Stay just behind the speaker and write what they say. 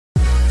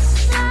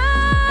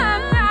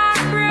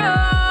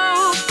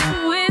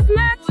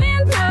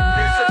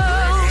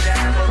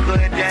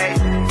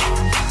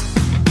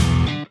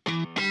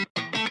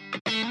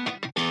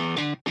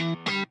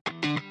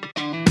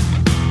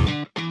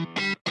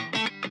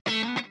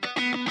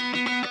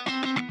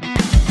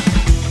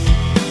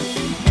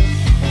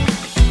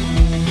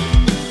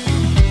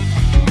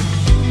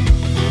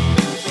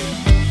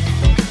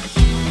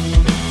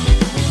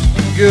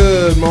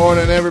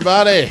morning,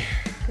 everybody.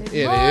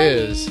 Good morning.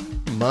 Is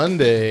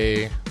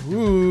Monday.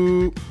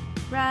 Woo.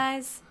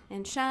 Rise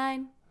and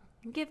shine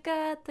and give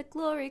God the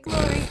glory,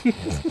 glory.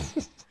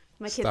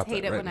 My kids Stop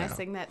hate that it right when I now.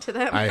 sing that to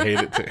them. I hate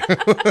it too.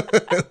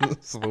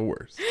 It's the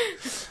worst.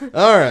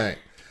 All right.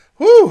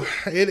 Woo.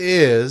 It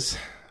is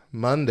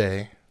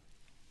Monday,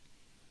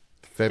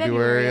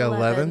 February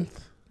 11th.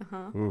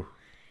 Uh-huh. Ooh.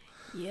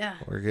 Yeah.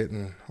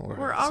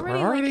 We're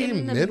already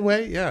in the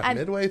midway. Yeah,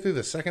 midway through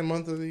the second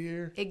month of the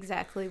year.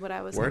 Exactly what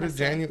I was Where going to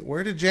did say.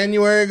 Where did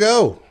January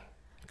go?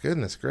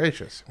 Goodness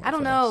gracious. I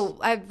don't know.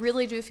 I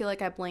really do feel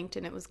like I blinked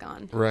and it was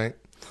gone. Right.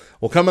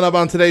 Well, coming up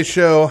on today's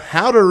show,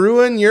 how to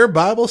ruin your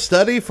Bible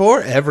study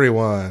for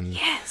everyone.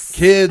 Yes.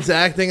 Kids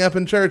acting up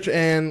in church,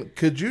 and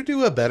could you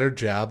do a better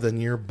job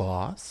than your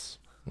boss?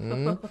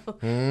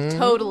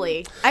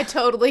 Totally. I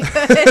totally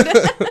could.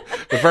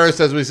 But first,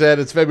 as we said,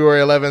 it's February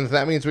 11th.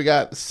 That means we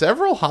got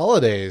several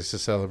holidays to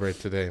celebrate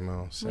today,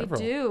 Mo. Several.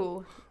 We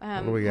do.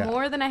 What do we got?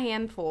 More than a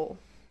handful.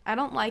 I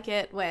don't like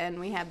it when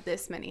we have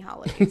this many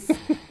holidays.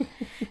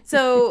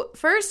 So,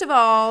 first of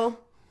all,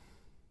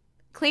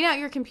 clean out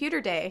your computer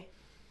day.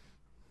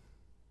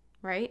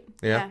 Right?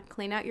 Yeah.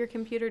 Clean out your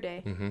computer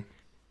day. Mm-hmm.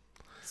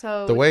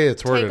 So The way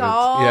it's worded,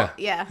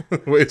 yeah.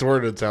 The way it's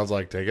worded sounds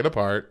like take it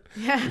apart,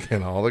 Yeah.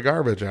 get all the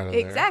garbage out of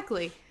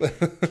Exactly.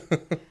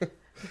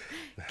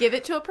 Give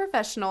it to a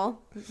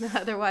professional.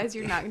 Otherwise,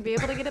 you're not going to be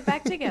able to get it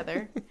back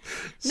together.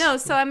 No,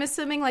 so I'm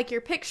assuming like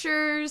your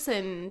pictures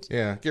and... there.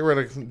 Yeah, get rid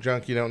of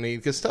junk you don't need,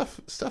 because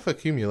stuff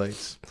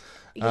accumulates.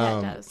 Yeah,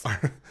 it does.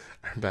 Our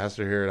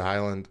pastor here at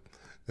Highland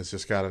has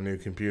just got a new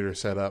computer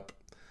set up,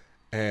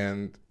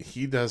 and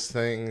he does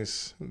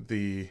things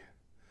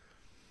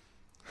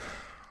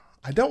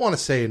I don't want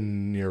to say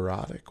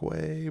neurotic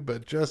way,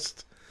 but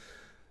just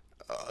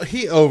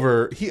he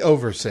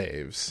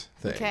oversaves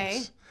things.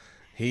 Okay.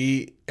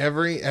 He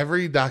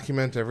every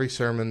document, every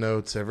sermon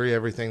notes,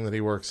 everything that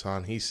he works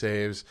on, he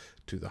saves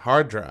to the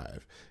hard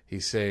drive. He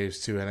saves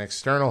to an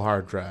external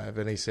hard drive,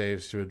 and he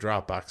saves to a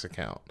Dropbox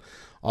account.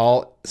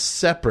 All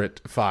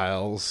separate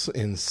files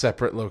in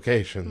separate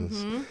locations.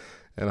 Mm-hmm.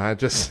 And I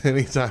just,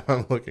 anytime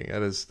I'm looking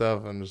at his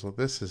stuff, I'm just like,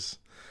 this is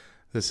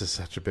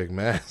such a big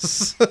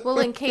mess. Well,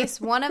 in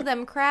case one of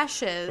them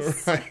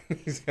crashes, Right.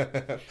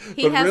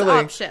 he has really,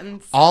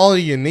 options. All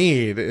you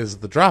need is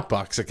the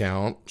Dropbox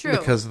account. True.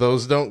 Because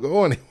those don't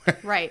go anywhere.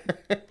 Right.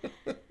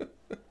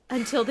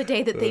 Until the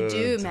day that they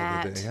do,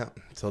 Matt.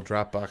 Until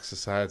Dropbox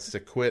decides to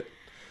quit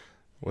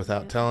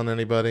without telling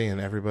anybody, and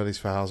everybody's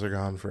files are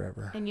gone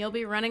forever. And you'll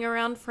be running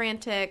around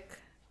frantic,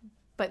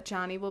 but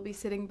Johnny will be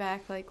sitting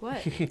back like,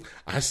 what?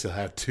 I still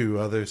have 2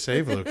 other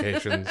save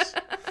locations.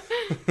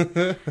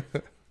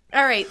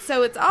 All right,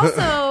 so it's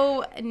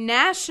also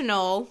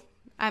national.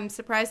 I'm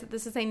surprised that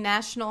this is a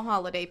national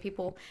holiday,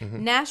 people.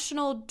 Mm-hmm.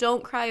 National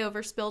Don't Cry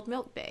Over Spilled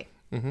Milk Day.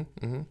 Mm-hmm,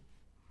 mm-hmm.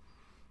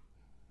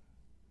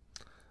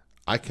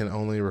 I can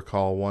only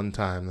recall one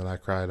time that I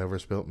cried over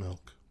spilt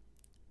milk.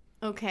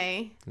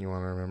 Okay. You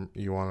want to remember?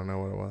 You want to know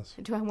what it was?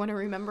 Do I want to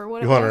remember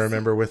what it was? You want to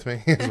remember with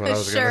me? Is what I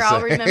was Sure, gonna say.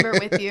 I'll remember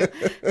with you.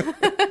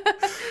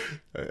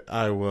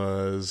 I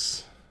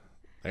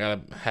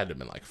had to have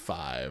been like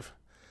 5.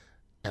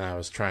 And I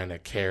was trying to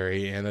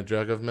carry in a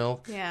jug of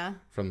milk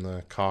from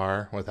the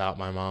car without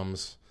my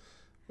mom's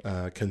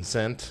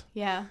consent.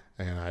 Yeah.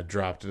 And I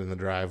dropped it in the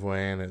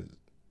driveway, and it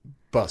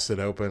busted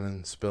open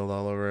and spilled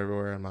all over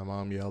everywhere. And my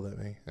mom yelled at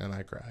me, and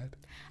I cried.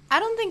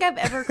 I don't think I've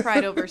ever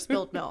cried over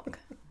spilled milk.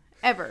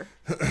 Ever.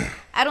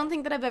 I don't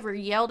think that I've ever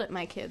yelled at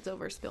my kids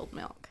over spilled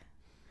milk.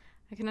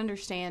 I can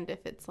understand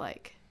if it's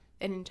like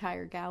an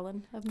entire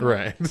gallon of milk.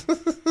 Right.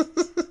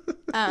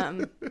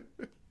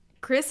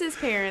 Chris's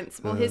parents,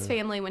 well, his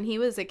family, when he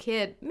was a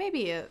kid,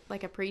 maybe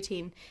like a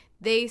preteen,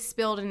 they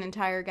spilled an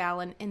entire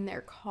gallon in their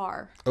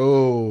car.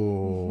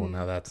 Oh,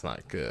 Now that's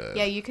not good.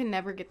 Yeah, you can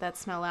never get that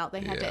smell out.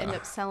 They had to end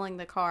up selling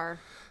the car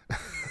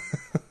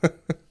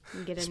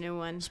and get a new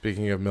one.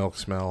 Speaking of milk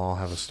smell, I'll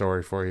have a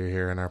story for you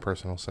here in our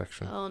personal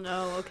section. Oh,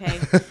 no. Okay.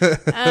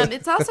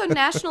 It's also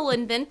National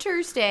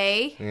Inventors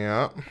Day.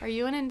 Yeah. Are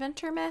you an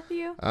inventor,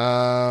 Matthew?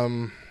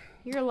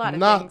 You're a lot of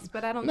things,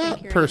 but I don't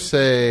think you're not per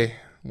se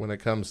when it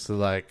comes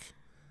to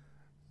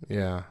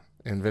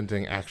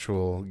inventing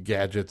actual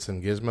gadgets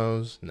and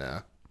gizmos.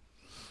 Nah.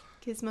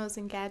 Gizmos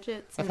and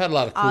gadgets. I've had a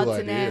lot of cool odds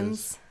and ideas,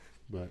 ends.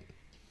 but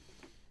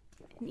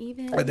And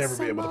even I'd never be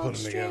some able to put old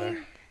them string.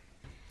 together.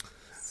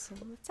 So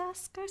let's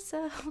ask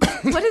ourselves,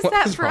 what is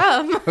that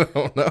from? I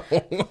don't know.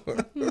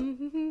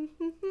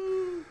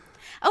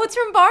 Oh, it's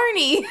from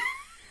Barney.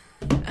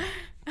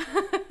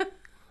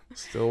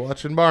 Still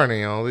watching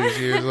Barney all these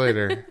years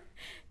later.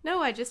 No,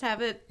 I just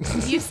have it.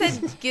 You said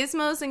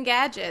gizmos and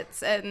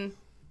gadgets, and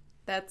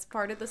that's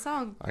part of the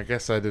song. I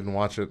guess I didn't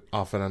watch it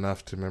often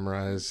enough to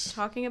memorize.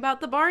 Talking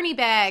about the Barney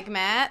bag,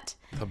 Matt.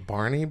 The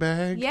Barney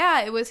bag? Yeah,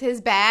 it was his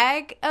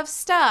bag of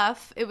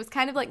stuff. It was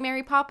kind of like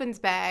Mary Poppins'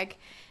 bag,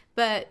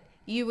 but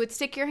you would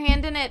stick your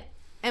hand in it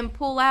and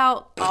pull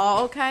out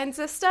all kinds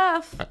of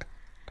stuff.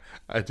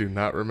 I do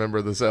not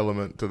remember this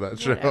element to that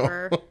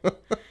Whatever.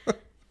 show.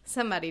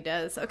 Somebody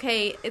does.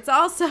 Okay, it's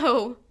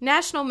also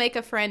National Make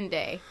a Friend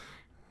Day.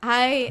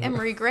 I am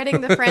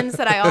regretting the friends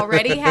that I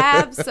already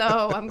have,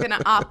 so I'm going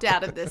to opt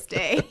out of this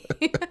day.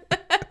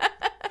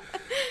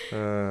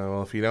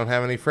 Well, if you don't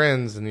have any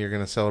friends, then you're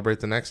going to celebrate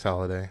the next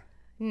holiday.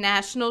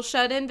 National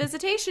Shut-In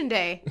Visitation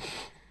Day.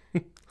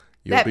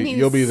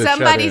 You'll be the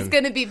somebody's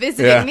going to be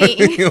visiting me.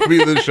 You'll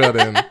be the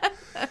shut-in.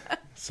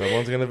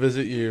 Someone's going to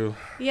visit you.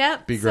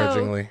 Yep.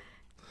 Begrudgingly. So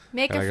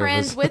make a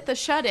friend with a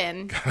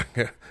shut-in.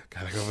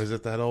 Gotta go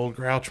visit that old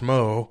grouch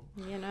Mo.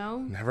 You know?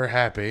 Never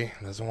happy.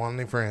 Doesn't want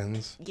any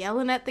friends.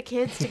 Yelling at the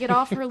kids to get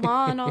off her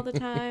lawn all the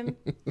time.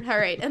 All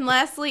right. And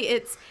lastly,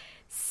 it's...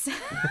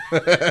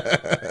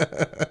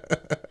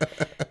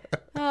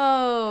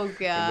 Oh,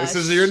 gosh. This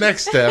is your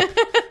next step.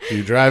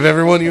 You drive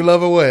everyone you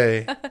love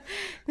away.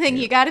 Then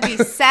you got to be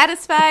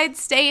satisfied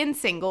staying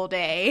single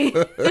day.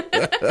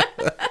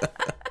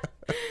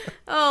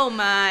 Oh,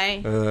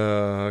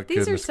 my.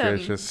 These are some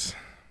gracious.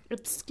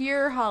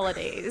 Obscure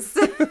holidays.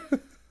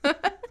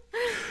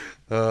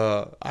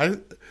 When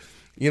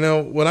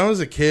I was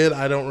a kid,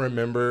 I don't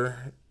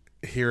remember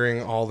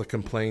hearing all the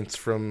complaints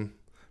from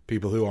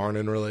people who aren't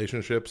in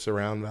relationships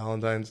around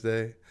Valentine's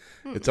Day.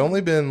 Mm-mm. It's only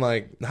been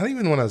not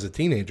even when I was a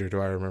teenager do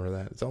I remember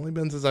that. It's only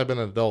been since I've been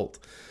an adult,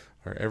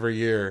 where every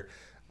year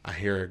I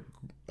hear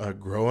a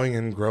growing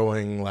and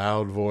growing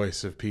loud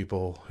voice of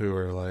people who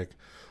are like,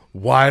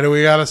 why do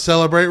we got to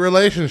celebrate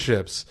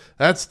relationships?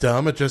 That's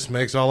dumb. It just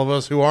makes all of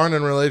us who aren't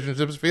in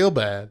relationships feel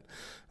bad.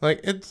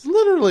 It's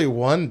literally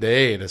one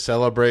day to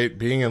celebrate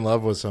being in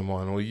love with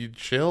someone. Will you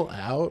chill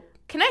out?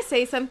 Can I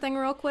say something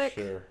real quick?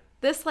 Sure.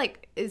 This,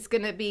 is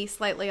going to be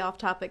slightly off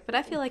topic, but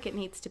I feel like it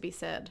needs to be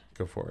said.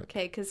 Go for it.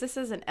 Okay, because this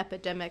is an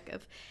epidemic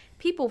of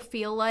people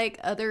feel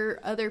like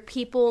other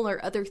people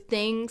or other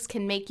things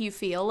can make you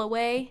feel a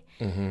way.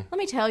 Mm-hmm. Let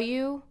me tell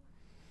you,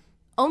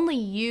 only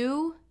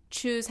you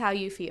choose how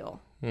you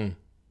feel.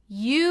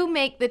 You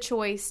make the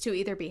choice to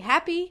either be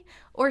happy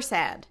or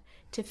sad,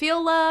 to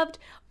feel loved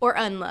or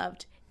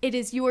unloved. It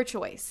is your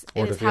choice.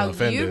 Or it is feel how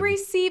offended. You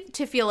receive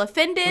to feel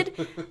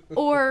offended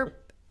or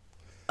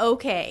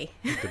okay.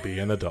 To be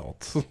an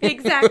adult.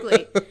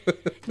 Exactly.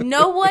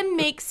 No one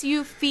makes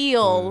you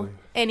feel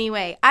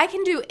anyway. I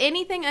can do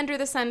anything under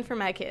the sun for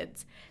my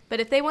kids, but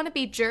if they want to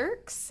be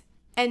jerks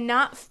and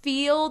not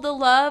feel the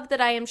love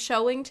that I am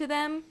showing to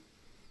them,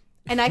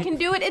 and I can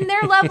do it in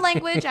their love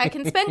language. I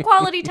can spend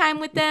quality time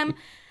with them.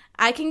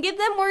 I can give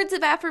them words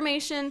of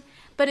affirmation.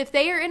 But if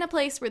they are in a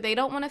place where they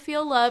don't want to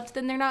feel loved,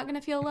 then they're not going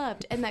to feel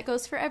loved. And that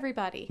goes for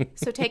everybody.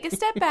 So take a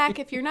step back.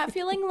 If you're not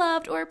feeling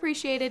loved or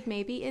appreciated,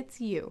 maybe it's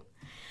you.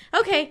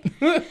 Okay.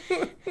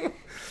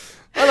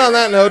 And on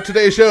that note,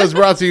 today's show is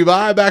brought to you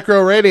by Back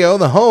Row Radio,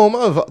 the home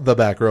of the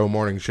Back Row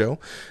Morning Show.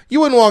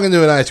 You wouldn't walk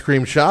into an ice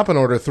cream shop and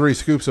order 3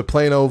 scoops of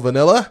plain old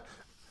vanilla.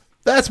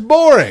 That's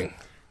boring.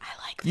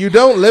 You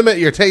don't limit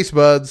your taste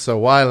buds, so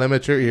why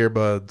limit your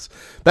earbuds?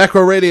 Back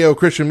Row Radio,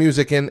 Christian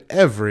music in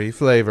every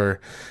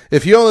flavor.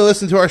 If you only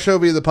listen to our show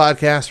via the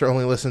podcast or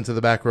only listen to the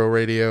Back Row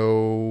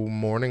Radio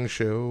morning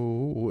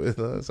show with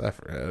us, I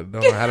don't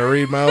know how to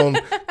read my own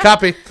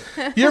copy.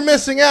 You're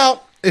missing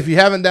out. If you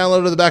haven't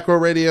downloaded the Back Row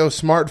Radio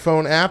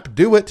smartphone app,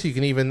 do it. You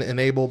can even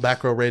enable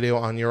Back Row Radio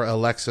on your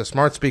Alexa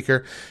smart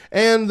speaker.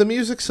 And the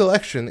music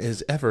selection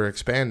is ever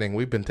expanding.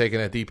 We've been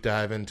taking a deep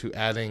dive into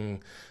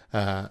adding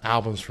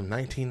albums from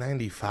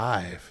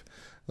 1995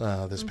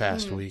 this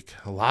past week.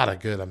 A lot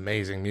of good,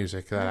 amazing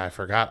music that I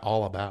forgot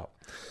all about.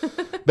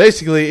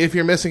 Basically, if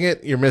you're missing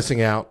it, you're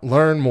missing out.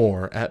 Learn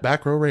more at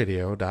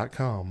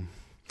backrowradio.com.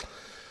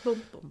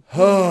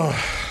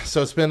 Oh,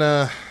 so it's been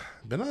a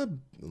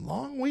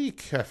long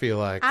week, I feel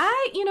like.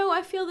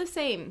 I feel the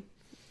same.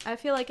 I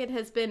feel like it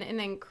has been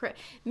an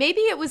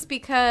maybe it was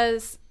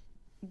because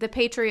the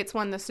Patriots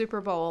won the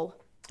Super Bowl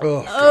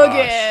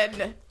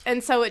again.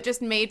 And so it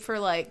just made for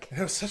it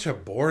was such a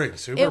boring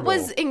Super Bowl. It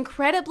was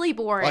incredibly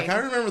boring. I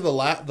remember the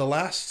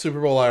last Super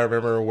Bowl I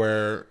remember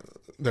where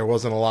there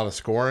wasn't a lot of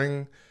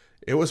scoring.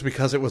 It was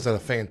because it was a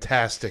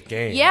fantastic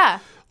game. Yeah.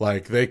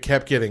 They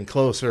kept getting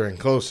closer and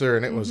closer,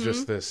 and it was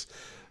just this,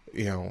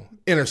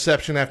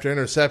 interception after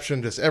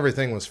interception. Just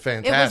everything was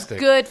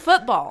fantastic. It was good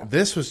football.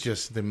 This was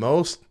just the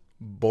most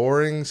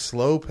boring,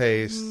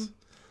 slow-paced,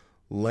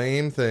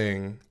 lame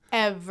thing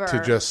ever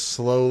to just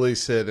slowly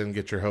sit and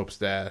get your hopes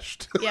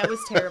dashed. Yeah, it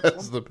was terrible.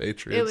 As the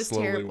Patriots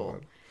slowly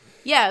won.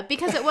 Yeah,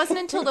 because it wasn't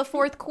until the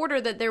fourth quarter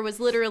that there was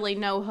literally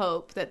no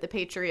hope that the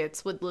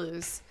Patriots would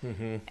lose.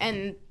 Mm-hmm.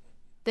 And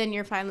then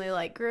you're finally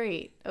like,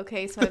 great.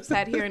 Okay, so I've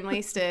sat here and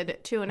wasted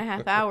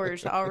 2.5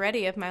 hours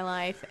already of my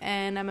life,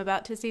 and I'm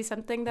about to see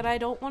something that I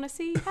don't want to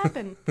see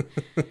happen.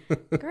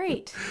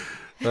 Great.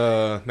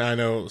 Now I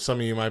know some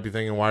of you might be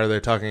thinking, why are they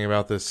talking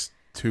about this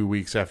 2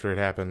 weeks after it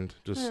happened?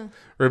 Just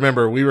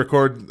remember, we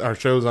record our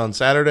shows on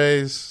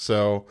Saturdays,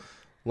 so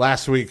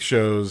last week's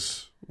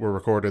shows were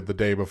recorded the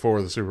day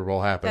before the Super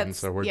Bowl happened,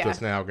 so we're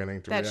just now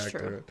getting to react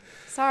to it.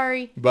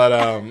 Sorry. But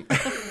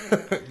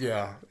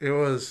yeah, it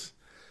was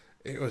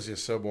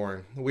just so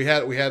boring. We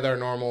had our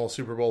normal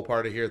Super Bowl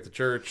party here at the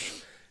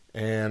church,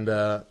 and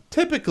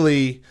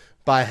typically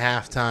by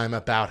halftime,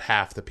 about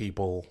half the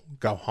people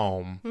go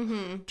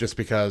home, just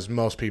because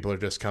most people are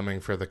just coming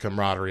for the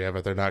camaraderie of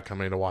it. They're not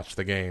coming to watch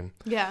the game.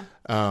 Yeah.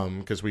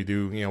 Because we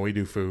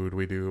do food,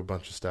 we do a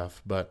bunch of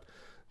stuff. But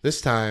this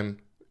time,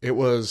 it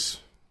was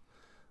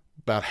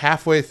about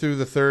halfway through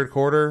the third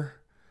quarter.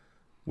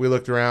 We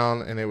looked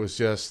around, and it was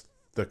just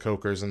the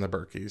Cokers and the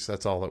Berkeys.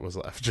 That's all that was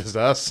left. Just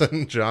us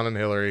and John and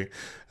Hillary.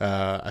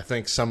 I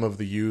think some of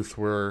the youth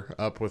were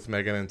up with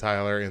Megan and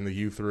Tyler in the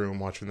youth room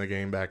watching the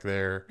game back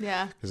there.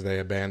 Yeah. Because they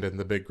abandoned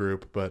the big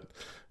group. But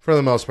for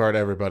the most part,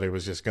 everybody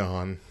was just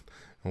gone.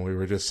 And we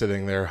were just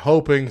sitting there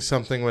hoping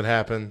something would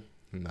happen.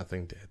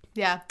 Nothing did.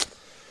 Yeah.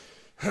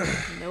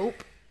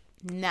 Nope.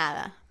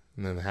 Nada.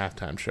 And then the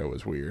halftime show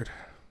was weird.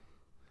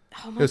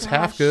 Oh my It was gosh.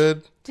 half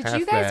good, Did half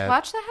you guys bad.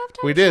 watch the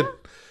halftime We show? did.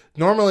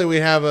 Normally we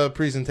have a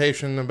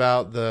presentation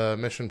about the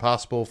Mission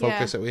Possible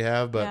focus that we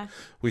have, but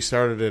we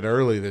started it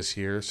early this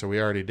year, so we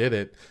already did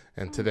it.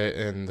 And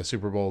today, and the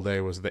Super Bowl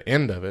day was the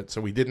end of it, so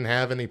we didn't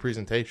have any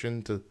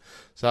presentation to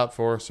stop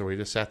for, so we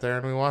just sat there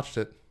and we watched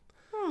it.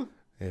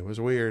 It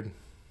was weird.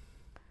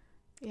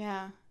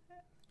 Yeah.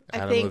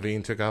 Adam think-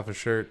 Levine took off his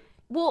shirt.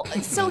 Well,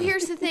 so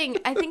here's the thing.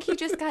 I think he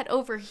just got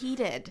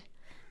overheated.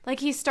 Like,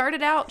 he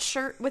started out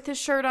with his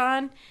shirt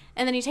on,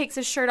 and then he takes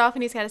his shirt off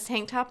and he's got his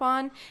tank top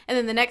on, and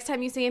then the next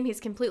time you see him, he's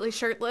completely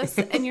shirtless,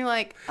 and you're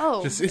like,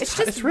 oh,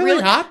 it's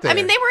really hot there. I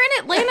mean, they were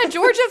in Atlanta,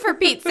 Georgia, for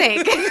Pete's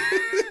sake.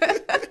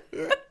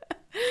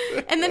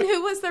 And then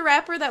who was the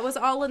rapper that was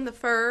all in the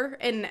fur?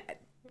 And,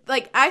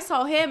 like, I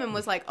saw him and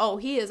was like, oh,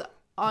 he is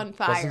on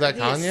fire. Wasn't that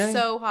He Kanye? is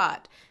so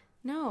hot.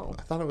 No.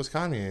 I thought it was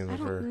Kanye in the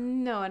fur.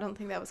 No, I don't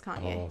think that was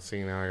Kanye. Oh,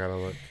 see, now I gotta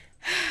look.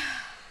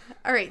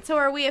 All right, so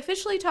are we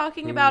officially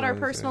talking about our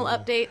personal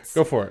updates?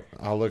 Go for it.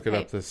 I'll look it Okay.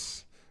 up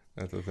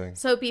at the thing.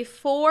 So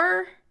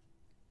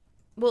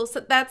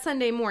that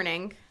Sunday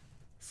morning,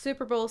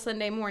 Super Bowl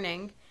Sunday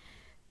morning,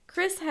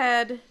 Chris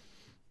had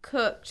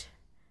cooked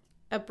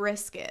a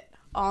brisket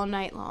all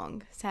night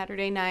long,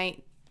 Saturday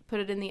night, put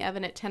it in the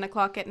oven at 10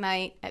 o'clock at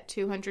night at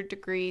 200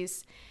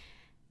 degrees,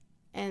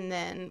 and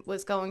then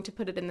was going to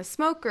put it in the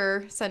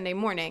smoker Sunday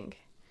morning.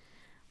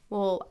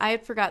 Well, I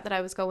had forgot that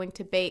I was going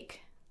to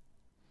bake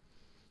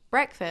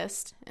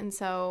breakfast, and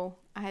so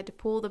I had to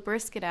pull the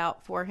brisket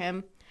out for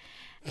him,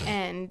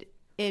 and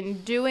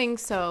in doing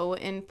so,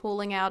 in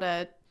pulling out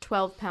a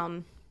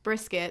 12-pound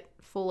brisket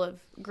full of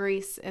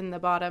grease in the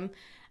bottom,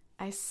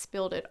 I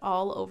spilled it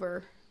all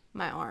over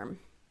my arm.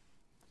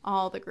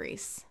 All the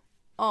grease.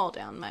 All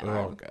down my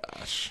arm. Oh,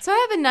 gosh. So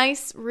I have a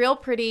nice, real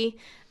pretty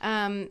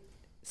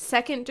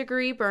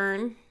second-degree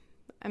burn.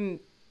 I'm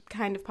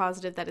kind of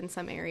positive that in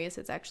some areas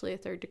it's actually a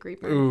third-degree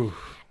burn. Ooh.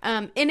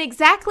 In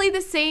exactly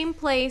the same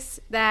place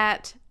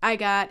that I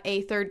got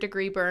a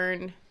third-degree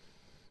burn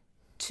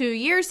 2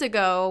 years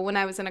ago when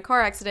I was in a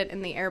car accident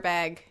and the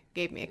airbag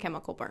gave me a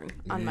chemical burn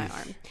on my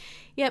arm.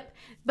 Yep.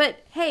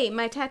 But, hey,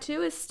 my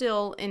tattoo is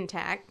still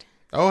intact.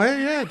 Oh,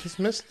 hey, yeah, just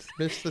missed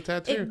the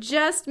tattoo. It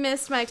just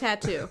missed my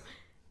tattoo.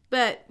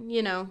 But,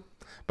 you know.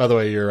 By the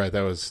way, you're right.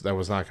 That was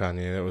not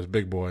Kanye. That was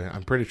Big Boy.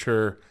 I'm pretty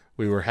sure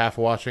we were half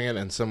watching it,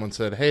 and someone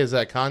said, "Hey, is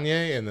that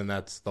Kanye?" And then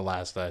that's the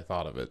last I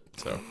thought of it.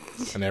 So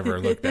I never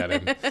looked at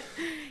him.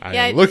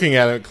 Looking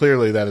at it,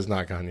 clearly that is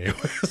not Kanye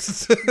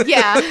West.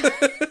 Yeah.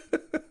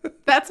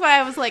 That's why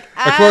I was like,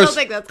 I don't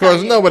think that's Of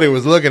course, Kanye. nobody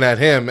was looking at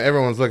him.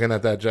 Everyone's looking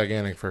at that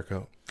gigantic fur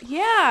coat.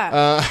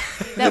 Yeah.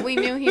 That we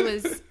knew he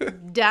was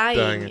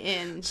dying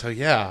in. So,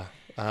 yeah,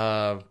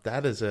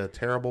 that is a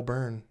terrible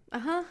burn.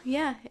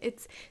 Yeah.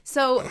 It's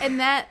so, and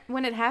that,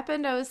 when it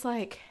happened, I was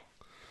like,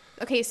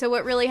 okay, so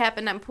what really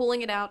happened, I'm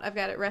pulling it out. I've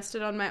got it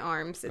rested on my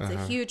arms. It's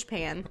a huge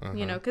pan,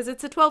 you know, because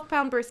it's a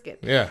 12-pound brisket.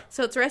 Yeah.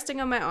 So it's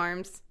resting on my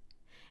arms.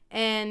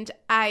 And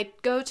I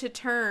go to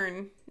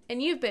turn,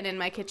 and you've been in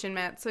my kitchen,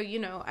 Matt, so you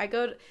know, I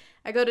go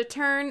to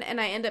turn, and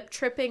I end up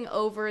tripping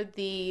over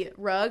the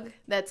rug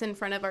that's in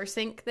front of our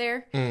sink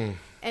there.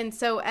 And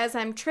so as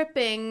I'm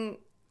tripping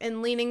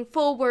and leaning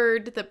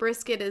forward, the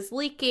brisket is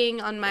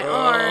leaking on my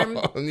arm.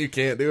 And you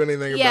can't do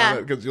anything about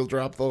it because you'll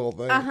drop the whole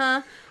thing.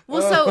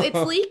 Well, so it's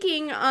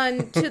leaking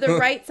on to the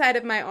right side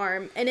of my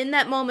arm. And in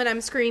that moment, I'm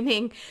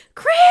screaming,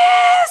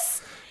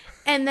 "Chris!"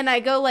 And then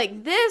I go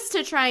like this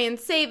to try and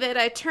save it.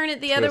 I turn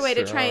it the other way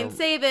to try and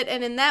save it.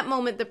 And in that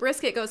moment, the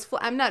brisket goes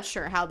I'm not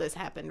sure how this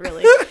happened,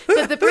 really.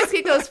 But the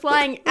brisket goes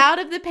flying out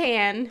of the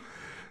pan.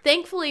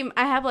 Thankfully,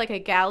 I have like a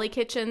galley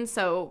kitchen,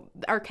 so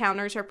our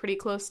counters are pretty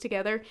close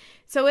together.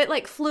 So it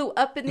like flew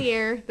up in the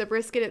air, the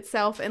brisket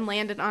itself, and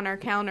landed on our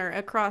counter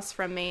across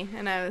from me.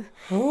 And I've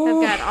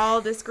got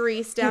all this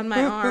grease down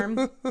my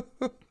arm.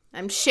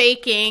 I'm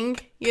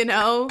shaking, you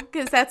know,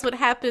 because that's what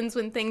happens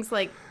when things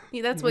like,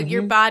 that's what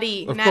your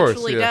body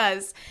naturally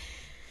does.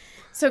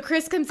 So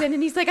Chris comes in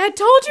and he's like, "I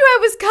told you I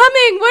was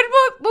coming.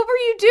 What were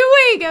you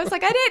doing?" I was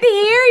like, "I didn't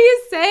hear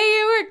you say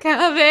you were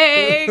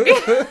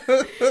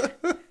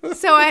coming."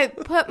 So I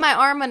put my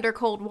arm under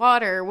cold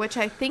water, which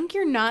I think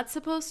you're not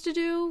supposed to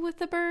do with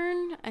the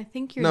burn. I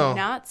think you're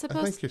not supposed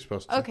to. I think you're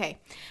supposed to. Okay.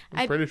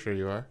 I'm pretty sure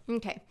you are.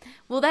 Okay.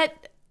 Well,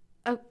 that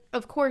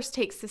of course,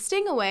 takes the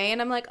sting away.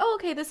 And I'm like, oh,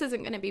 okay, this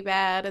isn't going to be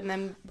bad. And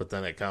then... But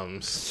then it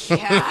comes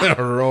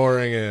Yeah.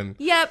 roaring in.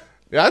 Yep.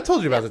 Yeah, I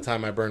told you about the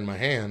time I burned my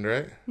hand,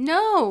 right?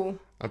 No.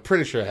 I'm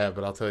pretty sure I have,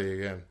 but I'll tell you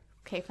again.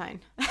 Okay,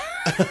 fine.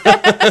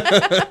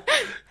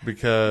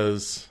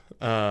 Because,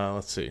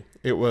 let's see.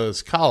 It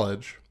was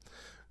college.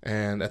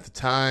 And at the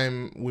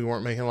time, we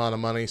weren't making a lot of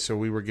money, so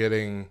we were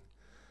getting...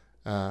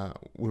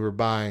 we were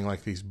buying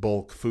like these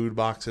bulk food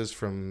boxes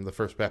from the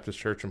First Baptist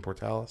Church in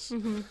Portales.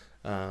 Mm-hmm.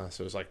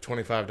 So it was like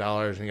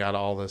 $25 and you got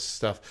all this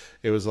stuff.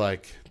 It was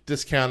like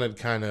discounted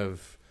kind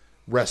of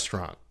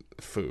restaurant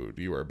food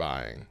you were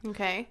buying.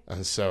 Okay.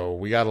 And so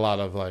we got a lot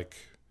of like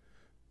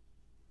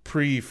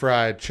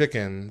pre-fried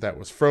chicken that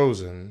was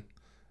frozen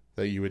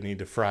that you would need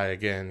to fry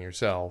again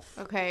yourself.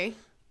 Okay.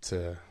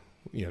 To,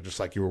 just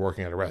like you were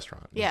working at a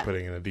restaurant. Yeah.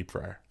 Putting it in a deep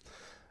fryer.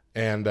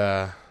 And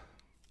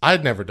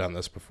I'd never done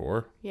this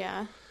before.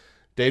 Yeah.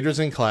 Daedra's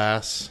in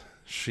class.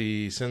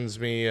 She sends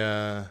me,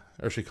 or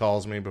she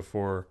calls me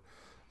before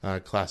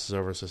class is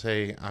over. Says,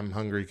 "Hey, I'm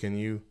hungry. Can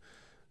you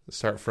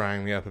start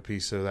frying me up a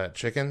piece of that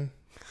chicken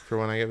for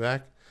when I get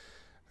back?"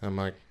 I'm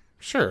like,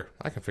 "Sure,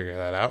 I can figure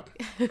that out."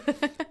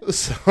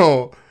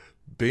 So,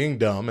 being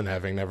dumb and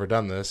having never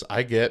done this,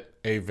 I get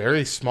a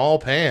very small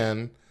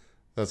pan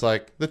that's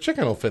like, the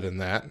chicken will fit in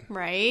that.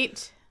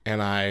 Right.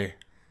 And I,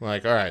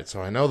 like, all right,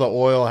 so I know the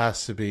oil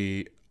has to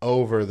be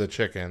over the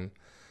chicken.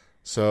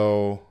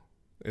 So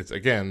it's,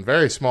 again,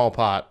 very small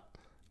pot.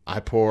 I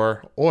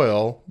pour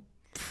oil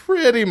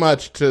pretty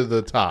much to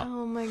the top.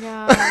 Oh my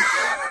gosh.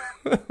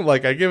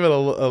 Like I give it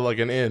like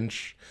an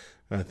inch.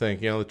 And I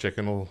think, the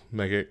chicken will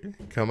make it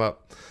come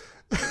up.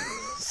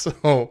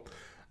 So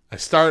I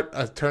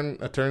turn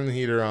the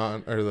heater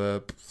on, or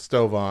the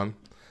stove on,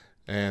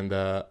 and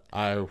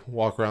I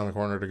walk around the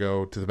corner to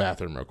go to the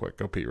bathroom real quick,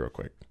 go pee real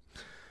quick.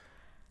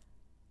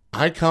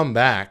 I come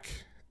back,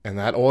 and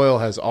that oil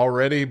has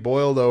already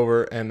boiled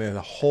over, and then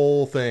the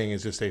whole thing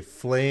is just a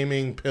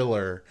flaming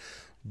pillar,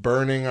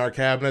 burning our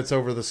cabinets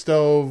over the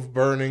stove,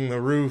 burning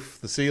the roof,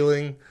 the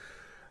ceiling.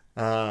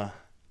 I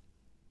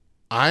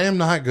am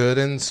not good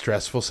in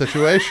stressful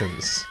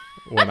situations.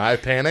 When I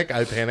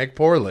panic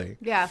poorly.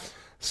 Yeah.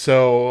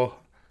 So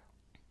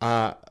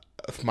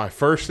my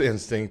first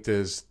instinct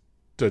is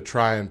to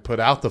try and put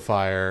out the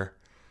fire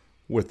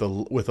with a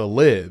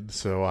lid.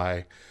 So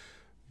I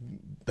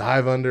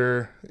dive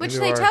under. Which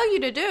they tell you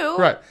to do.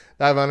 Right.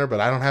 Dive under, but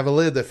I don't have a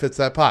lid that fits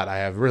that pot. I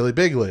have really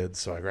big lids.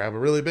 So I grab a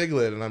really big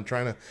lid and I'm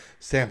trying to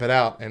stamp it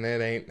out and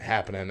it ain't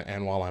happening.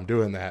 And while I'm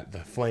doing that, the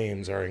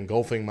flames are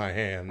engulfing my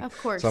hand. Of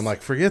course. So I'm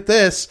like, forget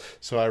this.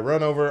 So I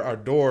run over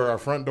our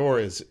front door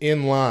is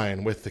in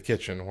line with the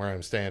kitchen where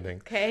I'm standing.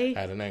 Okay.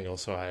 At an angle.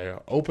 So I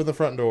open the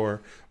front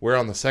door. We're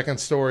on the second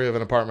story of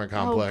an apartment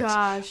complex. Oh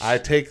gosh. I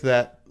take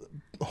that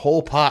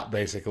whole pot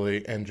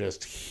basically and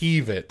just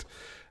heave it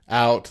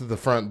out the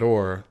front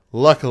door.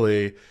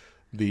 Luckily,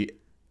 the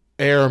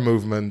air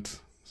movement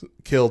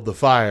killed the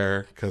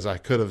fire because I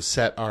could have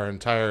set our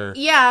entire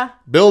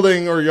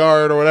building or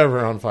yard or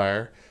whatever on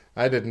fire.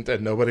 I didn't,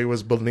 and nobody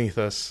was beneath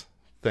us,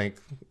 thank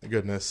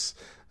goodness,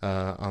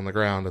 on the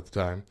ground at the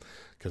time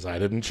because I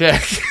didn't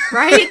check.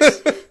 Right?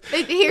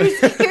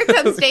 Here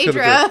comes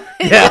Daedra.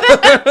 Yeah.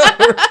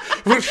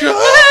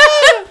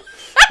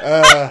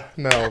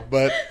 No,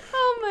 but...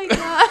 Oh my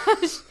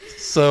gosh.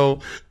 So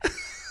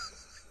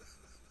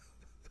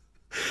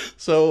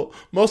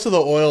most of the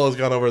oil has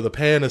gone over. The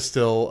pan is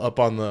still up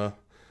on the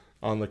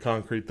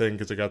concrete thing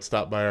because it got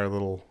stopped by our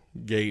little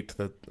gate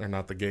or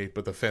not the gate,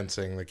 but the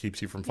fencing that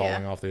keeps you from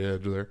falling off the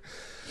edge there.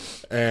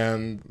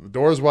 And the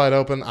door's wide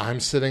open. I'm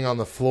sitting on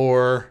the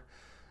floor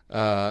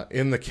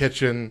in the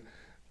kitchen,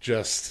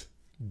 just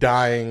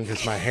dying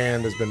because my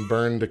hand has been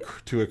burned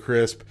to a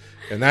crisp.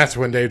 And that's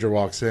when Daedra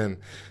walks in.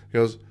 He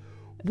goes,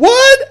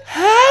 "What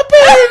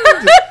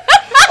happened?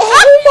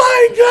 Oh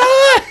my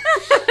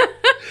God!"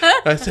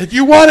 I said,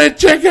 "You wanted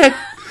chicken.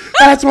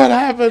 That's what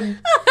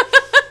happened."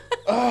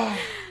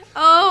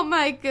 Oh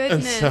my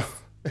goodness.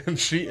 And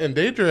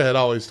Daedra had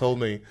always told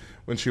me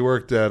when she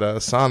worked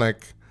at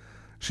Sonic,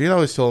 she had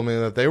always told me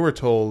that they were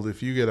told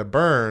if you get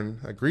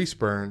a grease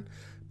burn,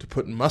 to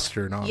put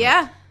mustard on it.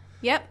 Yeah.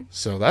 Yep.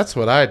 So that's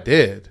what I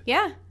did.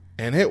 Yeah.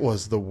 And it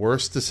was the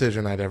worst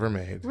decision I'd ever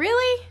made.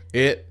 Really?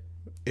 It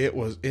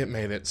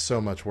made it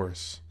so much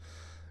worse.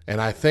 And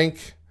I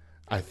think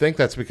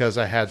that's because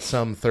I had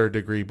some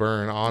third-degree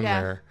burn on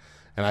there.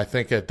 And I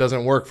think it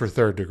doesn't work for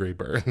third-degree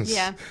burns.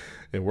 Yeah.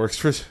 It works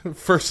for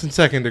first and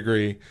second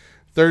degree.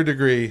 Third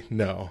degree,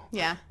 no.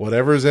 Yeah.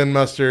 Whatever's in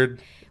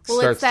mustard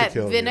starts to kill you. It's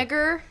that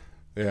vinegar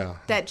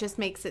that just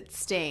makes it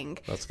sting.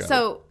 That's got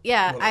so,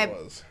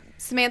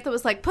 Samantha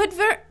was like, put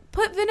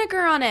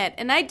vinegar on it.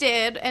 And I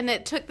did, and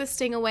it took the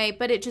sting away,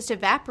 but it just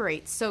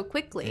evaporates so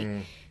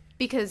quickly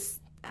because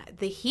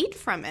the heat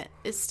from it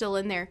is still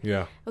in there.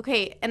 Yeah.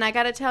 Okay, and I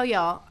got to tell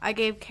y'all, I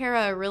gave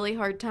Kara a really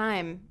hard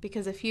time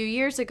because a few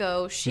years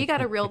ago, she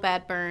got a real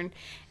bad burn,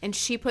 and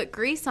she put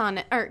grease on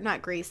it, or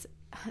not grease,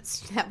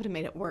 that would have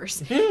made it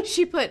worse.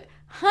 She put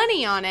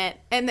honey on it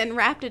and then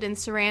wrapped it in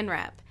saran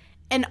wrap.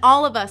 And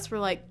all of us were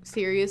like,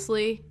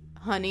 seriously?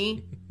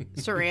 honey,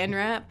 saran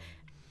wrap.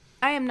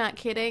 I am not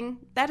kidding.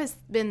 That has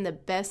been the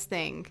best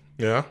thing.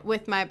 Yeah.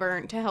 With my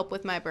burn, to help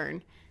with my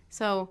burn.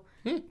 So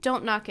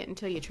don't knock it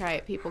until you try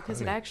it, people,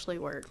 because it actually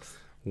works.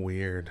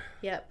 Weird.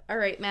 Yep. All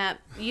right, Matt.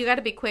 You got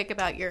to be quick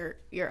about your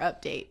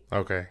update.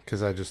 Okay,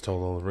 because I just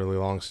told a really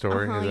long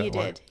story. You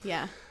did.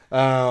 Yeah.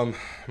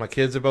 My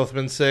kids have both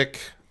been sick.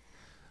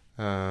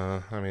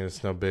 I mean,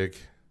 it's no big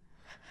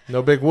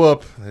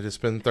whoop. They've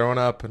just been throwing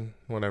up and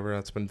whatever.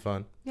 That's been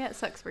fun. Yeah, it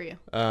sucks for you.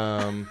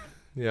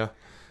 Yeah.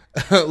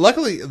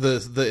 Luckily,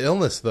 the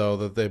illness though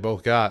that they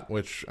both got,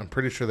 which I'm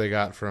pretty sure they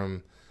got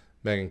from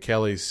Megan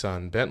Kelly's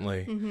son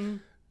Bentley,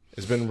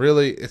 has been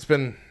it's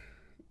been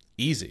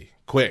easy,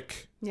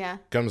 quick. Yeah.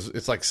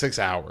 It's like 6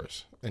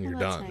 hours and you're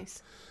done.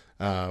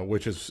 Nice.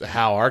 Which is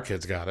how our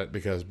kids got it,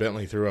 because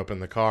Bentley threw up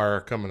in the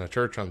car coming to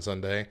church on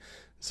Sunday.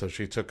 So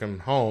she took him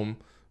home,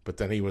 but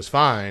then he was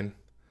fine.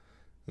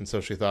 And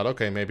so she thought,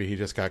 okay, maybe he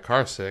just got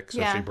car sick.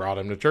 So she brought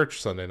him to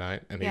church Sunday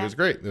night, and he was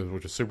great,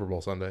 which was Super Bowl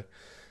Sunday.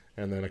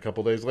 And then a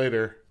couple days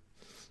later,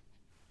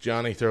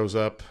 Johnny throws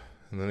up,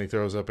 and then he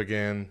throws up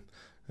again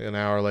an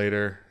hour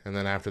later. And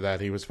then after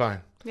that, he was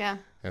fine. Yeah.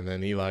 And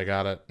then Eli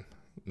got it,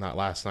 not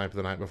last night, but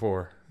the night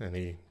before. And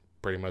he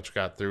pretty much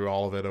got through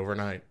all of it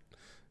overnight.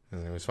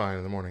 And he was fine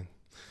in the morning.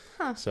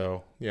 Huh.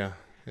 So, yeah,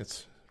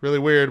 it's really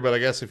weird. But I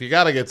guess if you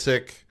got to get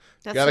sick,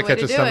 you got to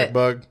catch a stomach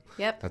bug.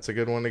 Yep. That's a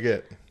good one to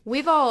get.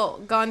 We've all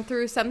gone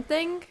through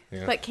something,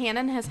 but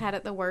Cannon has had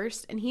it the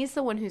worst. And he's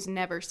the one who's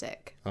never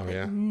sick. Oh,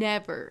 yeah?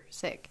 Never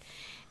sick.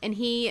 And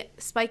he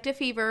spiked a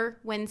fever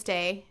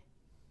Wednesday.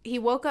 He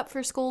woke up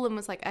for school and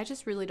was like, I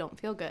just really don't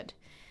feel good.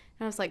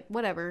 And I was like,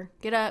 whatever,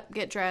 get up,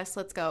 get dressed,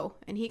 let's go.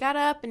 And he got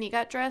up and he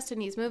got dressed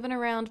and he's moving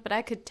around, but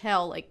I could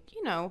tell, like,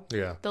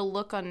 the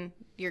look on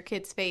your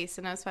kid's face.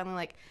 And I was finally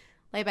like,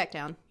 lay back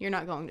down. You're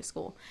not going to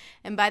school.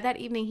 And by that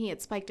evening, he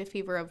had spiked a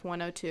fever of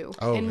 102.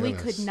 Oh, and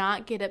goodness. we could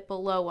not get it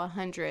below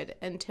 100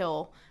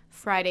 until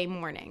Friday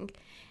morning.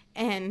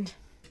 And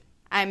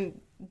I'm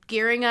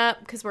gearing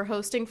up because we're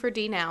hosting for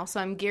D now. So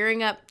I'm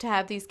gearing up to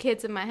have these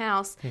kids in my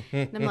house.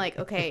 And I'm like,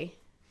 okay,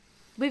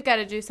 we've got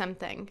to do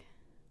something.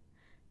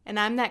 And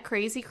I'm that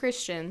crazy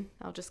Christian,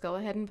 I'll just go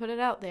ahead and put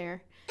it out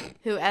there,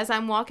 who, as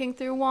I'm walking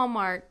through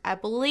Walmart, I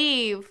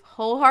believe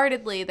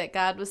wholeheartedly that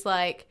God was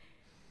like,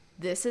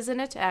 this is an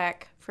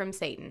attack from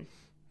Satan.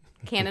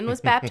 Cannon was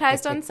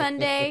baptized on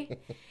Sunday.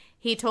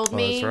 He told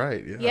me. That's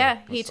right. Yeah,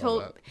 he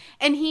told. That.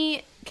 And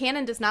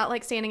Cannon does not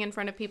like standing in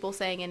front of people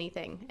saying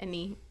anything. And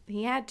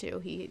he had to.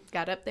 He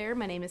got up there.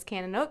 My name is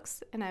Cannon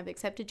Oaks, and I've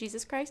accepted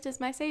Jesus Christ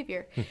as my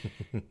Savior.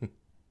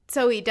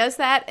 So he does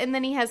that, and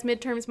then he has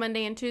midterms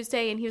Monday and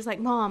Tuesday, and he was like,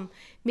 Mom,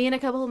 me and a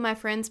couple of my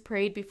friends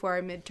prayed before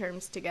our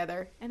midterms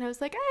together. And I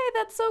was like, hey,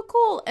 that's so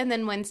cool. And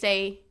then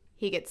Wednesday,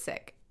 he gets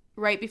sick,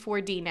 right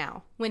before D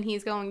now, when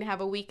he's going to have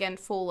a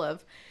weekend full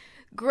of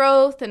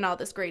growth and all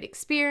this great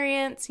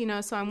experience,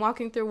 so I'm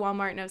walking through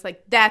Walmart, and I was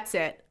like, that's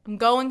it. I'm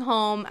going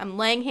home. I'm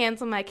laying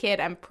hands on my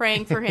kid. I'm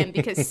praying for him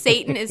because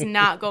Satan is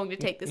not going to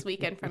take this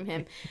weekend from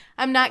him.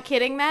 I'm not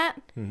kidding,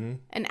 Matt. Mm-hmm.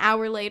 An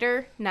hour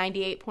later,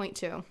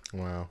 98.2.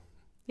 Wow.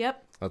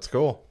 Yep. That's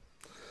cool.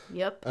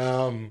 Yep.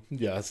 Yeah,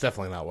 that's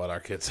definitely not what our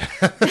kids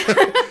had.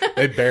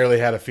 They barely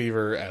had a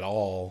fever at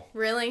all.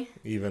 Really?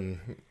 Even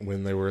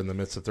when they were in the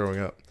midst of throwing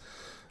up.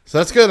 So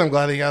that's good. I'm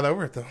glad he got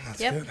over it, though. That's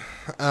good.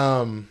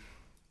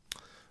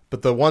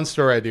 But the one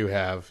story I do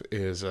have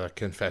is a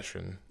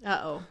confession.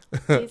 Uh-oh.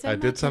 I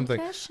did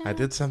something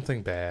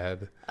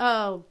bad.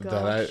 Oh,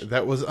 gosh.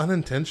 That was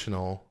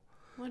unintentional.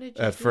 What did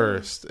you at do?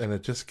 first, and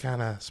it just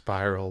kind of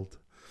spiraled.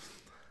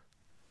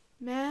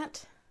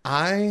 Matt?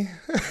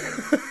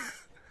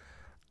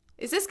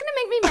 Is this going to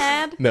make me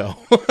mad? No.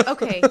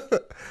 Okay.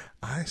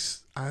 I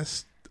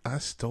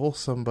stole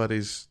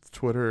somebody's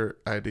Twitter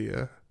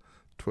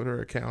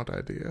account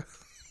idea.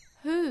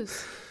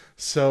 Whose?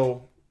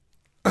 So,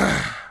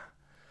 I'm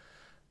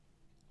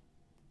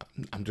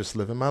just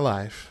living my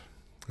life,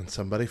 and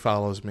somebody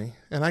follows me,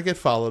 and I get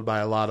followed by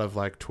a lot of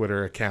like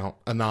Twitter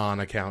anon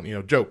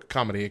account, joke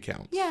comedy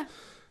accounts. Yeah.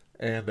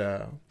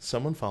 And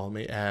someone followed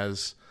me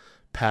as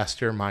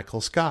Pastor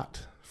Michael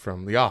Scott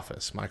from The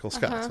Office. Michael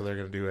Scott. Uh-huh. So they're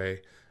going to do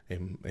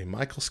a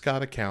Michael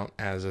Scott account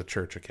as a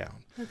church account.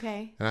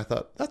 Okay. And I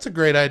thought, that's a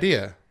great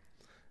idea.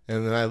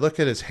 And then I look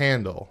at his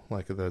handle,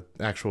 like the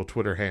actual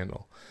Twitter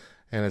handle,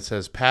 and it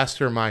says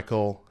Pastor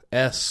Michael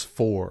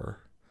S4.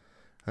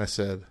 I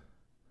said,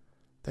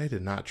 they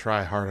did not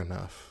try hard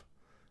enough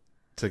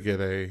to get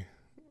a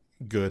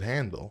good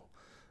handle.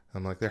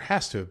 I'm like, there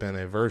has to have been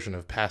a version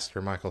of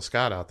Pastor Michael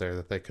Scott out there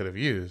that they could have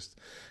used.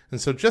 And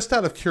so just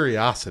out of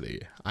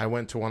curiosity, I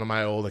went to one of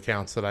my old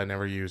accounts that I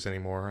never use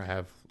anymore. I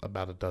have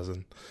about a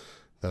dozen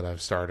that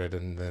I've started,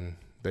 and then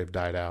they've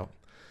died out.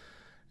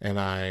 And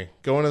I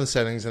go into the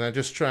settings, and I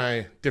just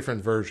try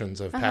different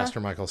versions of Pastor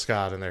Michael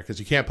Scott in there, because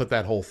you can't put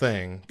that whole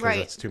thing, because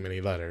that's too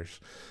many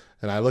letters.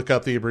 And I look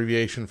up the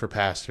abbreviation for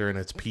pastor, and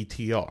it's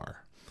PTR.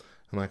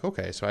 I'm like,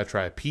 okay, so I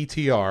try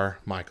PTR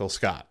Michael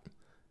Scott,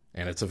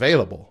 and it's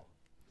available.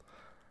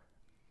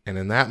 And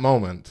in that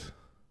moment,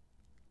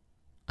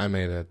 I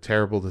made a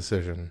terrible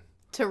decision.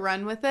 To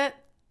run with it?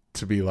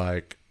 to be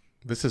like,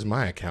 this is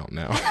my account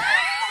now.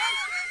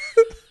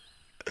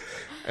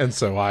 And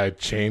so I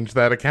changed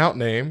that account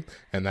name,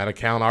 and that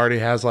account already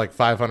has like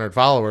 500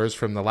 followers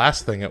from the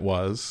last thing it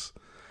was.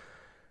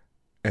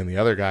 And the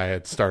other guy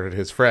had started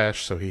his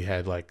fresh, so he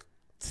had like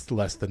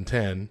less than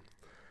 10.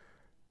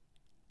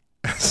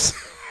 So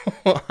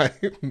I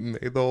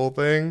made the whole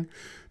thing,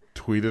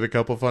 tweeted a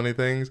couple funny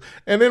things,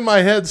 and in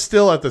my head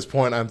still at this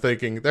point I'm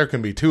thinking there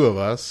can be 2 of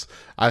us.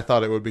 I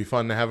thought it would be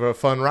fun to have a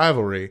fun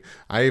rivalry.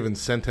 I even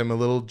sent him a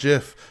little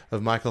gif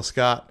of Michael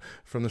Scott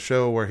from the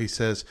show where he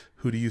says,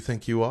 "Who do you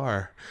think you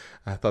are?"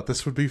 I thought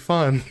this would be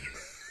fun.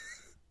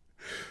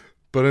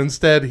 But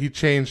instead he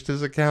changed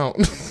his account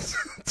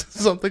to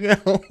something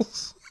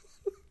else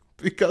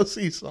because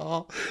he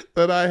saw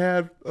that I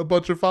had a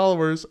bunch of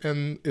followers,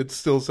 and it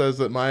still says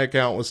that my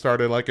account was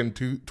started like in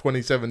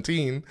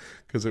 2017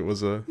 because it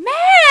was a...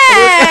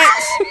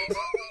 Matt!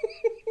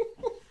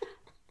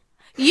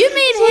 You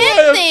made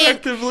him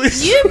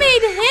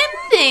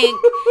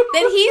think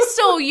that he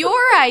stole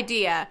your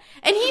idea,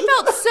 and he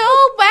felt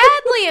so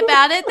badly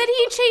about it that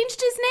he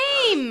changed his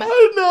name.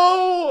 I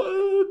know,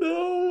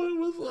 it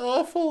was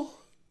awful.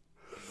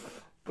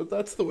 But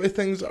that's the way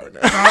things are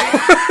now.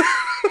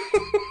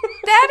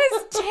 That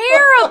is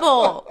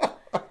terrible.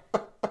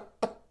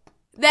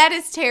 That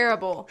is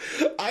terrible.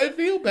 I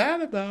feel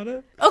bad about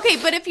it. Okay,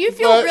 but if you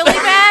feel really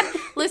bad,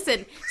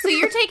 listen. So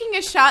you're taking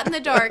a shot in the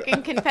dark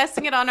and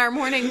confessing it on our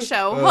morning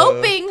show,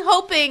 hoping,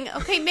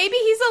 okay, maybe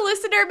he's a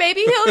listener,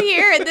 maybe he'll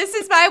hear, and this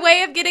is my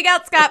way of getting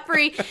out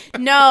scot-free.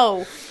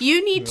 No,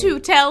 you need to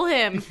tell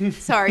him.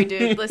 Sorry,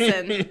 dude,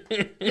 listen.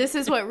 This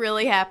is what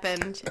really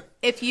happened.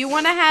 If you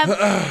want to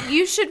have,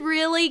 you should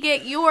really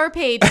get your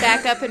page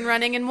back up and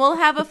running, and we'll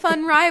have a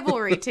fun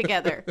rivalry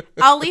together.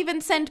 I'll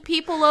even send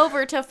people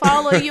over to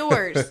follow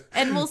yours,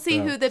 and we'll see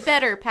who the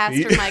better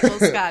Pastor Michael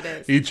Scott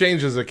is. He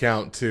changed his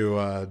account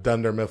to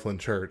Dunder Mifflin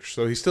Church,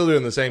 so he's still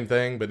doing the same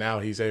thing, but now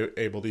he's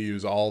able to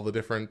use all the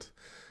different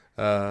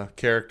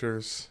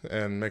characters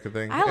and make a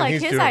thing. I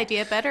like his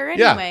idea better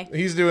anyway. Yeah,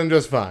 he's doing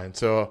just fine.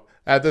 So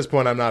at this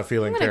point, I'm not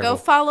feeling terrible. I'm gonna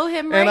go follow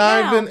him right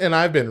now.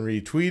 I've been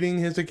retweeting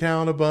his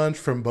account a bunch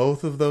from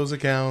both of those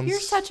accounts. You're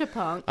such a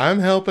punk. I'm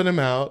helping him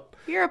out.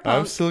 You're a punk.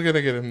 I'm still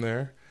gonna get him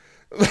there.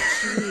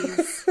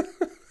 Jeez.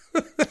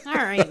 All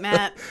right,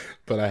 Matt.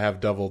 But I have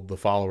doubled the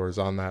followers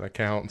on that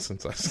account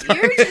since I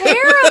started. You're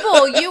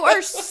terrible. You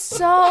are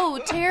so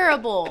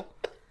terrible.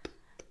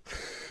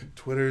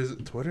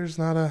 Twitter's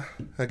not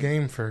a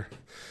game for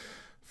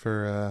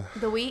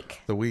the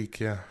weak. The weak,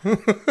 yeah.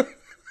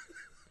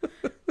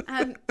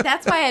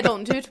 That's why I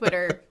don't do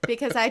Twitter,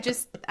 because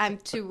I'm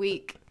too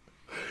weak.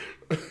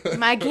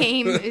 My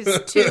game is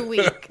too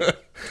weak.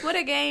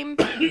 Twitter game.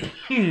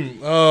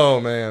 Oh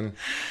man.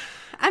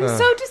 I'm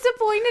so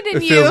disappointed in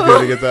it you. It feels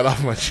good to get that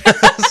off my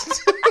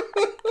chest.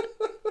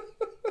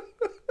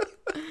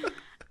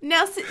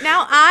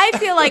 Now I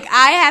feel like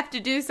I have to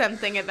do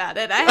something about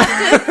it. I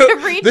have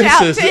to reach out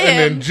to him. This is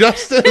an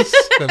injustice,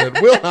 and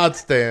it will not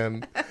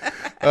stand.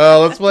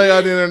 Let's play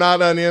Onion or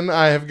Not Onion.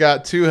 I have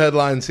got 2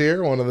 headlines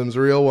here. One of them's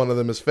real, one of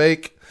them is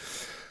fake.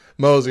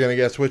 Mo's going to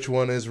guess which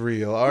one is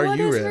real. Are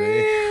you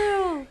ready?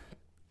 Real?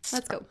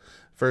 Let's go.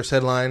 First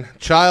headline,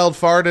 child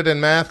farted in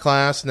math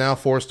class, now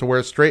forced to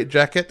wear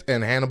straitjacket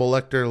and Hannibal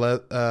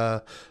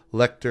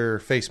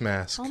Lecter face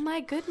mask. Oh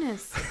my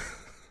goodness.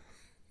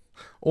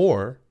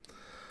 Or,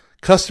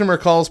 customer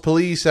calls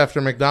police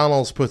after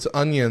McDonald's puts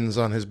onions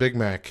on his Big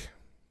Mac.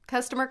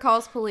 Customer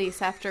calls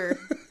police after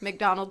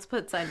McDonald's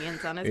puts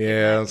onions on his Big Mac.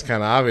 Yeah, it's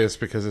kind of obvious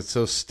because it's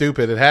so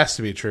stupid. It has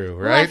to be true,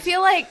 right?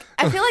 Well,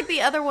 I feel like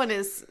the other one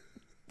is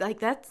like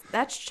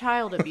that's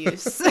child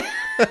abuse.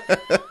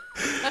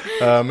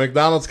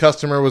 McDonald's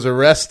customer was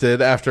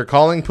arrested after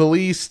calling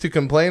police to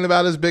complain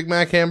about his Big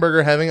Mac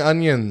hamburger having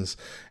onions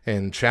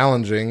and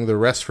challenging the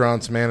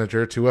restaurant's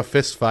manager to a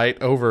fist fight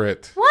over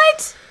it.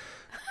 What?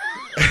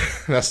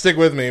 Now stick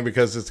with me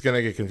because it's going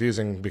to get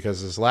confusing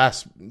because the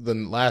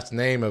last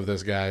name of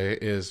this guy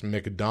is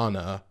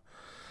McDonough.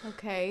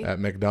 Okay. At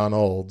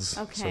McDonald's.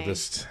 Okay. So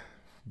just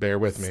bear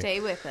with me. Stay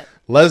with it.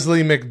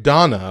 Leslie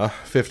McDonough,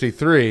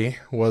 53,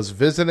 was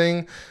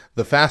visiting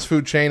the fast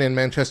food chain in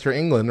Manchester,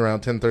 England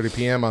around 10:30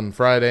 p.m. on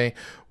Friday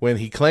when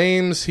he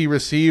claims he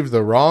received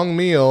the wrong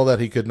meal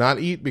that he could not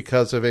eat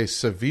because of a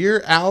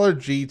severe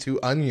allergy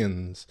to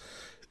onions.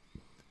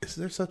 Is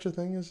there such a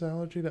thing as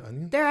allergy to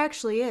onions? There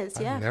actually is,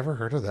 yeah. I've never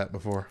heard of that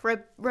before.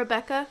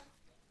 Rebecca?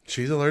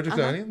 She's allergic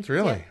to onions?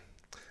 Really?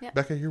 Yeah.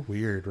 Rebecca, you're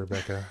weird,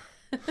 Rebecca.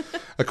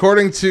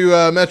 According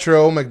to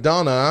Metro,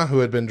 McDonough, who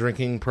had been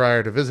drinking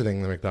prior to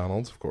visiting the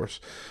McDonald's, of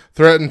course,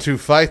 threatened to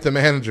fight the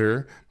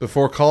manager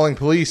before calling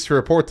police to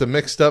report the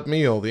mixed-up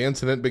meal. The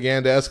incident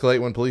began to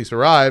escalate when police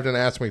arrived and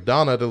asked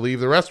McDonough to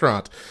leave the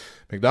restaurant.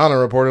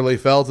 McDonough reportedly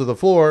fell to the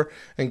floor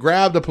and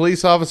grabbed a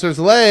police officer's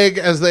leg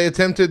as they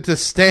attempted to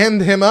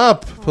stand him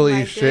up,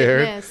 police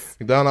shared.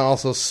 McDonough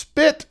also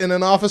spit in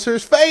an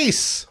officer's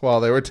face while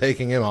they were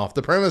taking him off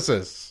the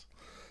premises.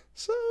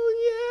 So,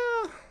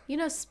 yeah. You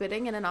know,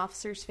 spitting in an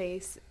officer's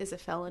face is a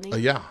felony?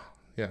 Yeah.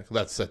 Yeah,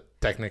 that's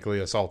technically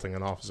assaulting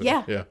an officer.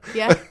 Yeah. Yeah.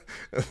 Yeah.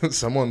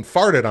 Someone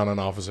farted on an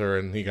officer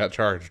and he got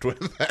charged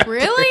with that.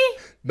 Really?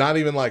 Not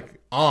even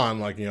like on,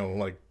 like, you know,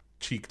 like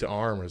cheek to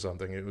arm or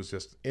something. It was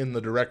just in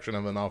the direction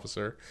of an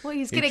officer. Well,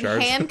 he's getting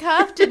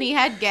handcuffed and he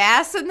had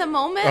gas in the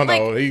moment? Oh,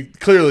 no, he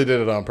clearly did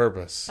it on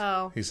purpose.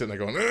 Oh. He's sitting there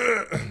going,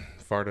 ugh,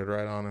 farted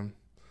right on him.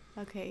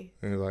 Okay.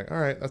 And he's like, all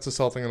right, that's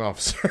assaulting an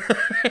officer.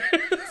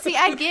 See,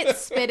 I get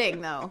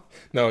spitting, though.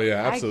 No,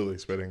 yeah, absolutely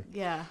spitting.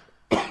 Yeah.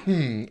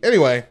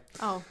 Anyway.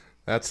 Oh.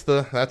 That's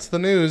the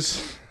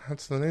news.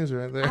 That's the news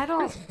right there. I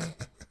don't...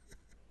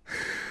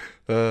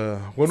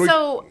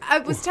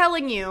 I was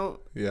telling you,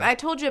 I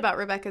told you about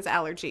Rebecca's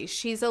allergy.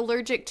 She's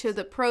allergic to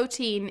the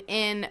protein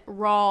in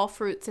raw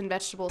fruits and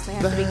vegetables. They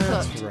have to be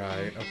cooked. That's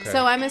right. Okay.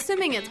 So I'm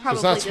assuming it's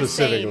probably so it's not the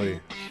specifically,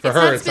 same. For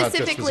her, it's not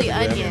specifically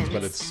onions,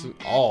 but it's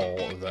all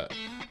of that.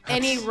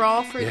 Any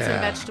raw fruits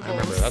and vegetables. I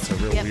remember. That's a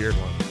real weird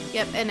one.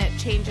 Yep, and it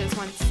changes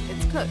once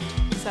it's cooked.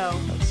 So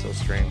that's so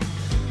strange.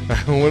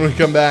 When we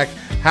come back,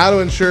 how to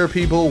ensure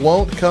people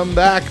won't come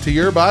back to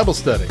your Bible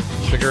study.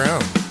 Stick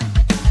around.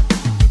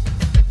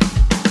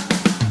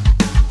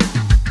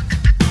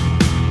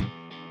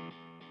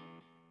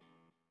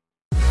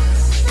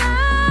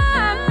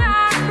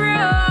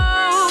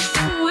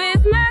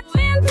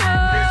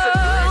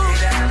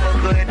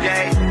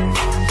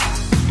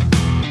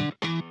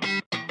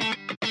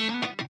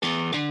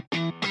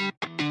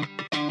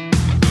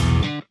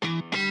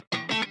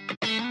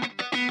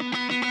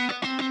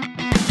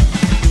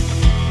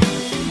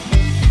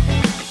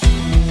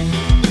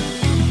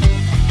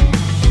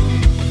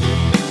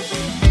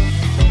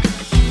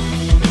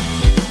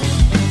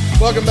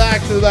 Welcome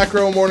back to the Back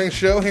Row Morning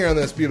Show here on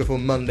this beautiful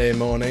Monday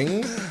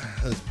morning.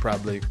 It's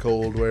probably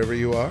cold wherever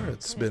you are.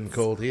 It's been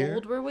cold here.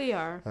 Cold where we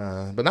are.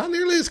 But not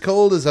nearly as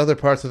cold as other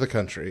parts of the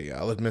country.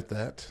 I'll admit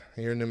that.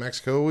 Here in New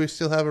Mexico, we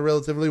still have a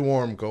relatively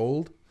warm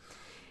cold.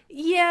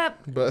 Yeah.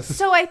 But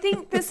so I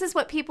think this is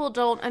what people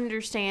don't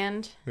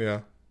understand.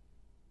 Yeah.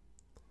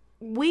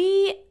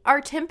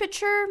 Our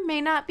temperature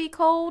may not be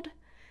cold,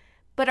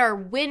 but our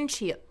wind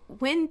chill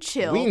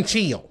is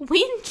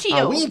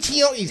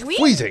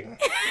freezing.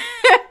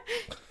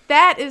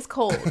 That is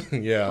cold.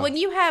 Yeah. When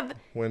you have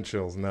wind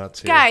chill's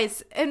nuts here.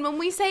 Guys, and when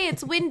we say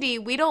it's windy,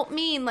 we don't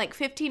mean like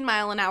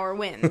 15-mile-an-hour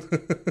wind.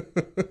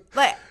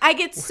 Like, I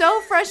get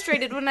so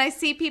frustrated when I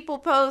see people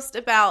post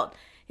about,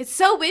 it's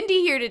so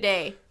windy here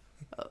today.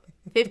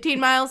 15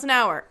 miles an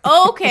hour.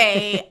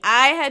 Okay,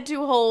 I had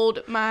to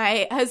hold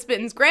my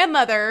husband's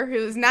grandmother,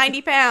 who's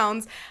 90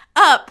 pounds,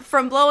 up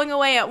from blowing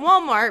away at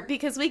Walmart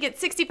because we get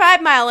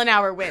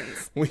 65-mile-an-hour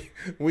winds.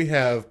 We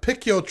have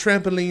pick your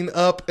trampoline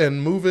up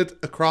and move it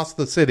across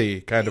the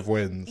city kind of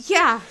winds.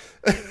 Yeah.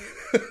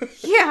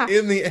 Yeah.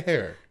 In the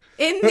air.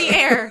 In the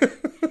air.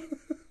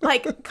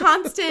 Like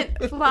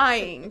constant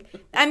flying.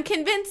 I'm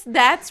convinced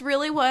that's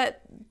really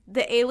what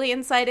the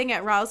alien sighting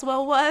at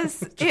Roswell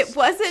was. It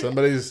wasn't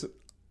somebody's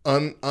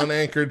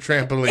unanchored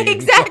trampoline.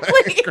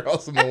 Exactly.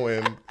 Across the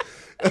wind.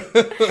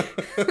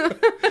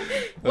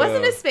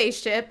 Wasn't a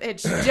spaceship.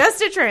 It's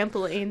just a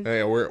trampoline.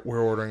 Yeah, we're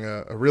ordering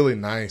a really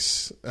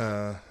nice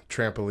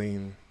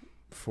trampoline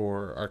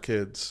for our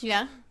kids.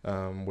 Yeah.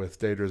 With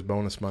Daedra's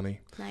bonus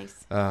money.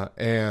 Nice.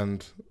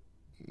 And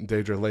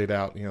Daedra laid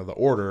out, the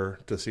order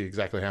to see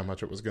exactly how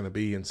much it was going to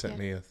be and sent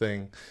me a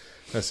thing.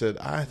 I said,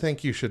 I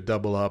think you should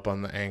double up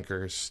on the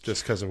anchors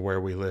just because of where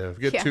we live.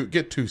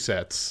 Get two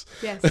sets.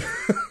 Yes.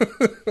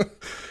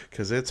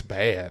 Because it's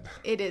bad.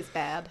 It is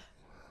bad.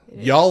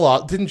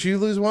 Y'all, didn't you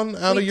lose one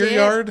out of your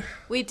yard?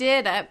 We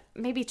did.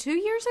 Maybe 2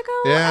 years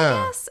ago, yeah.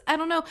 I guess. I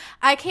don't know.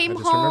 I came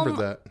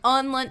home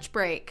on lunch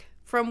break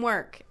from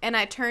work, and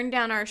I turned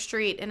down our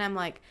street, and I'm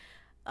like,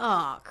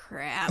 oh,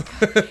 crap.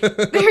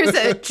 There's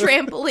a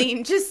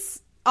trampoline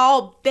just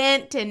all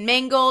bent and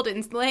mangled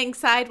and laying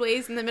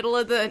sideways in the middle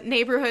of the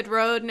neighborhood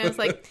road. And I was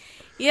like,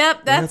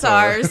 yep, that's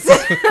ours.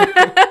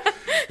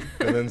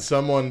 And then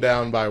someone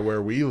down by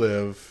where we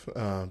live,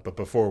 but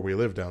before we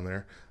lived down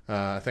there,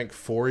 I think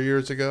 4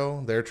 years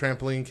ago, their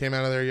trampoline came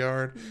out of their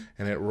yard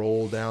and it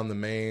rolled down the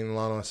main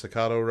Lano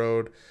Staccato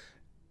Road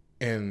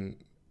and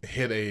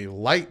hit a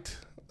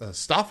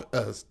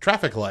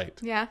traffic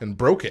light and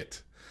broke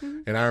it.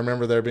 Mm-hmm. And I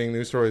remember there being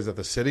news stories that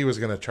the city was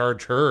going to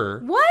charge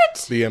her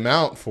the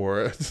amount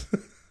for it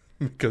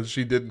because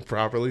she didn't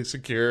properly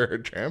secure her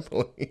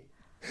trampoline.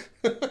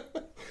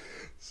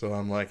 So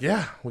I'm like,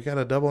 yeah, we got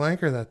to double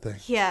anchor that thing.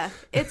 Yeah,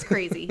 it's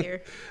crazy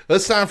here.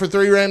 It's time for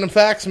 3 random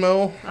facts,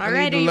 Mo. All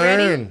right, are you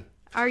ready?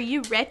 Are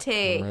you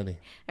ready? I'm ready.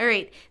 All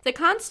right. The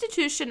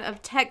Constitution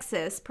of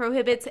Texas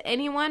prohibits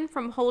anyone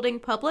from holding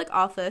public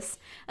office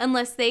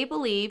unless they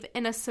believe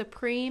in a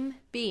supreme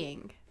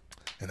being.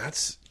 And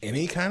that's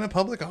any kind of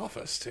public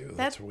office, too.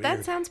 That's weird.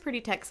 That sounds pretty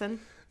Texan.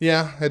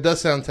 Yeah, it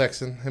does sound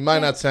Texan. It might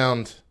not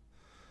sound,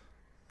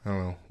 I don't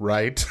know,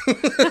 right.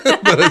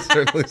 But it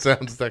certainly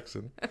sounds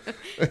Texan.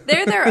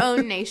 They're their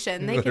own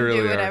nation. They can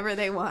do whatever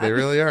they want. They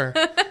really are.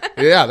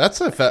 Yeah, that's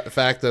a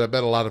fact that I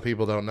bet a lot of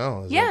people don't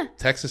know. Yeah.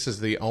 Texas is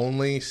the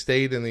only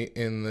state in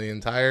the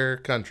entire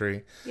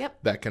country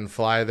that can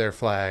fly their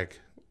flag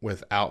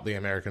without the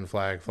American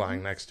flag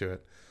flying next to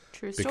it.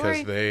 True story.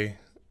 Because they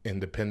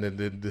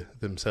independented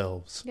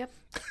themselves. Yep.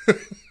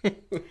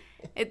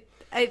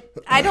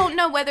 I don't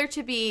know whether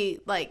to be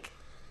like,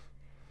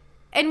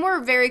 and we're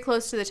very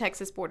close to the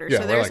Texas border. Yeah,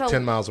 so we're there's like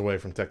 10 miles away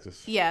from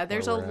Texas. Yeah,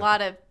 there's a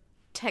lot of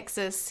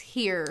Texas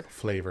here.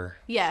 Flavor.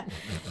 Yeah.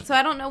 So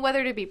I don't know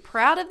whether to be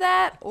proud of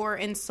that or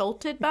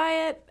insulted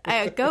by it.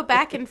 I go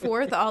back and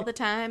forth all the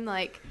time.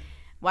 Like,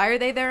 why are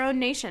they their own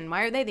nation?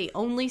 Why are they the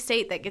only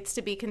state that gets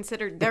to be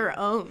considered their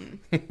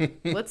own?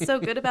 What's so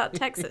good about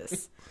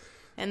Texas?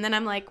 And then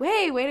I'm like,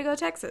 hey, way to go,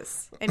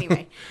 Texas.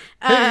 Anyway.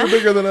 Hey, you're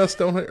bigger than us.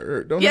 Don't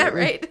yeah, hurt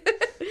me. right.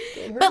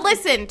 But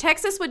listen,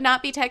 Texas would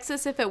not be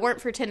Texas if it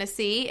weren't for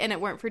Tennessee and it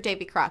weren't for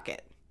Davy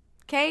Crockett.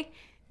 Okay?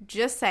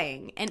 Just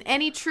saying. And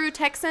any true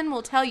Texan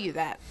will tell you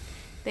that.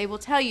 They will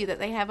tell you that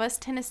they have us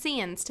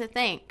Tennesseans to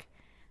thank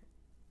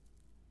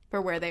for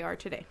where they are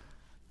today.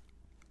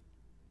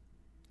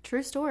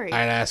 True story.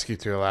 I'd ask you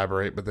to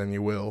elaborate, but then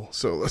you will.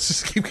 So let's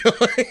just keep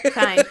going.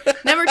 Fine.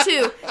 Number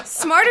 2,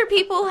 smarter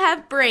people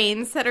have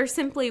brains that are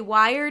simply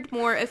wired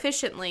more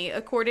efficiently,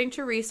 according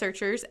to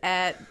researchers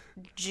at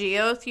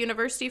Goethe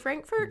University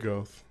Frankfurt.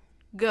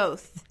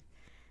 Goethe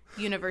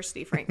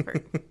University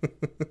Frankfurt.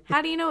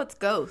 How do you know it's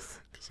Goethe?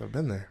 Because I've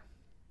been there.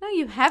 No,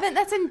 you haven't.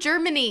 That's in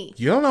Germany.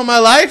 You don't know my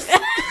life?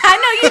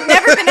 I know you've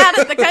never been out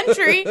of the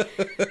country.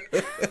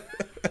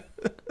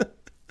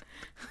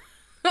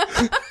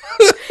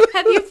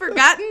 Have you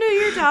forgotten who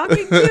you're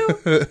talking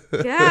to?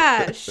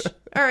 Gosh.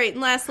 All right,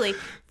 and lastly,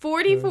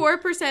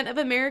 44% of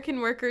American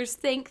workers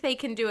think they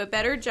can do a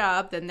better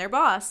job than their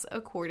boss,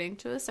 according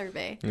to a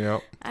survey.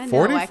 Yep. I know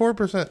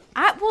 44%.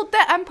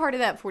 I'm part of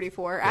that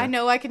 44. Yeah. I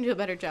know I can do a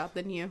better job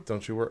than you.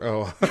 Don't you work?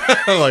 Oh,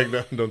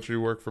 like, don't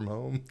you work from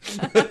home?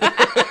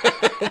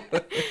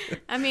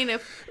 I mean,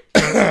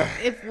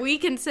 if we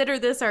consider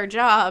this our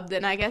job,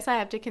 then I guess I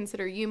have to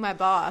consider you my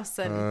boss.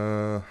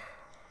 And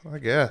I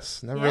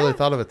guess. Never really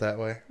thought of it that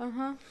way.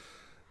 Uh-huh.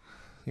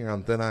 You're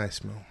on thin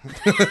ice, Mo.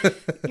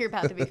 You're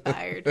about to be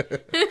fired.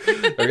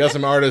 We got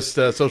some artist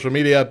social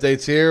media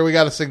updates here. We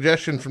got a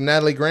suggestion from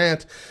Natalie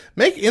Grant.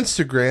 Make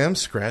Instagram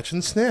scratch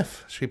and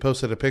sniff. She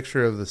posted a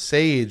picture of the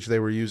sage they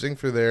were using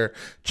for their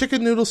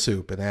chicken noodle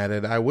soup and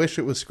added, I wish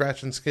it was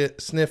scratch and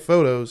sniff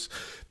photos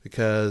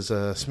because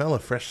smell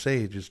of fresh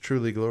sage is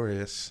truly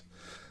glorious.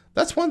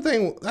 That's one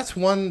thing. That's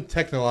one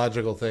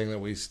technological thing that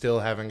we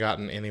still haven't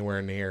gotten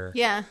anywhere near.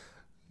 Yeah.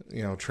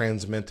 You know,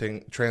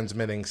 transmitting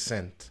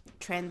scent.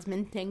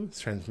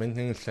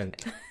 Transmitting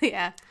scent.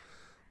 Yeah.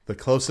 The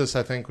closest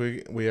I think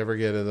we ever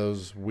get are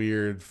those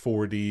weird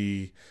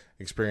 4D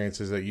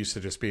experiences that used to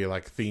just be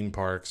like theme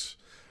parks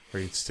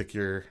where you'd stick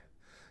your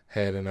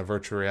head in a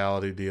virtual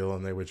reality deal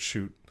and they would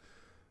shoot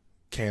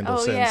candle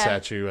scents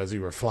at you as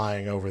you were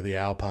flying over the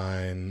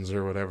Alpines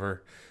or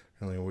whatever.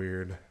 Really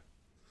weird.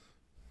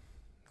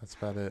 That's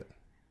about it.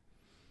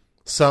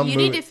 You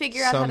need to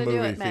figure out how to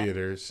do it,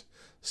 Matt.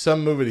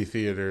 Some movie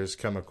theaters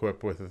come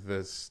equipped with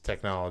this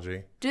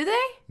technology. Do they?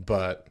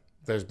 But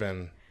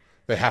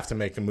they have to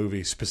make a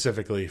movie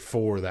specifically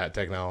for that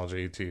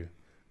technology to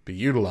be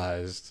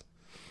utilized.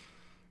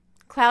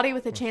 Cloudy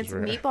with a Chance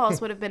of Meatballs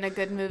would have been a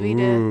good movie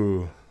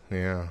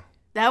yeah.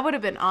 That would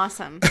have been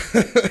awesome.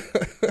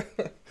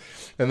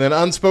 And then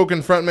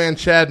Unspoken frontman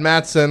Chad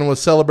Mattson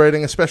was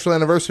celebrating a special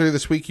anniversary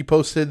this week. He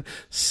posted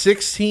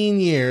 16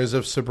 years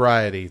of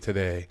sobriety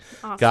today.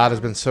 Awesome. God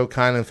has been so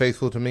kind and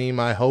faithful to me.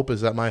 My hope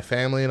is that my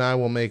family and I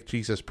will make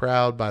Jesus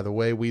proud by the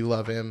way we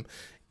love him,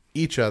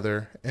 each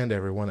other, and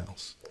everyone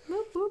else.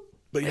 Boop, boop.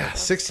 But yeah,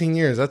 16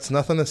 years. That's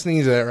nothing to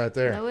sneeze at right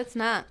there. No, it's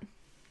not.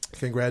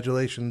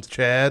 Congratulations,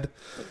 Chad.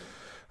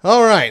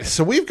 All right,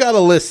 so we've got a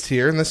list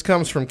here, and this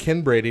comes from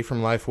Ken Brady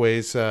from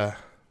Lifeway's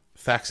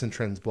Facts and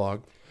Trends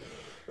blog.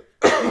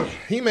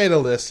 He made a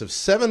list of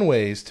 7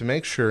 ways to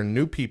make sure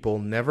new people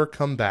never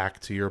come back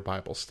to your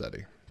Bible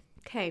study.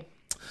 Okay.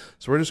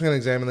 So we're just going to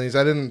examine these.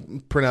 I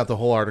didn't print out the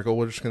whole article.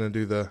 We're just going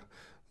to do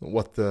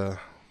what the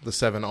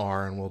 7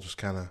 are, and we'll just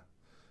kind of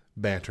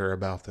banter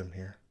about them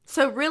here.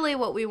 So really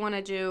what we want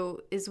to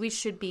do is we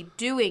should be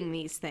doing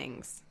these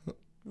things.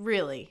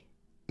 Really.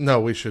 No,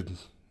 we shouldn't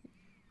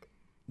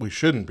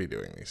be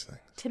doing these things.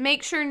 To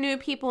make sure new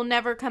people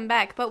never come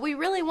back. But we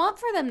really want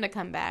for them to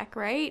come back,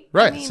 right?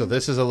 Right. I mean, so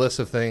this is a list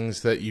of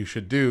things that you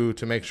should do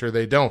to make sure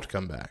they don't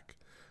come back.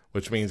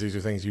 Which means these are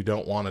things you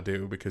don't want to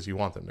do because you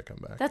want them to come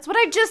back. That's what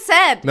I just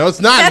said. No, it's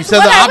not. That's you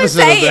said the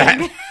opposite of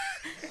that.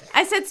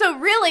 I said, so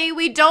really,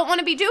 we don't want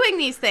to be doing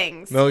these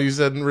things. No, you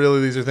said,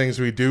 really, these are things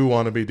we do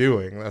want to be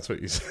doing. That's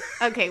what you said.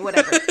 Okay,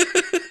 whatever.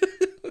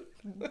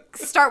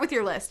 Start with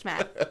your list,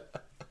 Matt.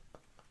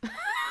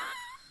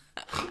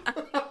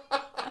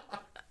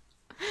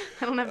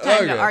 I don't have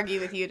time to argue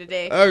with you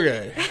today.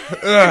 Okay.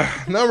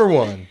 Number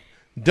 1,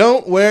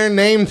 don't wear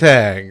name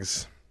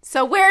tags.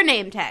 So wear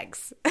name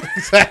tags.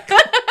 Exactly.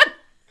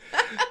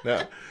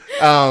 No.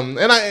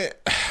 And I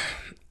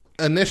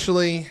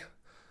initially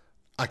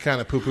kind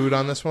of poo-pooed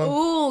on this one.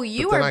 Ooh,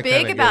 you were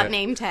big about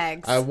name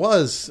tags. I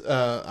was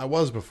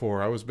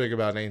before. I was big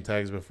about name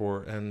tags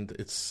before, and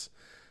it's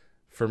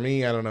for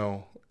me. I don't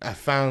know. I'm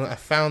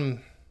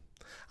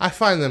I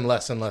find them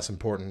less and less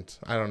important.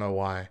 I don't know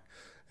why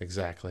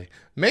exactly.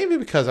 Maybe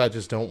because I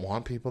just don't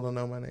want people to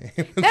know my name.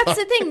 That's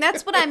the thing.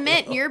 That's what I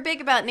meant. You're big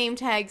about name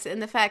tags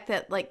and the fact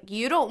that, like,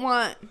 you don't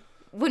want...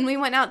 When we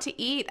went out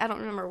to eat, I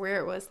don't remember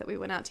where it was that we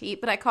went out to eat,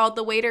 but I called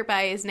the waiter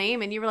by his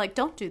name, and you were like,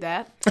 don't do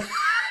that.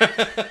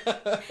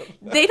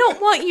 They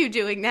don't want you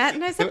doing that.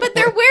 And I said, but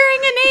they're wearing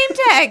a name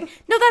tag.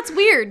 No, that's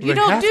weird. You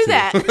don't do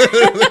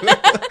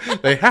that.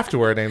 They have to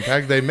wear a name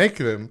tag. They make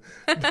them.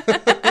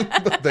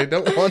 But they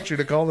don't want you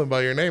to call them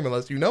by your name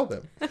unless you know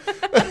them.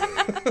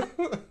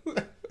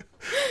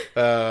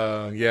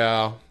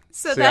 Yeah.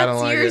 So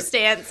that's your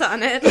stance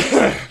on it.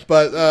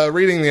 But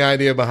reading the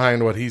idea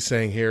behind what he's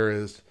saying here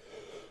is...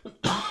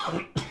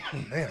 Man,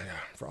 I got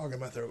a frog in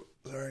my throat.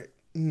 Sorry.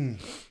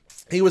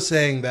 He was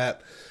saying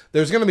that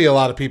there's going to be a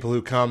lot of people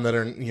who come that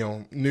are,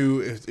 new.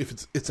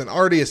 If it's an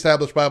already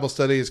established Bible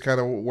study is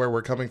kind of where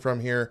we're coming from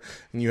here,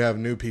 and you have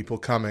new people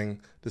coming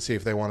to see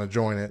if they want to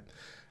join it,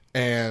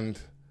 and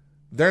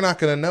they're not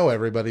going to know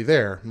everybody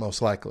there,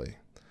 most likely.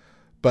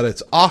 But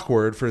it's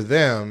awkward for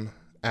them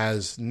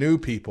as new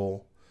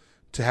people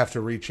to have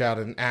to reach out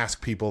and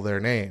ask people their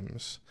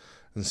names.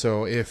 And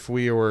so if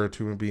we were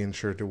to be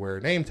ensured to wear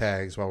name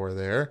tags while we're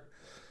there,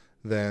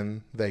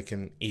 then they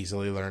can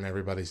easily learn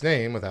everybody's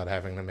name without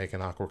having to make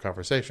an awkward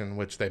conversation,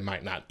 which they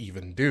might not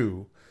even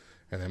do.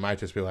 And they might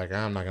just be like,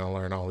 I'm not going to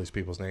learn all these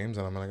people's names,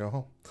 and I'm going to go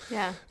home.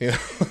 Yeah.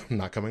 I'm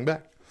not coming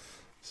back.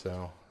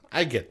 So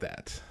I get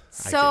that.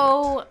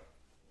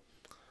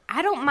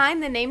 I don't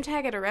mind the name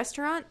tag at a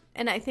restaurant.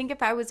 And I think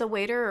if I was a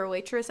waiter or a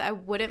waitress, I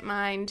wouldn't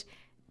mind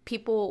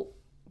people,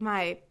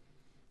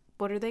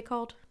 what are they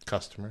called?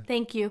 Customer.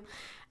 Thank you.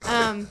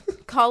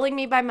 Calling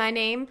me by my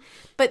name.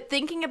 But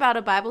thinking about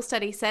a Bible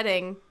study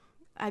setting,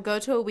 I go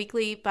to a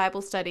weekly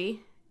Bible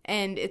study,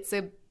 and it's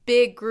a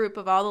big group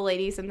of all the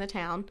ladies in the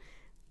town.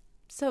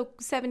 So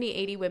 70,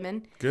 80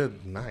 women.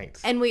 Good night.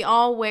 And we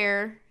all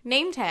wear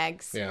name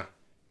tags. Yeah.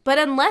 But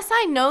unless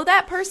I know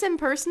that person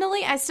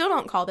personally, I still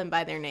don't call them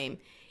by their name,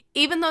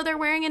 even though they're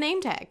wearing a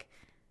name tag.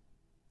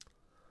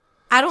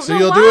 I don't know why.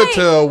 So you'll do it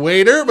to a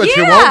waiter, but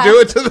you won't do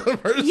it to the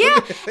person? Yeah,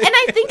 and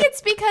I think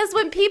it's because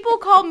when people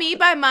call me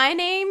by my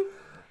name...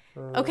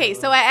 Okay,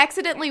 so I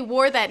accidentally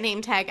wore that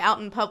name tag out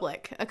in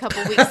public a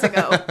couple weeks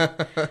ago.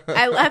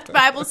 I left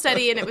Bible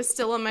study and it was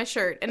still on my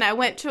shirt. And I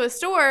went to a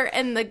store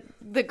and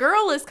the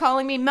girl is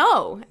calling me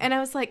Mo. And I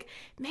was like,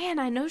 man,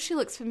 I know she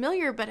looks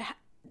familiar, but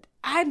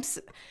I'm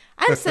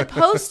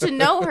supposed to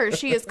know her.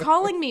 She is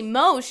calling me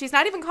Mo. She's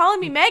not even calling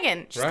me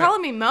Megan. She's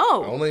calling me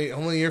Mo.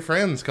 Only your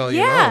friends call you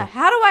Mo. Yeah.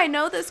 How do I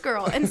know this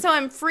girl? And so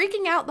I'm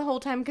freaking out the whole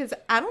time because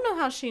I don't know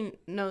how she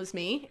knows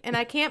me and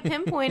I can't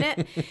pinpoint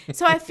it.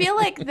 So I feel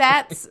like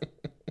that's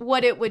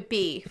what it would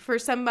be for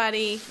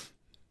somebody.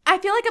 I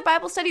feel like a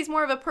Bible study is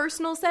more of a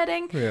personal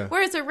setting,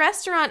 whereas a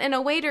restaurant and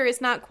a waiter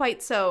is not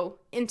quite so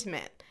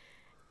intimate.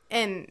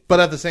 But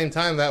at the same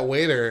time, that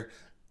waiter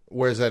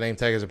wears that name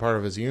tag as a part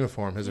of his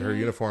uniform, his or her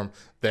uniform.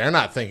 They're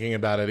not thinking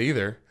about it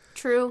either.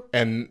 True.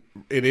 And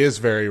it is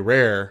very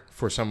rare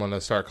for someone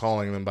to start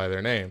calling them by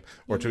their name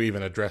or to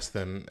even address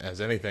them as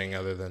anything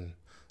other than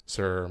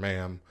sir or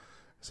ma'am,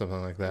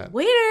 something like that.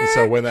 Waiter. And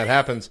so when that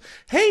happens,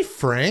 hey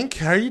Frank,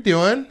 how are you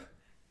doing?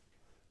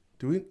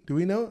 Do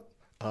we know it?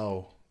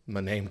 Oh,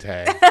 my name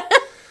tag.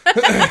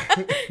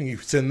 You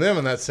send them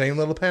in that same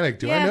little panic.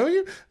 Do I know you?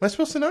 Am I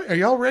supposed to know you? Are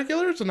y'all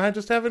regulars and I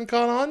just haven't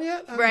caught on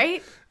yet?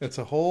 Right. It's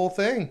a whole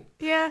thing.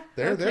 Yeah.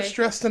 They're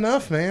stressed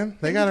enough, man.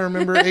 They got to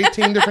remember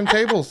 18 different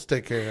tables to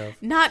take care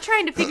of. Not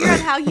trying to figure out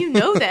how you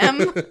know them.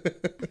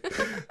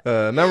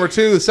 Number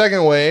 2, the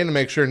second way to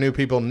make sure new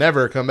people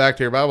never come back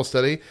to your Bible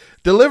study,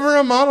 deliver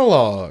a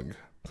monologue.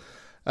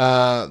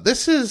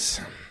 This is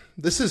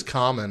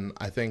common,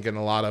 I think, in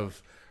a lot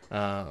of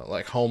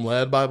like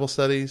home-led Bible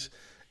studies,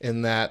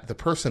 in that the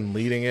person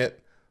leading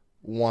it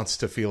wants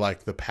to feel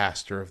like the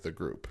pastor of the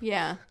group.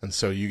 Yeah. And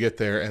so you get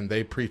there and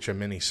they preach a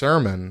mini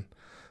sermon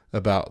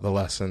about the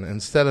lesson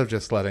instead of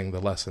just letting the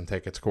lesson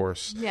take its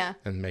course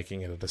and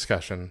making it a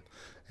discussion.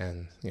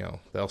 And,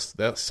 they'll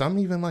some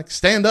even like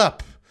stand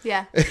up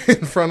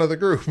in front of the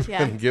group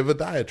and give a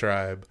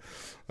diatribe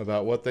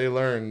about what they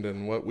learned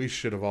and what we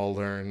should have all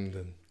learned.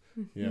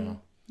 And,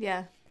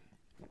 Yeah.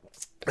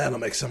 That'll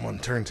make someone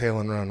turn tail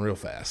and run real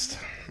fast.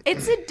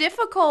 It's a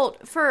difficult,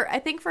 I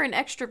think for an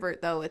extrovert,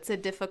 though, it's a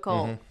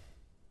difficult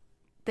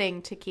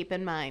thing to keep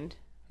in mind.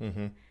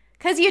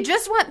 Because you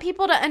just want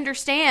people to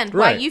understand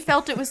why you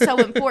felt it was so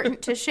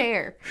important to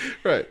share.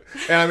 Right.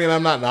 And I mean,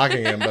 I'm not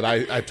knocking him, but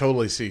I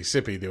totally see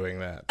Sippy doing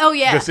that. Oh,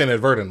 yeah. Just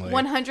inadvertently.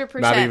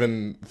 100%. Not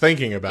even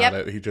thinking about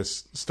it. He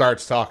just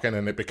starts talking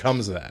and it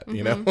becomes that,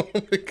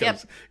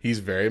 because he's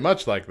very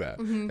much like that.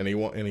 And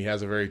he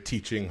has a very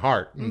teaching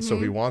heart. And so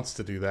he wants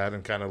to do that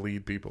and kind of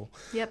lead people.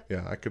 Yep.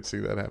 Yeah, I could see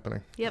that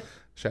happening. Yep.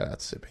 Shout out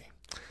to Sippy.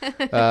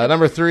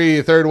 Number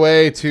 3, third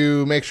way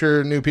to make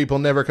sure new people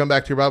never come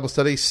back to your Bible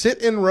study,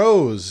 sit in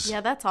rows.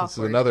 Yeah, that's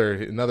awkward.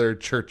 This is another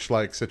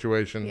church-like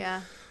situation.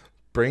 Yeah.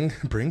 Bring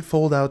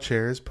fold-out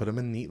chairs, put them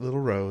in neat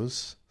little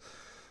rows,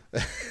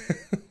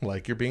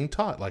 like you're being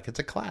taught, like it's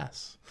a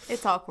class.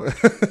 It's awkward.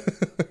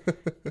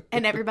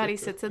 And everybody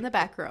sits in the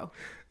back row.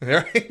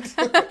 Right?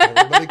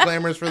 Everybody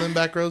clamors for them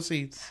back row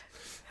seats.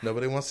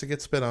 Nobody wants to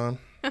get spit on.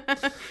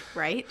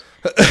 Right?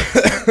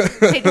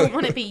 They don't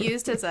want to be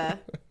used as a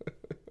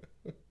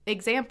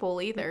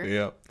example either.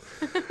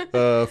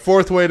 Yep.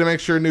 Fourth way to make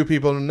sure new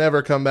people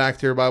never come back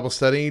to your Bible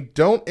study: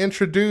 don't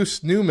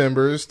introduce new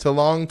members to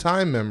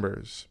long-time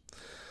members.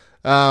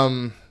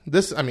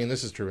 This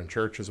is true in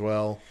church as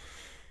well.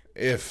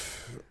 And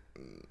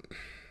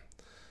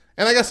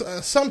I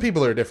guess some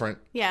people are different.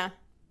 Yeah.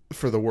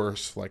 For the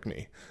worse, like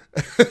me,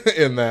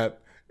 in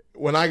that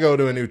when I go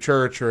to a new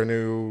church or a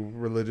new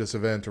religious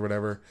event or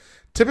whatever,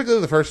 typically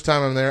the first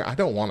time I'm there, I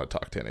don't want to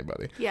talk to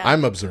anybody. Yeah.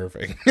 I'm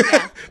observing.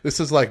 Yeah.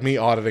 This is like me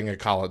auditing a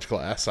college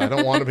class. I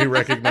don't want to be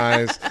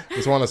recognized.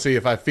 Just want to see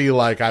if I feel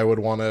like I would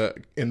want to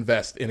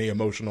invest any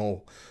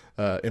emotional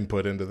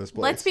input into this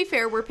place. Let's be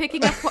fair. We're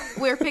picking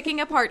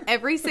apart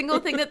every single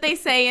thing that they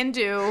say and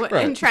do,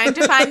 and trying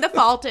to find the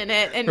fault in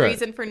it and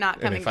reason for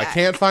not coming back. If I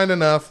can't find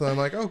enough, then I'm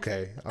like,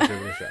 okay, I'll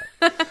give it a shot.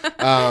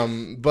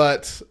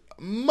 But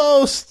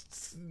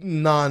most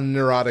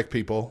non-neurotic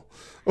people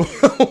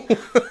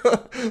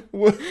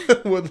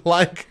would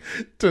like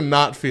to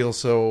not feel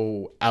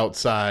so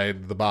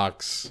outside the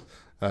box,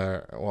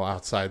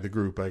 outside the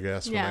group, I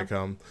guess, when they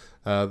come.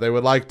 They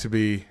would like to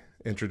be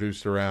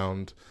introduced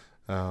around,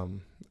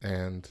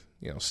 and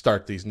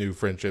start these new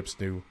friendships,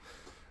 because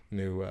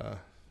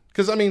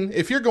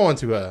if you're going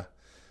to a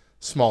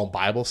small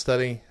Bible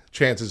study,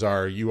 chances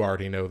are you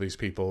already know these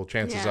people.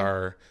 Chances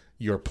are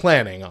you're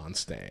planning on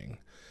staying.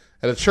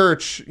 At a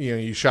church,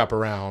 you shop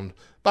around.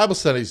 Bible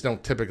studies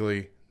don't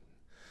typically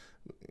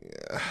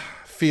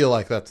feel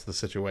like that's the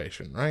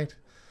situation, right?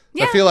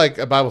 Yeah. I feel like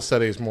a Bible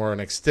study is more an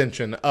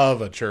extension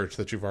of a church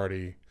that you've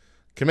already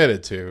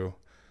committed to,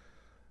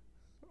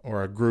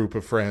 or a group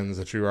of friends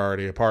that you're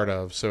already a part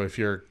of. So if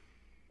you're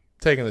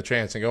taking the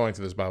chance and going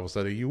to this Bible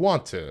study, you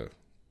want to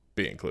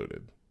be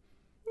included.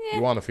 Yeah.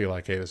 You want to feel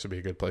like, hey, this would be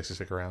a good place to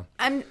stick around.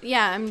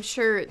 I'm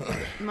sure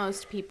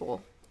most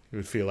people. You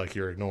would feel like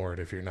you're ignored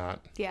if you're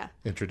not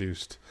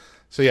introduced.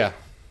 So yeah,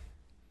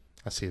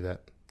 I see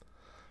that.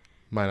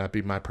 Might not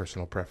be my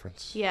personal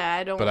preference. Yeah,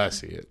 I don't. But I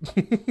see it.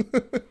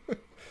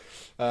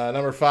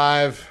 Number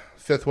 5,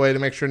 fifth way to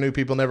make sure new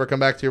people never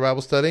come back to your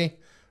Bible study: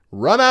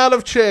 run out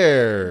of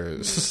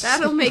chairs.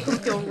 That'll make them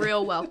feel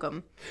real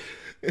welcome.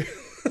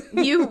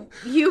 You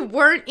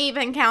weren't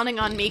even counting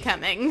on me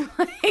coming.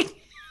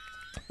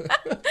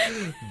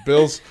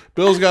 Bill's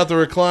got the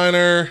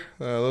recliner.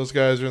 Those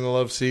guys are in the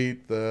love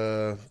seat.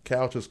 The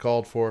couch is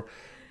called for.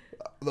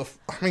 The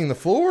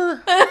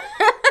floor.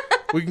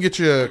 We can get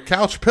you a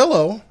couch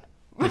pillow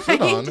to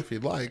sit on if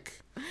you'd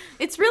like.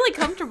 It's really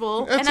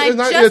comfortable, and I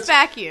just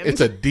vacuumed.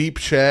 It's a deep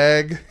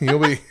shag.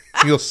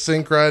 You'll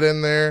sink right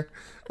in there.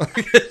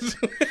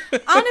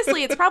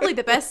 Honestly, it's probably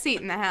the best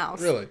seat in the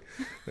house. Really?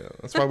 Yeah,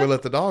 that's why we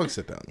let the dog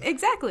sit down there.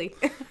 Exactly.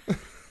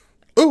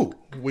 Ooh,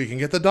 we can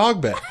get the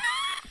dog bed.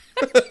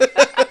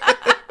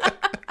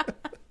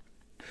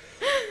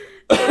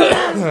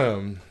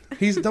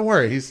 Don't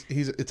worry.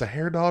 It's a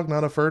hair dog,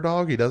 not a fur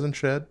dog. He doesn't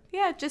shed.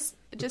 Yeah, just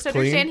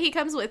understand he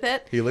comes with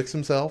it. He licks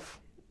himself.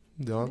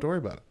 Don't have to worry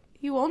about it.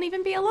 You won't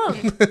even be alone.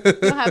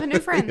 You'll have a new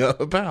friend. Yeah,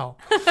 a pal.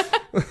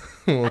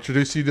 We'll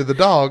introduce you to the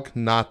dog,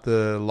 not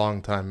the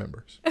longtime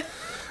members.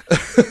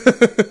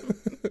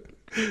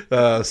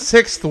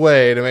 Sixth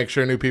way to make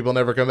sure new people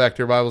never come back to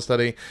your Bible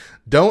study: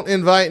 don't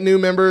invite new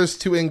members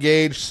to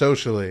engage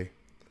socially.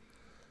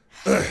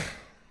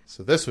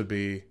 So this would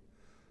be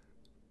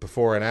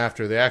before and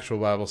after the actual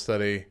Bible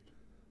study.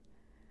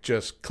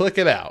 Just click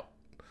it out.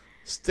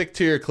 Stick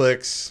to your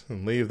clicks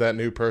and leave that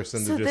new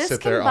person to just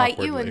sit there awkwardly. So this can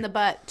bite you in the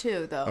butt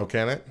too, though. Oh,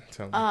 can it?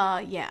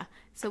 Yeah.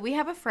 So we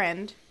have a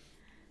friend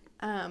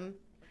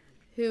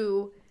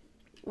who,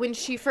 when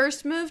she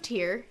first moved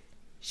here,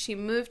 she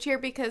moved here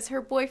because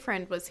her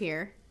boyfriend was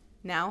here,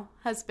 now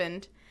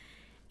husband,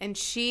 and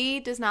she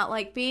does not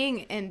like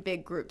being in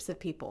big groups of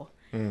people.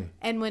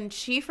 And when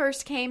she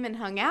first came and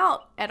hung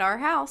out at our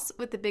house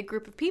with a big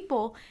group of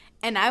people,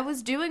 and I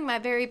was doing my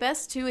very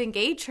best to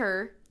engage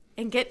her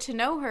and get to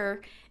know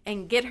her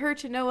and get her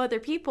to know other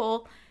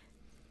people,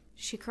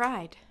 she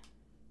cried.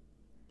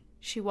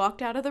 She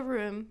walked out of the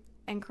room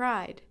and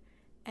cried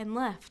and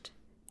left.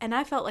 And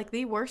I felt like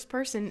the worst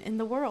person in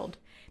the world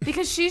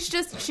because she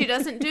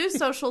doesn't do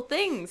social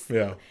things.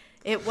 Yeah.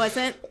 It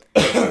wasn't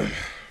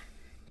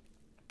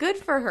good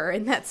for her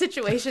in that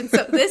situation.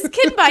 So this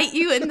can bite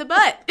you in the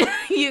butt.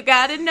 You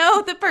got to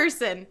know the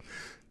person.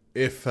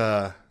 If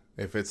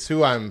it's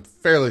who I'm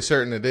fairly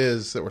certain it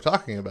is that we're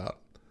talking about,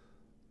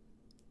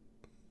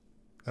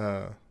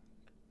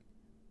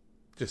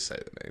 just say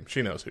the name.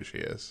 She knows who she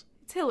is.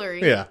 It's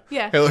Hillary. Yeah.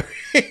 Hillary.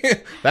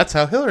 That's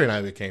how Hillary and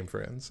I became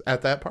friends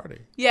at that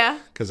party. Yeah.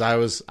 Because I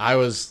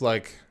was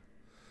like,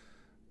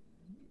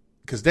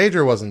 because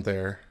Deidre wasn't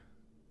there,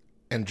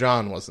 and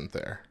John wasn't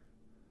there.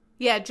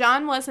 Yeah,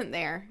 John wasn't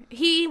there.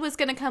 He was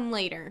going to come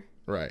later.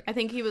 Right. I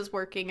think he was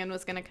working and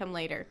was going to come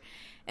later.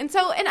 And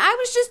I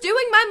was just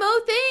doing my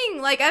Mo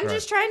thing. Like, I'm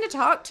just trying to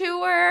talk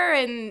to her,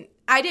 and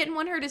I didn't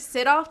want her to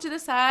sit off to the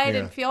side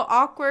Yeah. and feel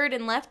awkward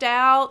and left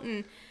out.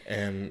 And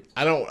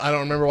I don't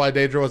remember why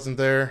Deidre wasn't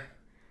there.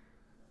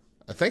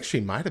 I think she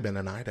might have been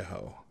in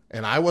Idaho.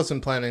 And I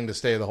wasn't planning to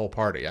stay the whole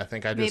party. I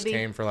think I just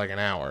came for like an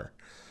hour.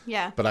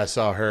 Yeah. But I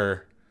saw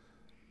her,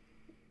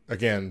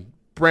 again,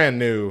 brand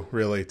new,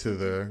 really, to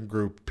the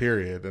group,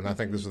 period. And I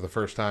think this was the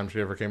first time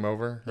she ever came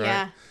over, right?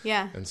 Yeah,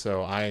 yeah. And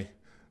so I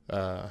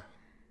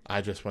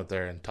just went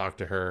there and talked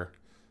to her,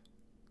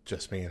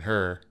 just me and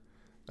her,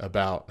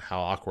 about how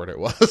awkward it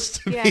was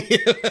to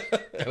be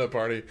at a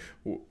party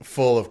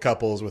full of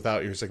couples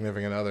without your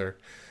significant other.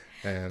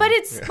 And, but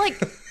it's like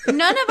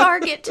none of our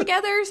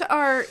get-togethers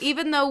are,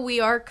 even though we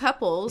are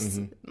couples,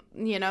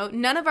 you know,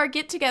 none of our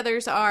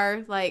get-togethers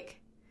are like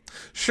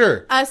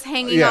us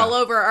hanging all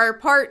over our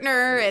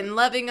partner and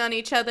loving on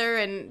each other.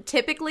 And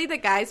typically the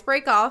guys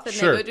break off and they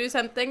go do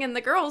something and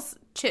the girls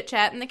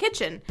chit-chat in the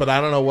kitchen. But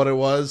I don't know what it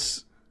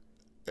was.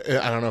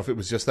 I don't know if it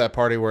was just that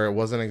party where it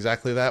wasn't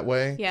exactly that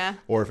way. Yeah.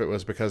 Or if it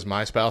was because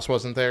my spouse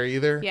wasn't there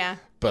either. Yeah.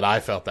 But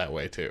I felt that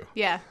way too.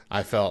 Yeah.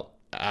 I felt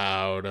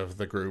out of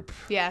the group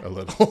a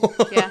little.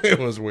 Yeah. It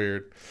was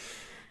weird.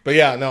 But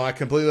yeah, no, I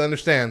completely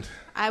understand.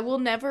 I will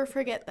never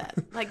forget that.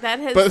 Like that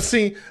has. But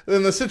see,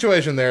 in the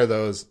situation there,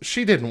 though, is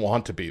she didn't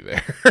want to be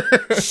there.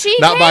 She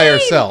not by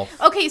herself.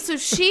 Okay, so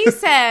she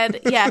said,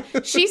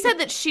 she said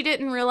that she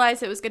didn't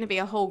realize it was going to be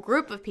a whole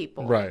group of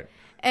people. Right.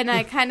 And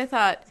I kind of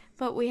thought,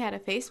 but we had a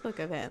Facebook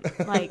event.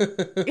 Like,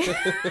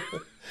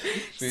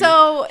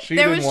 so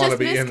there was just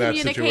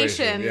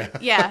miscommunication.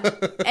 Yeah.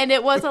 And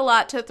it was a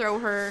lot to throw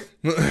her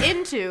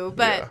into,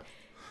 but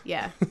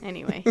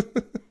anyway.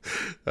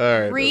 All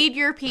right. Read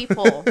your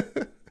people.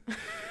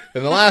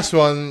 And the last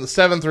one, the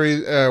seventh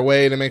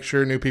way to make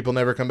sure new people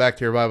never come back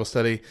to your Bible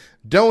study,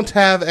 don't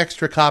have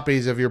extra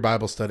copies of your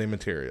Bible study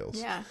materials.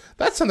 Yeah.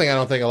 That's something I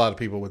don't think a lot of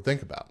people would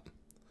think about.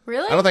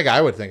 Really? I don't think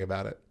I would think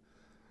about it.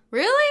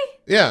 Really?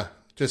 Yeah.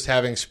 Just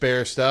having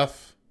spare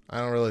stuff. I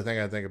don't really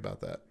think I'd think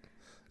about that.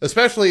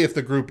 Especially if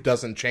the group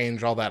doesn't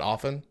change all that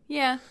often.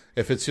 Yeah.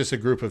 If it's just a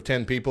group of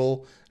 10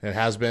 people, and it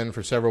has been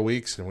for several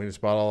weeks, and we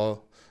just bought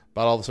all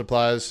the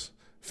supplies,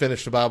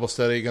 finished the Bible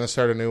study, going to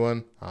start a new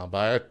one, I'll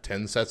buy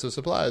 10 sets of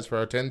supplies for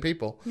our 10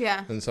 people.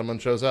 Yeah. And someone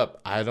shows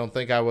up. I don't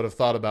think I would have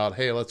thought about,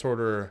 hey, let's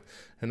order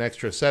an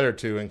extra set or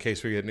two in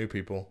case we get new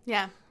people.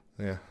 Yeah.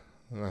 Yeah.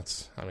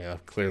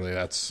 And clearly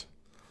that's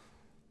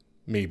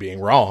me being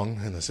wrong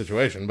in the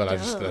situation, but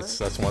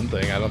that's one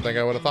thing I don't think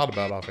I would have thought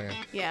about offhand.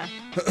 Yeah.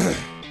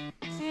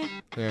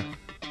 Yeah. Okay.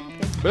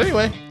 But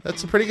anyway,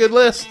 that's a pretty good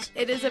list.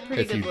 It is a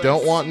pretty good list. If you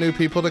don't want new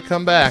people to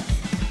come back,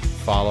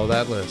 follow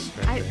that list.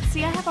 I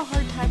have a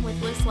hard time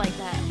with lists like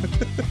that.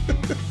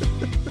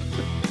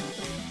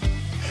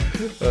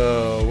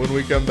 When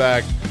we come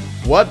back,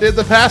 what did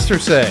the pastor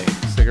say?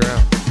 Stick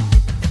around.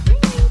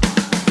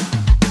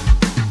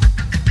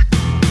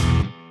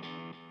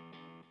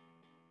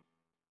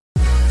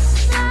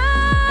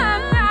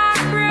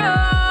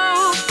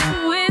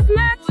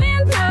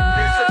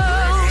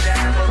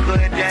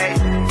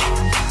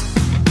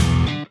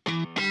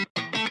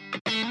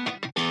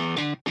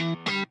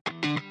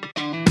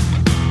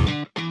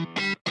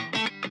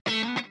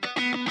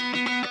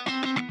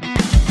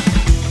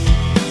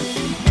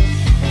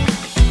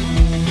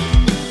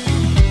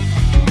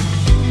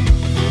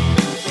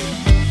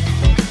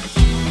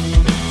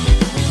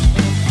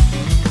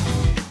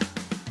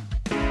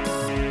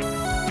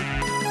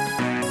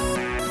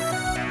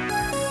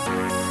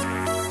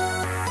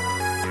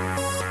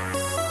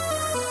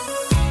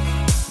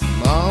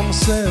 Mom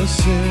says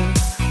sit,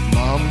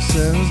 Mom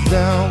says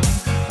down.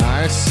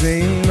 I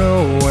say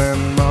no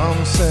and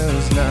Mom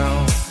says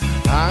now.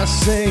 I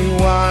say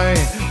why,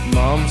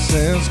 Mom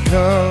says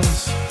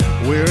 'cause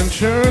we're in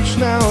church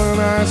now, and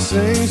I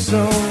say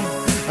so.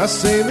 I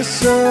say this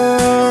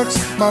sucks,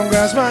 Mom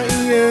grabs my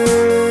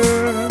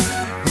ear,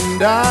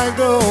 and I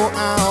go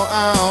ow,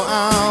 ow,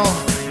 ow.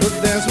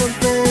 But there's one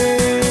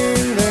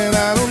thing that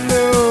I don't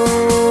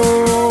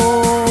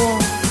know.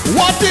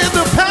 What did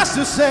the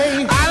pastor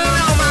say? I don't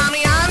know,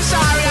 Mommy. I'm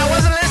sorry. I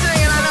wasn't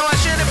listening, and I know I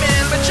should have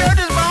been. But church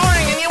is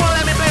boring, and you won't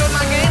let me play with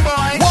my Game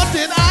Boy. What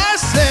did I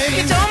say?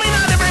 You told me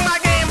not to bring my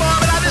Game Boy,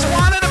 but I just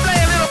wanted to play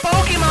a little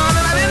Pokemon,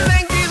 and I didn't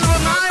think Jesus was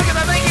mine because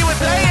I think he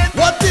would play it.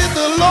 What did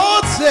the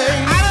Lord say?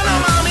 I don't know,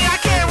 Mommy. I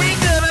can't read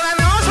good, and I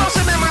know I'm supposed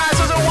to memorize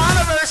those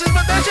Awana verses,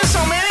 but there's just so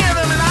many of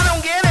them, and I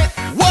don't get it.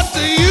 What do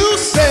you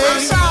say?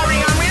 I'm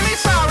sorry. I'm really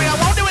sorry. I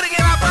won't do it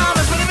again, I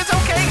promise. But if it's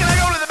okay, can I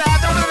go to the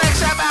bathroom for the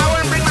next half hour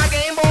and bring my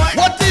Game Boy?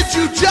 What did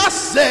you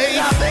just say?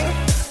 Nothing.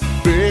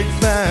 Big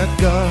fat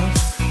gut,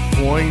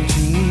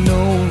 pointy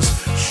nose,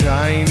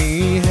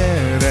 shiny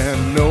head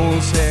and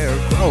nose hair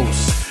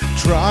gross.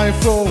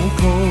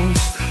 Trifocals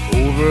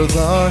over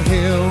the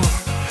hill,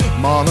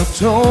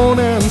 monotone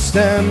and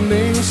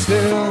standing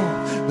still.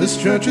 This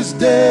church is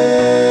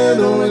dead,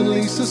 or at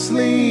least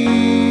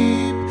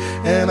asleep,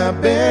 and I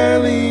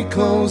barely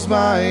close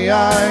my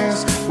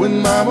eyes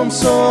when my mom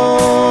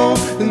saw,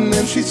 and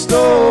then she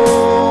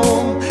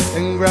stole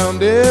and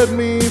grounded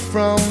me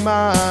from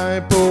my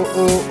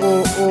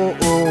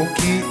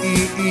key.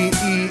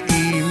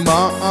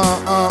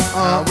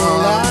 How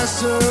will I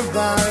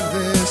survive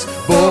this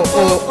boring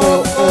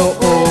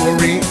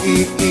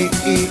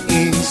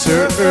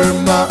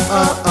sermon?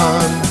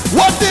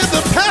 What did the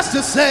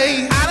pastor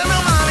say? I don't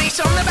know, Mommy,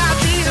 something about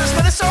Jesus,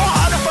 but it's so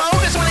hard to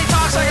focus when he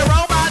talks like a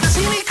robot. Does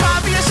he need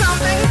coffee or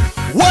something?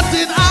 What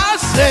did I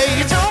say?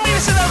 You told me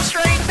to sit up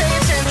straight and pay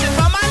attention,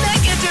 but my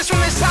neck itches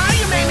from this tie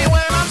you made me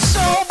wear, and I'm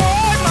so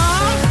bored,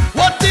 Mom.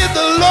 What did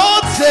the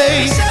Lord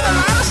say? He said a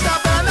lot of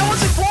stuff that I know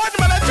is important,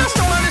 but I just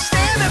don't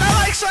understand it. I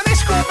like Sunday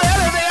school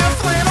better. They have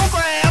flannel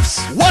graphs.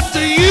 What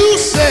do you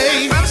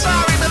say? I'm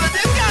sorry, but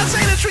didn't God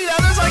say to treat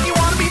others like you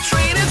want to be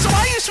treated? So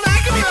why are you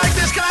smacking me like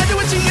this? Can I do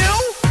it to you?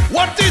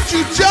 What did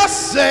you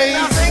just say?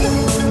 Nothing.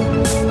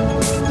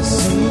 The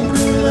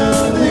secret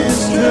of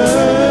this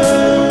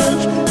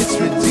church, it's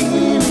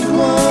redeeming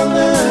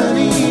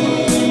quality.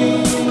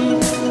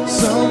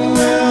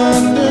 Somewhere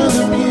under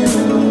the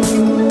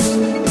pews,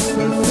 it's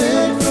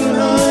perfect for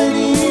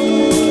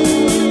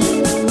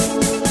hiding.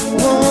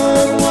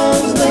 What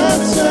was that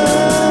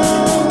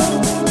sound?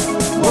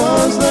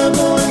 Was that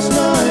voice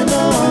my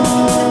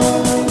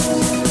mom's?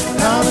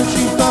 How did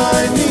she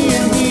find me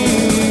in here?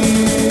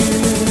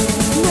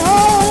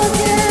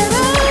 Walking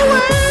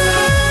away.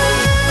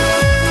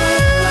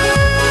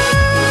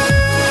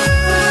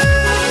 I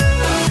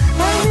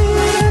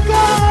need a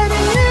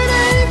guardian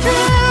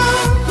angel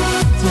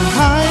to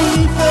hide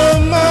me from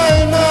my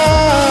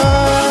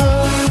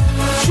mom.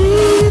 She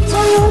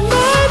told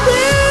my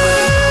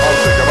bed. I'm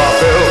taking my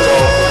belt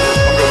off.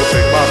 I'm gonna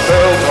take my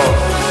belt off.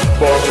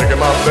 Boy, I'm taking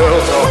my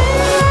belt off.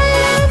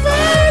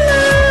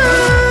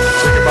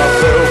 Taking my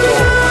belt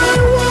off.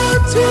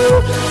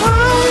 I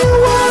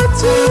want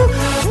to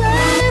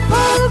play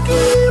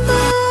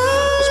Pokemon.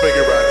 Let's make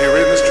it right here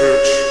in this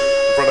church,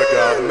 in front of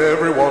God and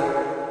everyone.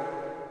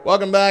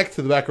 Welcome back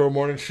to the Back Row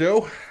Morning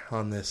Show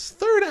on this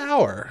third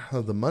hour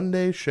of the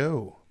Monday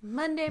show.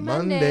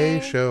 Monday.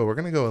 Show. We're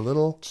gonna go a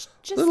little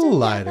Just little another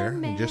lighter.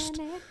 And manic just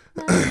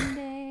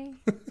Monday.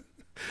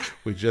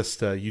 you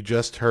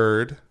just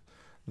heard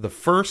the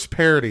first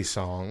parody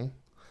song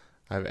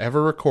I've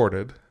ever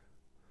recorded,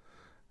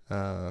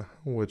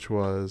 which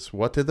was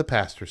 "What Did the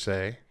Pastor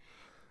Say?"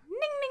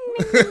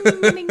 Ding, ding,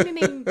 ding, ding, ding,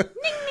 ding, ding.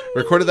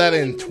 Recorded that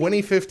in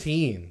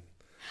 2015.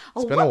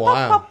 It's been a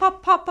while. Pop,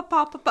 pop, pop, pop,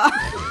 pop, pop, pop.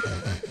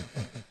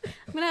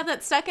 I'm gonna have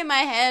that stuck in my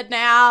head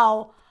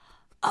now.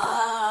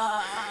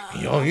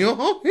 Yo,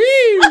 yo,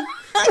 hee.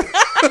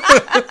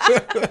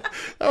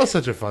 That was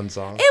such a fun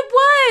song. It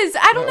was.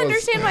 I don't That was-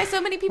 understand why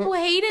so many people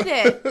hated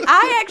it.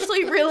 I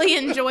actually really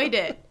enjoyed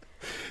it.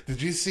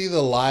 Did you see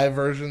the live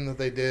version that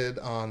they did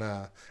on,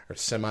 or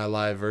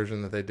semi-live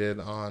version that they did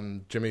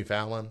on Jimmy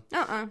Fallon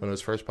when it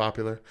was first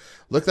popular?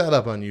 Look that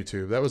up on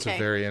YouTube. That was a Okay.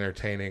 very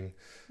entertaining,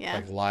 Yeah.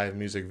 like live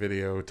music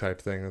video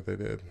type thing that they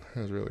did. It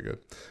was really good.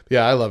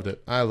 Yeah, I loved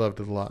it. I loved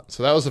it a lot.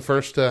 So that was the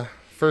first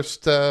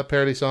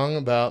parody song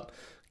about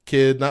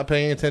kid not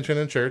paying attention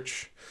in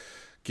church,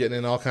 getting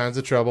in all kinds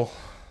of trouble,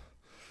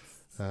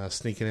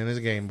 sneaking in his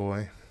Game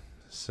Boy.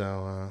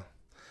 So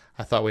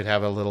I thought we'd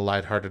have a little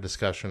lighthearted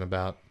discussion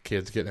about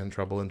kids getting in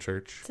trouble in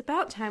church. It's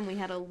about time we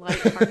had a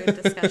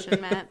lighthearted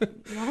discussion, Matt.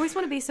 You always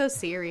want to be so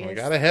serious. We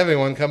got a heavy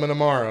one coming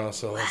tomorrow,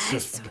 so let's Why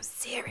just so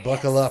serious?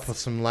 buckle up with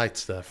some light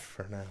stuff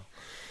for now.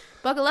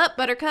 Buckle up,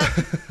 Buttercup.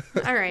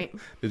 All right.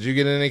 Did you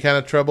get in any kind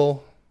of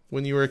trouble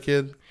when you were a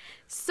kid?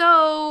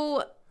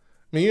 So, I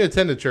mean, you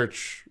attended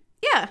church.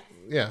 yeah.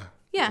 Yeah.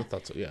 Yeah. I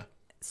thought so, yeah.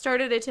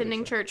 Started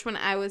attending church when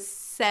I was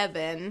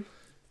 7,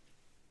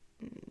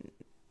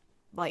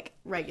 like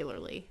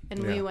regularly,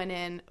 and we Yeah. went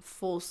in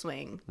full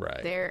swing.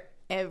 Right. There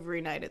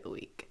every night of the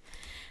week.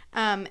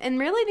 And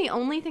really the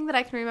only thing that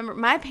I can remember,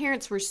 my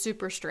parents were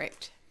super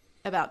strict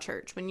about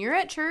church. When you're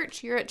at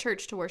church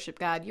to worship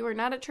God. You are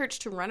not at church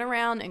to run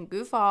around and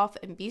goof off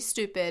and be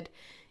stupid.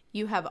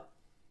 You have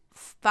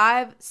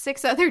 5,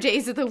 6 other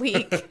days of the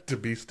week To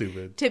be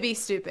stupid. to be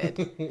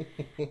stupid.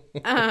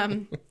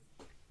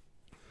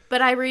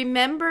 But I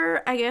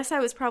remember, I guess I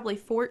was probably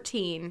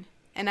 14,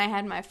 and I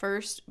had my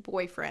first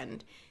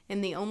boyfriend.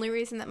 And the only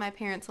reason that my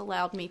parents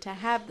allowed me to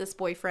have this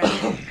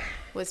boyfriend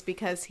was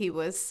because he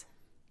was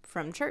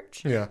from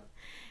church. Yeah.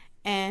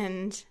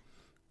 And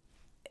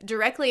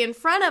directly in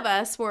front of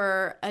us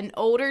were an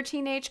older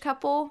teenage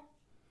couple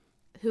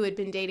who had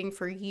been dating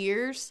for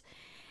years.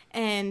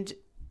 And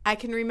I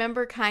can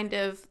remember kind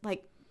of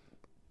like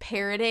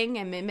parroting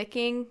and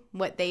mimicking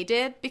what they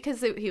did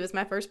because he was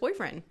my first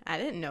boyfriend. I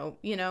didn't know,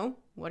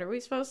 what are we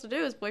supposed to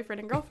do as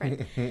boyfriend and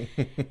girlfriend?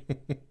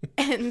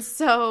 And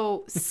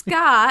so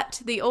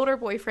Scott, the older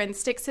boyfriend,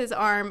 sticks his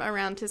arm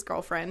around his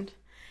girlfriend.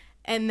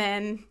 And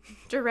then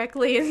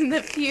directly in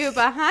the pew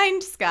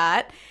behind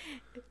Scott,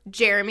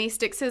 Jeremy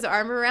sticks his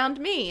arm around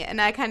me. And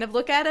I kind of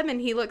look at him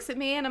and he looks at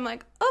me and I'm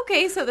like,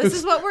 okay, so this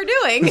is what we're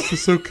doing.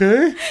 Is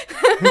okay?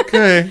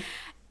 Okay.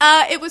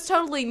 It was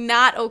totally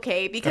not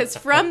okay because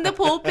from the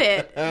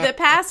pulpit, the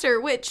pastor,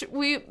 which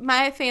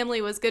my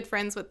family was good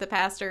friends with the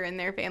pastor and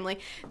their family,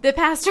 the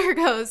pastor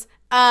goes,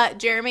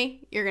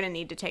 Jeremy, you're going to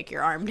need to take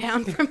your arm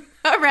down from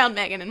around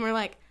Megan. And we're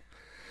like,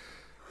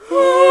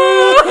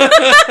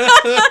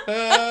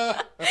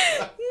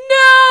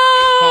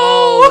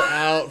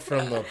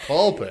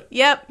 pulpit.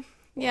 Yep.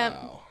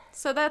 Wow.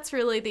 So that's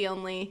really the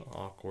only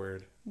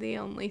Awkward.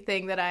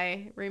 thing that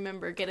I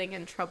remember getting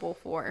in trouble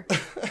for.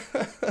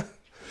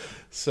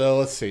 So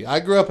let's see. I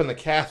grew up in the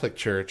Catholic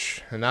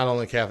church, and not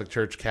only Catholic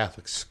church,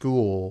 Catholic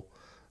school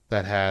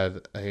that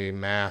had a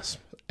mass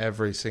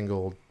every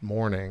single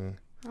morning.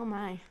 Oh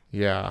my.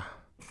 Yeah.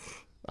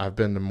 I've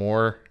been to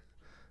more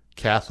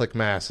Catholic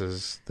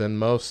masses than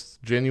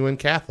most genuine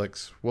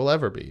Catholics will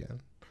ever be in.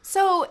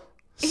 So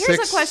here's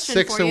a question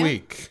Six for you. a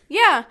week.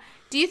 Yeah.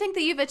 Do you think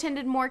that you've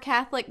attended more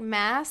Catholic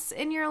mass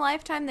in your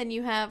lifetime than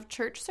you have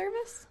church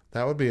service?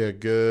 That would be a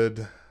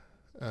good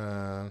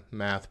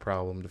math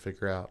problem to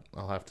figure out.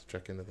 I'll have to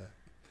check into that.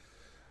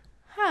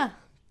 Huh.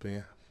 But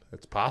yeah,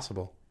 it's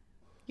possible.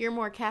 You're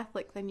more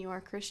Catholic than you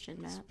are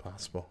Christian, Matt. It's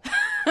possible.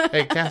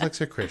 Hey,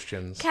 Catholics are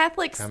Christians.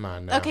 Catholics. Come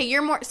on now. Okay,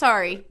 you're more.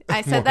 Sorry,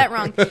 I said that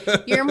wrong.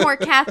 You're more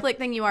Catholic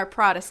than you are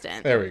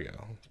Protestant. There we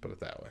go. Let's put it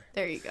that way.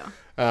 There you go.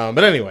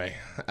 But anyway,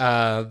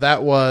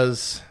 that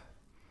was...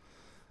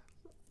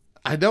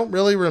 I don't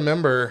really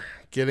remember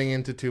getting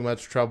into too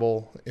much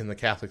trouble in the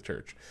Catholic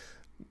Church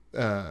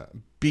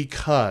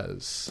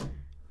because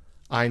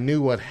I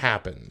knew what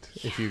happened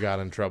if you got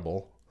in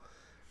trouble.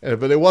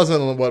 But it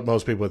wasn't what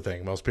most people would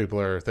think. Most people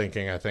are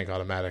thinking, I think,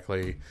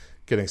 automatically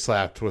getting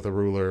slapped with a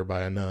ruler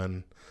by a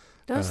nun.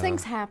 Those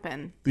things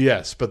happen.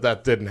 Yes, but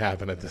that didn't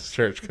happen at this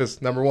church because,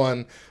 number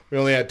one, we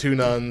only had 2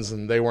 nuns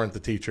and they weren't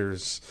the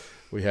teachers.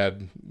 We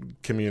had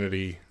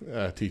community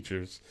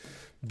teachers.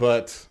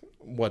 But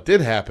what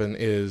did happen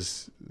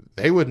is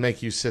they would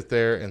make you sit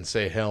there and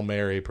say Hail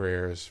Mary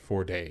prayers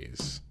for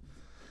days.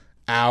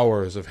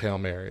 Hours of Hail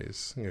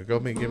Marys. You know,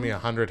 give me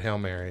 100 Hail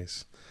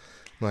Marys.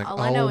 I'm like,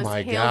 All I know is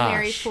my Hail gosh.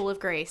 Mary, full of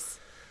grace.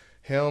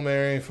 Hail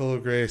Mary, full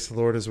of grace, the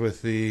Lord is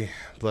with thee.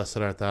 Blessed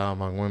art thou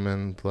among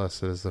women.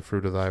 Blessed is the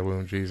fruit of thy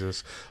womb,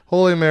 Jesus.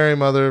 Holy Mary,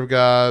 Mother of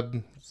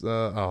God.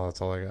 That's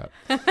all I got.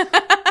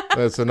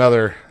 That's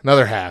another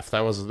half. That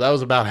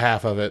was about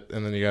half of it,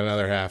 and then you got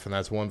another half, and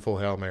that's one full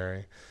Hail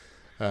Mary.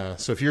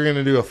 So if you're going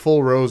to do a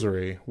full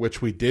rosary,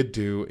 which we did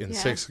do in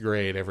 6th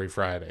grade every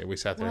Friday, we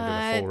sat there and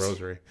did a full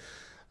rosary.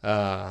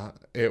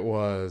 It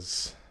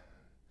was,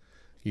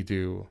 you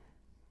do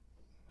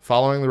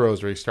following the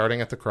rosary, starting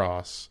at the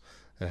cross.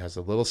 It has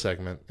a little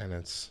segment, and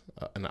it's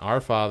an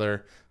Our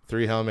Father,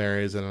 3 Hail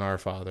Marys, and an Our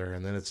Father.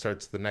 And then it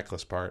starts the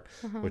necklace part,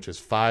 which is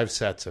 5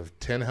 sets of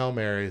 10 Hail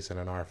Marys and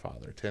an Our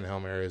Father. 10 Hail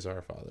Marys,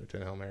 Our Father.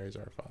 10 Hail Marys,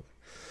 Our Father.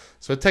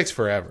 So it takes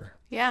forever.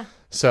 Yeah.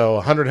 So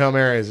 100 Hail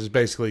Marys is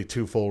basically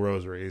 2 full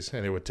rosaries,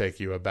 and it would take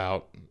you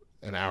about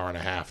an hour and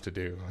a half to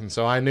do. And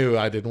so I knew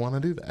I didn't want to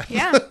do that.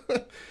 Yeah.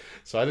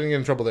 So I didn't get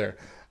in trouble there.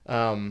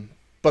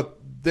 But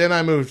then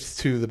I moved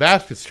to the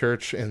Baptist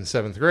church in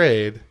 7th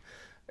grade,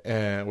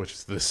 which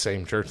is the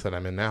same church that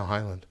I'm in now,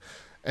 Highland.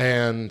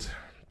 And,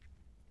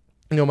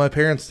 my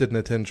parents didn't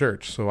attend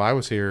church, so I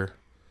was here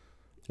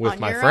with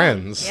my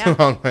friends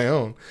on my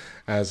own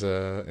as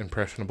a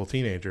impressionable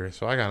teenager.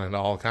 So I got into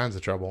all kinds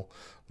of trouble.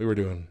 We were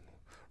doing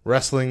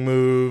wrestling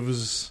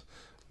moves,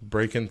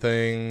 breaking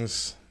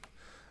things,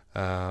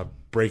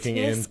 breaking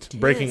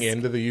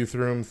into the youth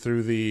room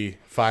through the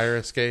fire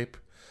escape.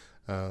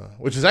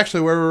 Which is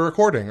actually where we're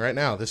recording right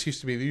now. This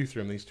used to be the youth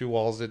room. These 2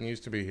 walls didn't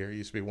used to be here. It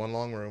used to be one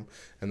long room,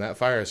 and that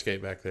fire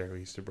escape back there. We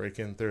used to break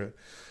in through it.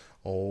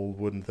 Old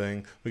wooden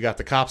thing. We got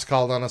the cops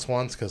called on us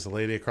once because the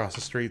lady across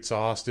the street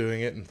saw us doing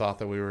it and thought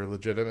that we were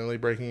legitimately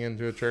breaking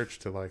into a church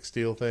to,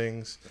 steal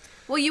things.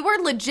 Well, you were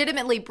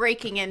legitimately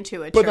breaking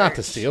into a church. But not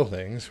to steal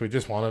things. We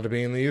just wanted to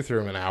be in the youth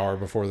room an hour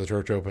before the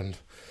church opened.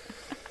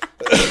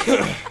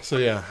 So,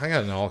 yeah, I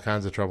got in all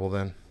kinds of trouble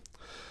then.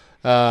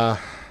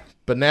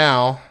 But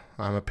now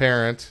I'm a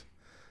parent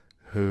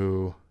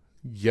who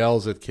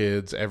yells at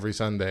kids every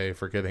Sunday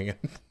for getting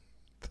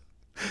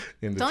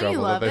into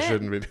trouble that they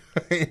shouldn't be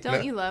doing.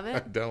 Don't you love it? I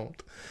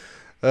don't.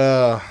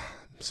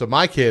 So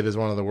my kid is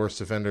one of the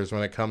worst offenders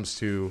when it comes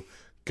to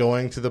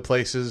going to the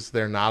places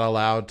they're not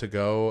allowed to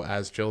go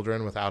as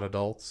children without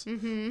adults,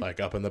 like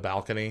up in the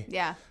balcony.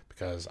 Yeah.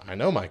 Because I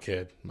know my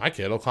kid. My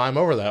kid will climb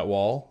over that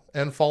wall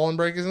and fall and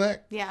break his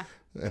neck. Yeah.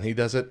 And he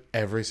does it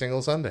every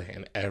single Sunday.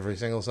 And every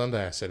single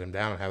Sunday I sit him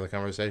down and have the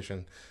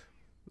conversation.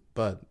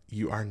 But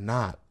you are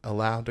not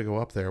allowed to go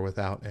up there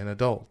without an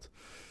adult.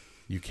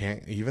 You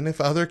can't, even if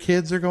other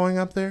kids are going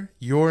up there,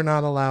 you're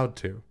not allowed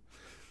to.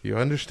 You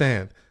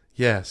understand?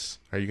 Yes.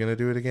 Are you going to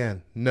do it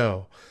again?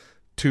 No.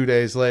 2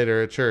 days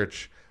later at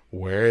church,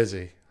 where is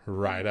he?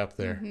 Right up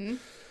there.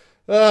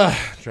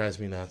 Drives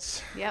me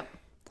nuts. Yep.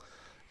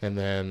 And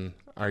then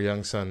our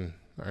young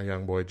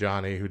boy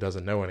Johnny, who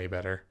doesn't know any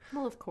better.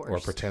 Well, of course. Or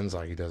pretends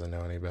like he doesn't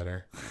know any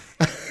better.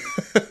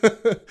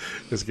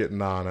 Is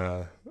getting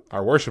on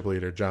our worship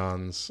leader,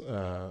 John's,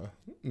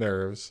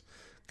 nerves.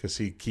 Because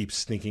he keeps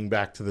sneaking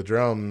back to the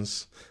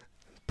drums,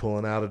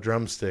 pulling out a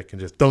drumstick and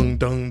just dung,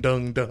 dung,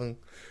 dung, dung.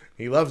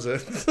 He loves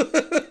it.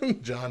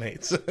 John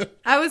hates it.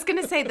 I was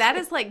going to say, that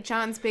is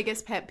John's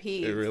biggest pet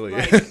peeve. It really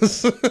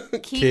is. Keep kids the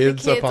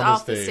kids up on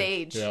off the the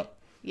stage. stage.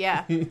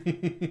 Yeah.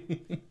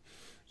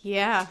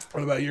 Yeah.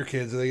 What about your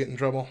kids? Do they get in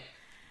trouble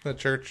at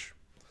church?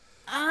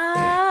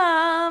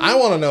 I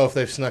want to know if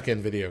they've snuck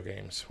in video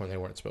games when they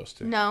weren't supposed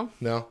to. No.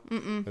 No?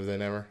 Mm-mm. Have they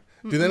never?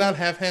 Do they not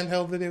have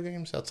handheld video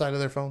games outside of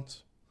their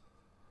phones?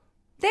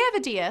 They have a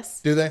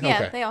DS. Do they? Yeah,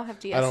 okay. they all have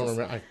DSs. I don't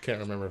remember. I can't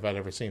remember if I'd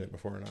ever seen it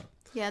before or not.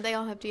 Yeah, they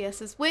all have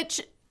DSs,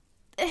 which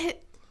I'm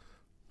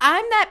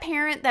that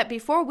parent that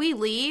before we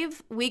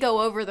leave, we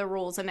go over the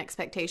rules and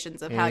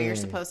expectations of how you're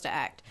supposed to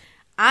act.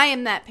 I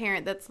am that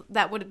parent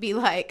that would be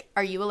like,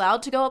 are you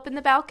allowed to go up in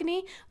the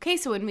balcony? Okay,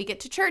 so when we get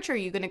to church, are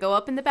you going to go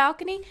up in the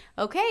balcony?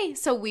 Okay,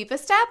 so we've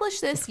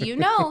established this,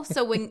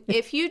 So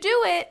if you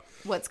do it,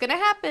 what's going to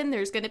happen?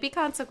 There's going to be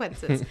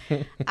consequences.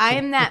 I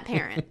am that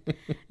parent.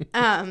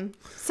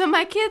 So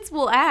my kids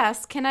will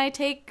ask, can I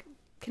take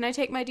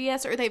my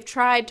DS? Or they've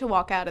tried to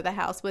walk out of the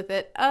house with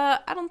it.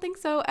 I don't think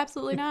so.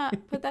 Absolutely not.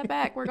 Put that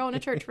back. We're going to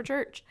church for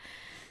church.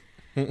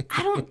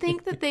 I don't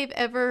think that they've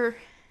ever...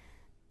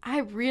 I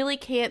really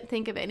can't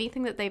think of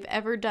anything that they've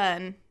ever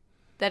done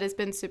that has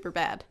been super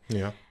bad.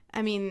 Yeah.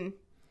 I mean,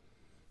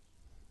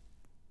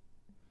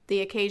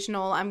 the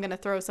occasional, I'm going to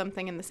throw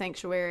something in the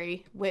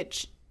sanctuary,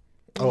 which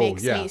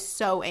makes me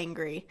so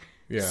angry.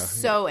 Yeah.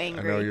 So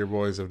angry. I know your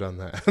boys have done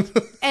that.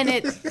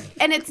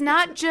 and it's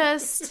not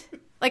just,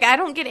 like, I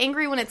don't get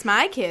angry when it's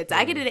my kids.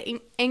 I get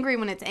angry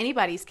when it's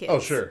anybody's kids. Oh,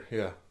 sure.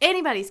 Yeah.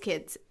 Anybody's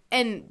kids.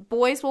 And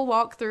boys will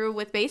walk through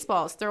with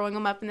baseballs, throwing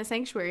them up in the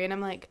sanctuary. And I'm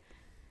like,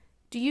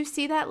 do you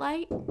see that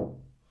light?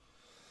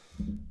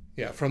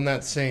 Yeah, from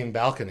that same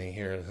balcony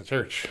here at the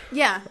church.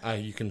 Yeah.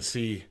 You can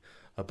see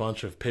a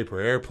bunch of paper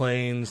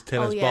airplanes,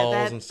 tennis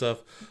balls and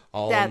stuff,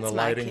 all in the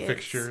lighting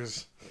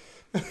fixtures.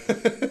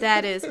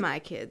 That is my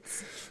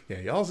kids. Yeah,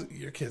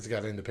 your kids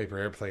got into paper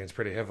airplanes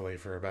pretty heavily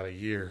for about a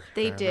year.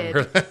 They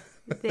did.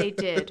 They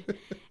did.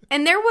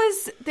 And there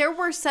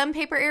were some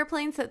paper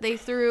airplanes that they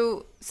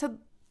threw, so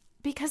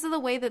because of the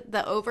way that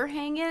the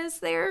overhang is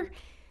there,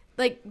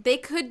 like, they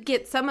could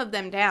get some of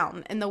them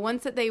down. And the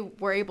ones that they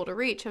were able to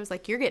reach, I was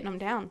like, you're getting them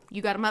down.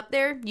 You got them up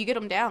there, you get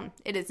them down.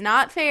 It is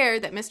not fair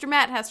that Mr.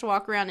 Matt has to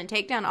walk around and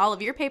take down all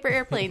of your paper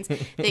airplanes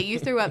that you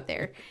threw up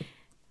there.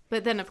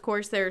 But then, of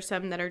course, there are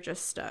some that are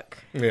just stuck.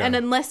 Yeah. And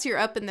unless you're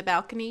up in the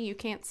balcony, you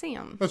can't see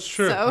them. That's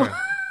true. So...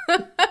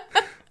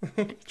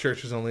 Yeah.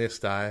 Church is only a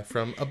sty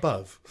from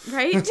above.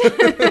 Right?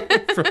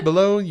 From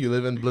below, you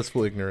live in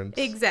blissful ignorance.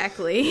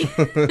 Exactly.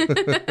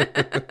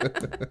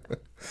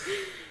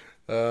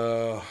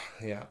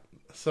 Yeah.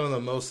 Some of the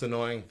most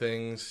annoying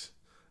things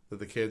that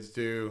the kids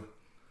do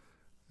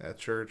at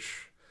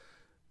church,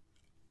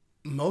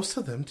 most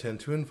of them tend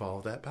to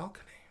involve that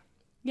balcony.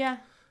 Yeah.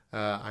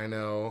 I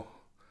know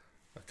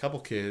a couple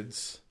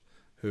kids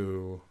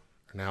who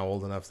are now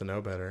old enough to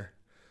know better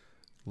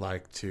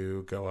like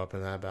to go up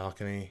in that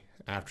balcony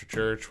after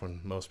church when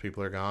most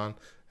people are gone,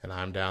 and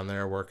I'm down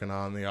there working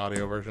on the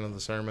audio version of the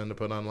sermon to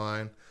put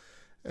online,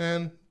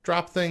 and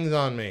drop things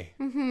on me.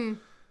 Mm-hmm.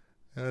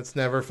 And it's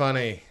never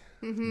funny.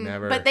 Mm-hmm.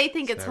 Never. But they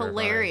think it's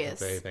hilarious.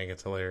 They think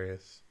it's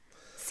hilarious.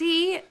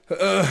 See?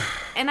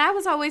 And I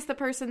was always the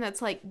person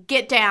that's like,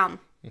 get down.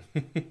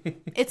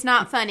 It's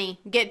not funny.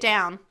 Get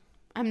down.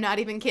 I'm not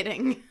even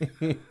kidding.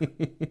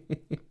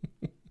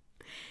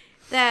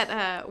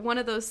 That one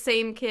of those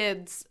same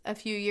kids a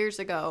few years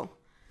ago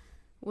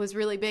was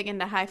really big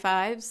into high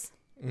fives.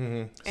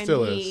 Mm-hmm.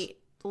 Still and he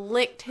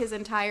licked his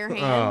entire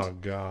hand. Oh,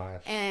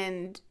 gosh.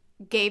 And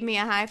gave me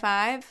a high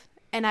five.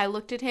 And I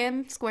looked at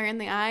him square in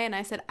the eye and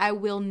I said, I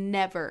will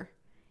never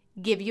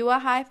give you a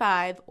high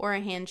five or a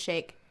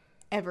handshake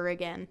ever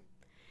again.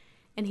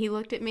 And he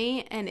looked at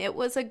me and it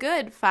was a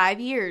good 5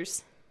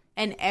 years.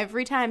 And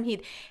every time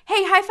he'd,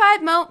 hey, high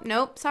five, Mo.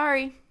 Nope,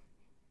 sorry.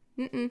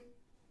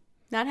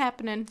 Not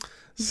happening.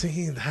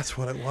 See, that's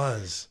what it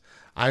was.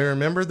 I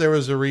remember there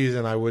was a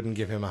reason I wouldn't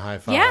give him a high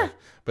five. Yeah.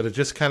 But it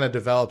just kind of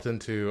developed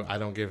into I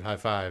don't give high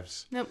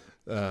fives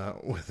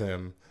with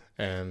him.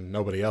 And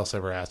nobody else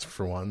ever asked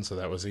for one, so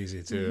that was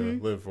easy to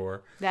live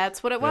for.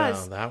 That's what it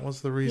was. Yeah, that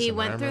was the reason. He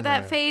went through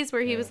that phase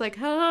where he was like,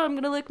 I'm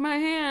going to lick my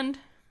hand.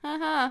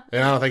 And I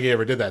don't think he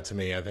ever did that to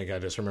me. I think I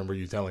just remember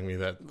you telling me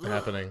that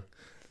happening.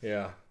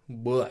 Yeah.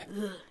 Blech.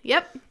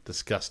 Yep.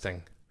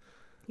 Disgusting.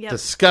 Yep.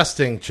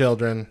 Disgusting,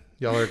 children.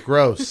 Y'all are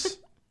gross.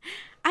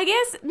 I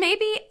guess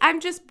maybe I'm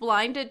just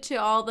blinded to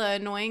all the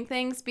annoying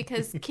things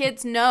because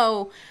kids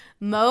know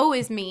Mo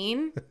is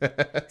mean,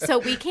 so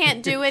we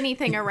can't do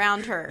anything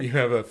around her. You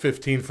have a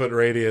 15-foot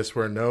radius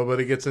where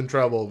nobody gets in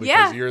trouble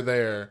because you're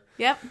there.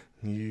 Yep.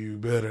 You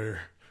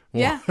better.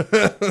 Yeah.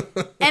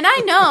 And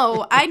I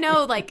know,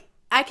 like,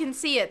 I can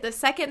see it. The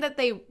second that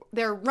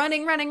they're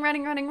running,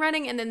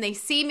 and then they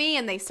see me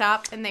and they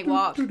stop and they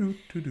walk. And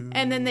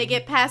then they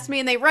get past me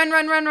and they run.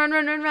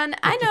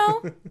 I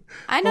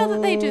know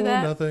that they do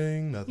that.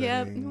 Nothing.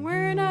 Yep,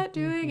 we're not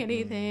doing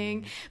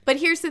anything. But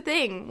here's the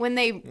thing. When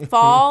they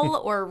fall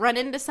or run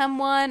into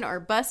someone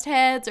or bust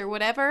heads or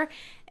whatever,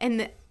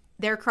 and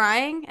they're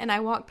crying, and I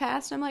walk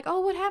past, and I'm like,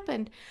 oh, what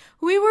happened?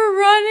 We were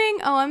running.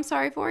 Oh, I'm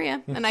sorry for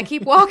you. And I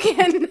keep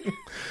walking.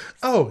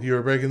 Oh, you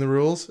were breaking the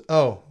rules?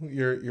 Oh,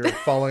 you're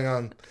falling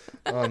on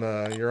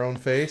your own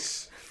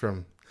face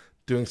from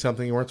doing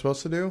something you weren't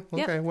supposed to do?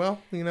 Okay, well,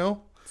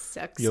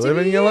 Sucks you live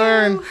and you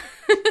learn.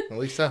 At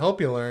least I hope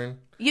you learn.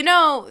 You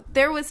know,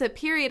 there was a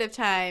period of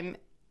time,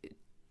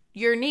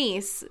 your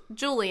niece,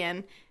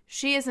 Julian,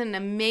 she is an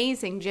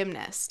amazing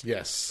gymnast.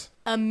 Yes.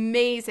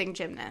 Amazing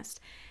gymnast.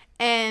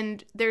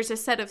 And there's a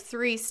set of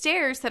 3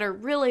 stairs that are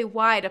really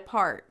wide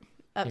apart,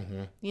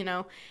 you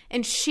know.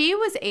 And she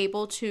was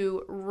able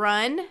to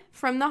run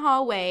from the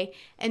hallway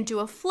and do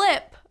a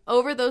flip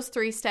over those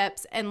 3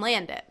 steps and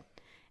land it.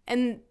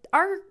 And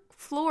our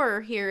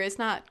floor here is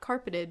not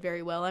carpeted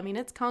very well. I mean,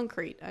 it's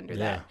concrete under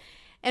that.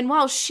 And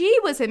while she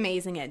was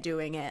amazing at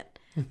doing it,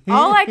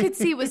 all I could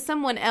see was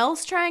someone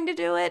else trying to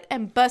do it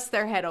and bust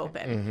their head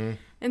open.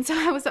 And so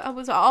I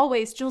was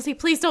always, Julesy,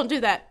 please don't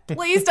do that.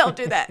 Please don't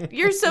do that.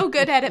 You're so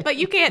good at it, but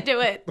you can't do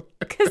it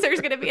because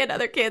there's going to be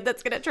another kid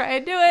that's going to try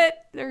and do it.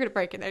 They're going to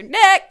break their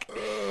neck.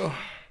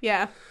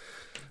 Yeah.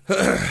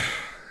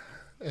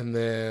 And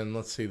then,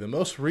 let's see, the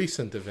most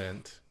recent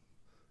event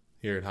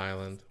here at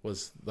Highland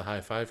was the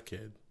High Five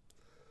Kid.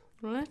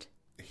 What?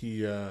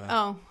 He,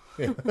 Oh.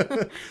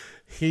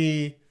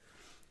 he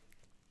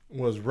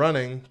was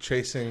running,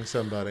 chasing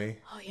somebody.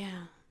 Oh,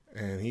 yeah.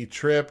 And he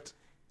tripped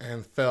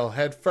and fell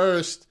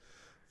headfirst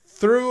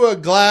through a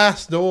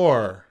glass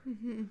door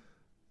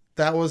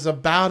that was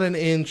about an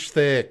inch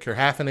thick or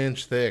half an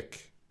inch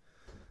thick.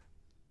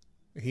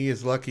 He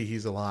is lucky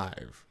he's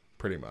alive,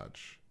 pretty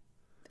much.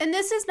 And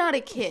this is not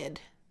a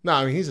kid. No,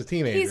 I mean, he's a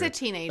teenager. He's a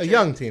teenager. A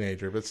young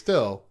teenager, but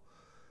still.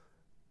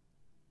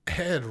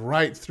 Head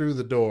right through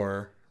the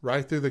door,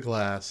 right through the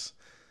glass,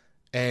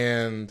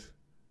 and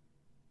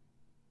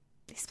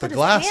He split the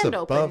glass his hand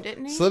above open,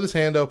 didn't he? slid his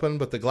hand open,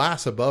 but the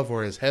glass above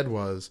where his head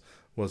was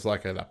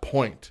like at a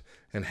point,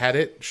 and had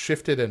it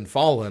shifted and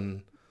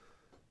fallen,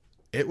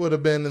 it would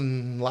have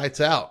been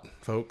lights out,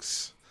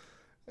 folks.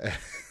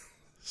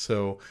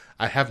 So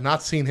I have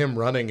not seen him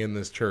running in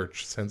this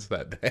church since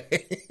that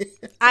day.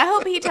 I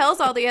hope he tells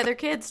all the other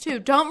kids too,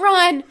 don't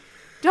run.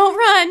 Don't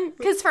run.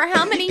 Because for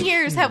how many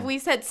years have we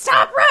said,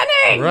 stop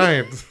running?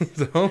 Right.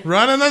 Don't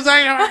run in the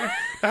sanctuary.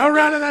 Don't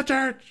run in the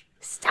church.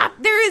 Stop.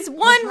 There is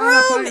one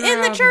room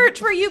in the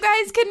church where you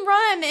guys can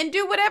run and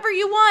do whatever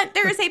you want.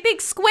 There is a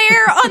big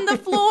square on the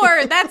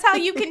floor. That's how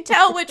you can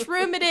tell which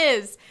room it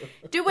is.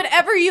 Do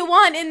whatever you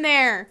want in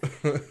there.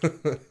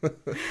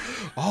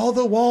 All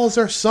the walls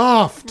are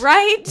soft.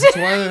 Right? That's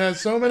why it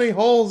has so many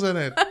holes in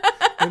it.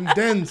 And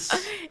dense.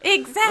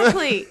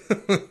 Exactly.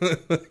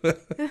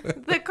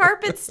 The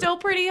carpet's still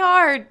pretty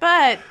hard,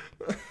 but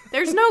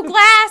there's no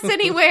glass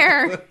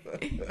anywhere.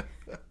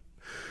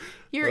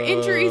 Your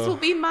injuries will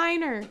be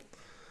minor.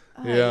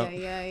 Yeah. Ay,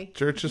 ay, ay.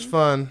 Church is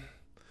fun.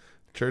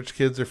 Church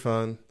kids are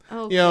fun.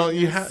 Oh, you know,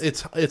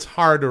 goodness. it's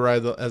hard to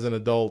ride as an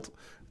adult.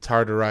 It's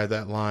hard to ride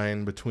that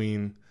line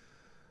between,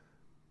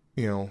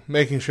 you know,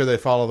 making sure they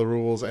follow the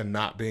rules and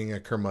not being a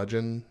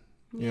curmudgeon,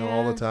 you know,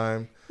 all the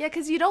time. Yeah,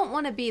 because you don't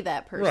want to be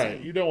that person. Right.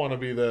 You don't want to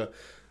be the,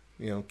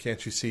 you know,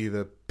 can't you see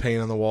the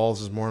paint on the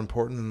walls is more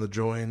important than the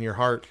joy in your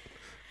heart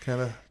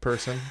kind of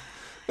person.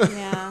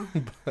 Yeah.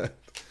 But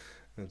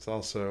it's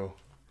also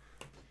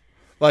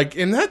like,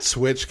 and that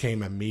switch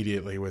came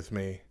immediately with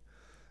me.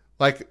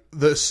 Like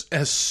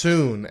as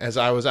soon as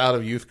I was out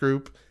of youth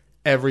group,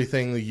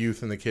 everything the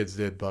youth and the kids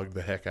did bugged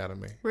the heck out of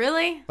me.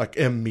 Really? Like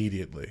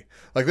immediately.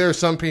 Like there are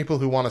some people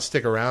who want to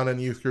stick around in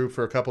youth group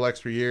for a couple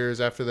extra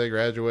years after they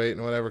graduate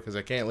and whatever because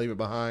they can't leave it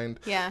behind.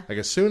 Yeah. Like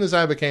as soon as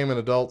I became an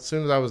adult, as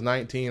soon as I was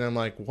 19, I'm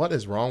like, what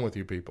is wrong with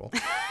you people?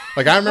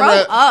 Like I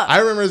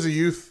remember as a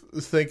youth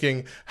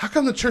thinking, how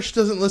come the church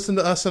doesn't listen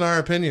to us and our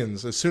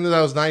opinions? As soon as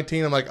I was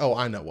 19, I'm like, oh,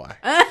 I know why.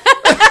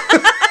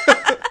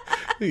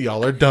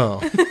 Y'all are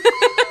dumb.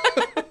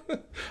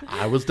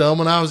 I was dumb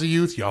when I was a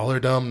youth. Y'all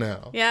are dumb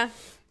now. Yeah.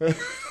 But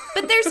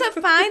there's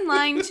a fine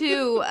line,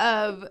 too,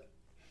 of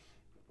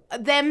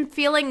them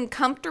feeling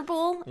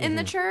comfortable in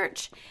the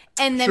church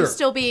and them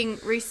still being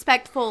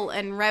respectful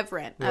and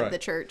reverent of the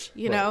church,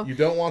 you know? You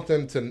don't want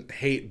them to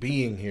hate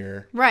being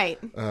here. Right.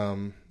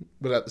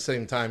 But at the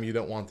same time, you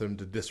don't want them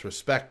to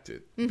disrespect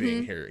it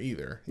being here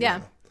either. you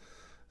Yeah.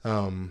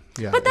 know?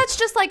 Yeah. But that's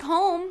just like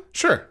home.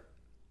 Sure.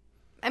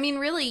 I mean,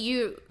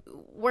 really,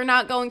 we're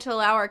not going to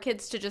allow our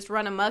kids to just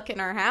run amok in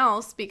our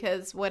house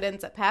because what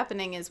ends up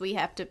happening is we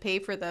have to pay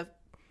for the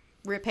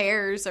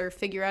repairs or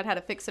figure out how to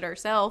fix it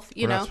ourselves.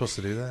 We're not supposed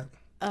to do that?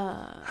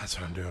 That's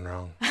what I'm doing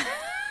wrong.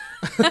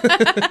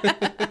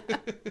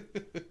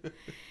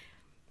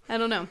 I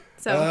don't know.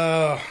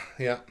 So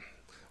yeah.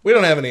 We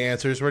don't have any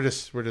answers. We're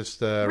just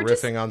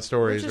riffing on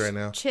stories right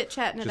now.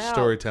 Chit-chatting it out. Just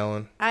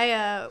storytelling.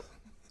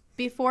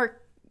 Before,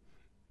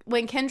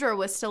 when Kendra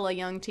was still a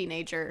young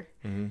teenager,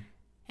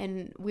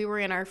 and we were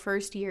in our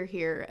first year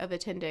here of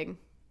attending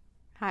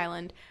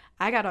Highland,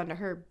 I got onto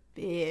her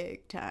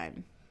big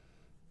time.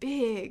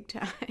 Big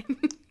time.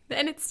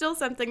 And it's still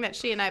something that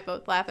she and I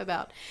both laugh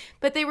about.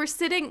 But we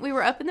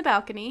were up in the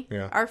balcony.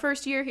 Yeah. Our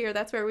first year here,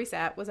 that's where we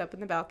sat, was up in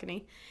the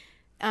balcony.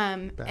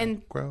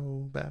 And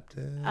Grow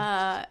Baptist.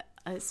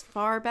 as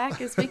far back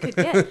as we could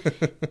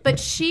get. But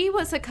she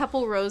was a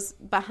couple rows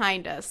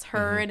behind us,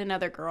 her and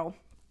another girl.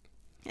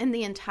 And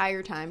the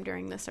entire time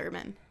during the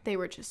sermon, they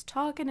were just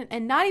talking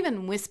and not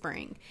even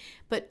whispering,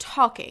 but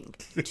talking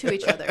to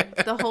each other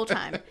the whole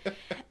time.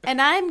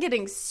 And I'm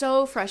getting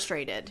so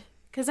frustrated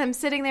because I'm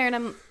sitting there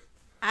and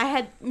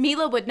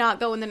Mila would not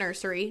go in the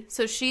nursery.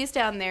 So she's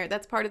down there.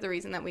 That's part of the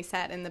reason that we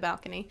sat in the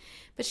balcony.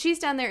 But she's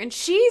down there and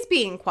she's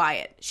being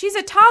quiet. She's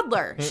a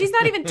toddler. She's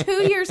not even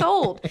 2 years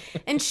old.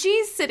 And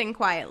she's sitting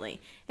quietly.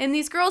 And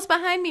these girls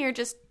behind me are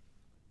just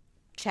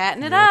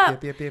chatting it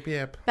up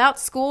about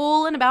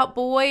school and about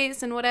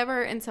boys and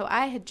whatever. And so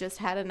I had just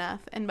had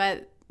enough. And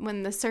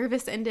when the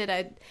service ended,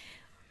 I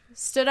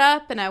stood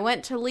up and I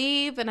went to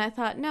leave. And I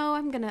thought,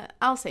 no,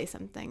 I'll say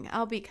something.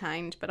 I'll be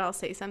kind, but I'll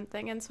say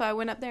something. And so I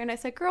went up there and I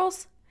said,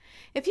 girls,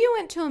 if you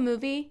went to a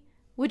movie,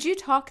 would you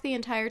talk the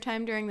entire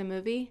time during the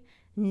movie?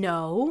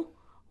 No.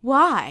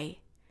 Why?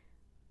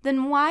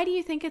 Then why do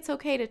you think it's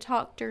okay to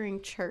talk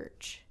during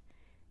church?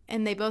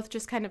 And they both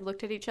just kind of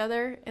looked at each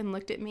other and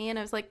looked at me. And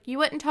I was like, you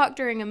wouldn't talk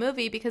during a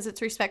movie because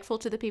it's respectful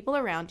to the people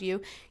around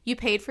you. You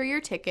paid for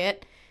your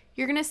ticket.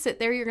 You're going to sit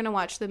there. You're going to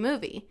watch the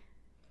movie.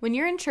 When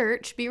you're in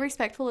church, be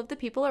respectful of the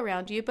people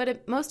around you.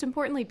 But most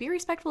importantly, be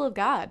respectful of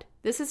God.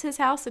 This is his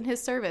house and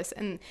his service.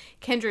 And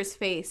Kendra's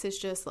face is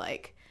just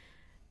like,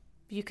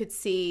 you could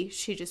see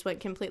she just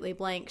went completely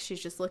blank.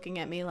 She's just looking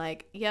at me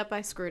like, yep,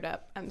 I screwed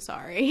up. I'm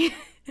sorry.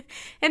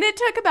 And it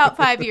took about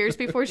 5 years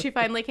before she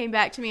finally came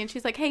back to me. And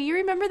she's like, hey, you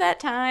remember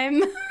that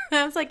time?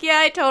 I was like, yeah,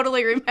 I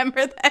totally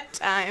remember that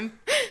time.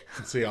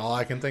 See, all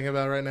I can think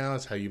about right now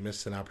is how you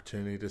missed an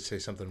opportunity to say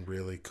something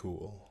really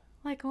cool.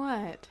 Like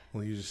what?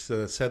 Well, you just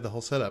said the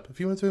whole setup. If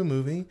you went to a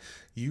movie,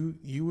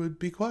 you would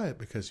be quiet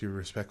because you're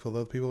respectful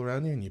of the people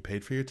around you and you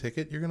paid for your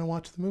ticket. You're going to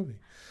watch the movie.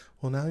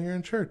 Well, now you're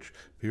in church.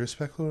 Be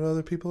respectful of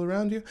other people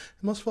around you.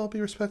 And most of all,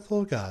 be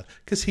respectful of God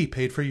because he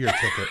paid for your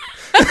ticket.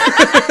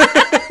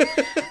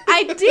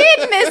 I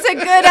did miss a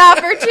good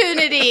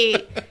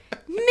opportunity.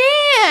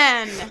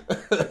 Man.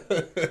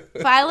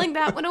 Filing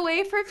that one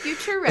away for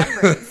future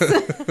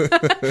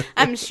reference.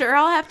 I'm sure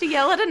I'll have to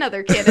yell at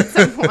another kid at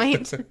some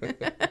point. All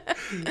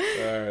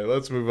right,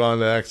 let's move on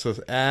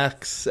to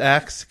ask,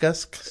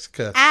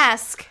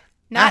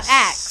 not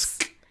axe.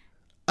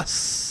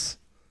 Us.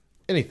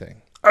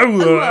 Anything.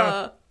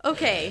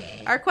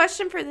 Okay, our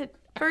question for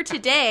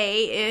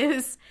today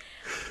is,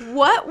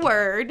 what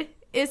word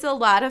is a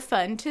lot of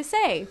fun to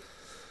say?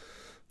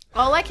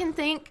 All I can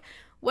think,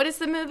 what is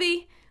the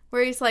movie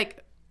where he's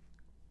like,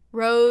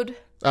 Road?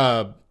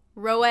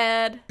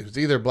 Road. It was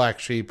either Black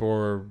Sheep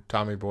or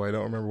Tommy Boy. I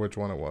don't remember which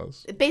one it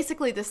was.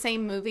 Basically the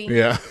same movie.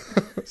 Yeah.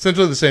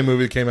 Essentially the same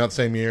movie, came out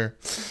same year.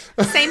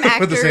 Same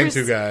actors. With the same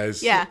two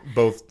guys. Yeah.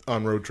 Both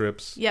on road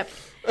trips. Yep.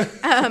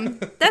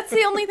 That's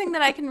the only thing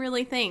that I can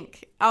really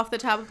think off the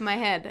top of my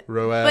head.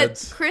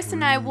 Roads. But Chris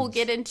and I will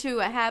get into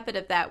a habit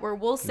of that where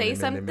we'll say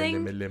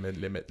something.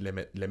 Limit.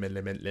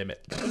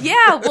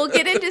 Yeah, we'll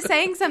get into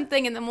saying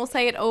something and then we'll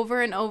say it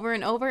over and over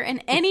and over.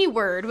 And any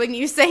word, when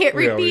you say it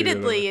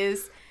repeatedly,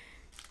 is...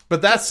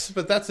 But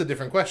that's a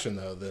different question,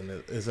 though,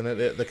 then, isn't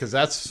it? Because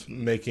that's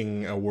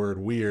making a word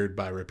weird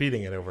by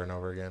repeating it over and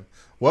over again.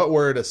 What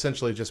word,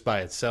 essentially, just by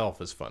itself,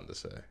 is fun to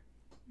say?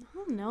 I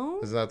don't know.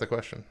 Isn't that the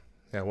question?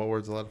 Yeah, what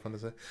word's a lot of fun to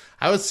say?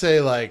 I would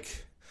say,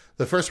 like,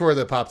 the first word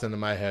that popped into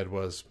my head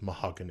was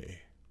mahogany.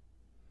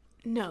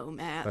 No,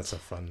 Matt. That's a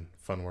fun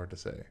word to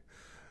say.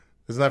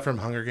 Isn't that from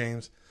Hunger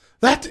Games?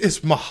 That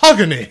is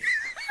mahogany!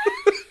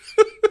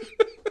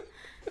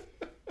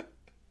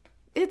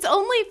 It's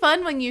only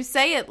fun when you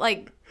say it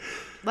like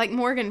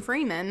Morgan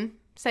Freeman.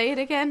 Say it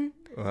again.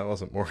 Well, that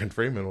wasn't Morgan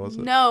Freeman, was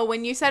it? No,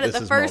 when you said it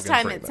the first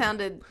time, Freeman. It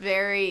sounded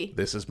very...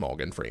 This is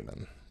Morgan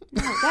Freeman.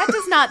 No, that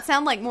does not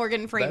sound like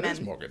Morgan Freeman. That is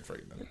Morgan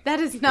Freeman.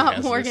 That is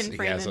not Morgan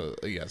Freeman.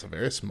 He has a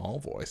very small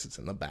voice. It's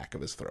in the back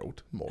of his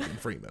throat. Morgan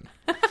Freeman.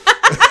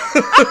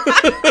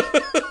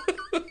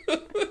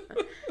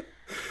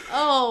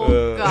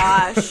 Oh,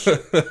 gosh.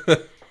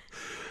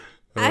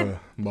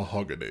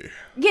 Mahogany.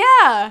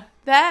 Yeah,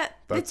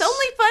 it's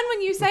only fun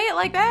when you say it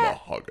like that.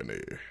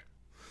 Mahogany.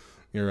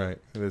 You're right.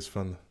 It is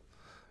fun.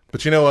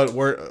 But you know what?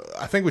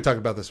 I think we talked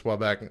about this a while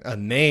back. A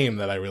name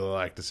that I really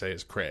like to say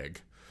is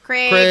Craig.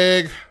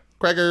 Craigers.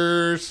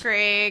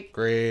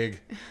 Craig.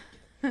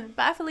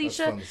 Bye,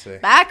 Felicia. That's fun to say.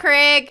 Bye,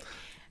 Craig.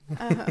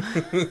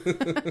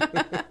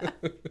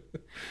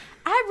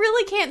 I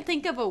really can't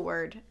think of a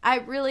word. I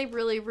really,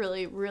 really,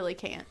 really, really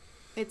can't.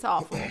 It's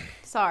awful.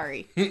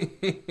 Sorry.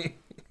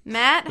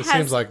 Matt This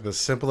seems like the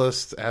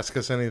simplest ask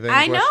us anything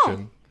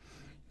question.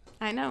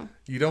 I know.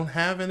 You don't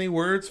have any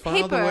words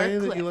filed away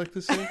that you like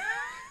to say?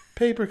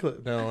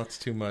 Paperclip. No, that's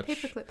too much.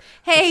 Paperclip.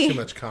 Hey. That's too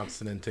much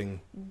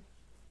consonanting.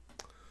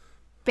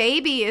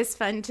 Baby is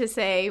fun to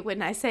say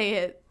when I say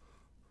it.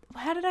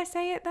 How did I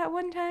say it that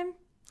one time?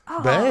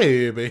 Oh,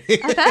 baby.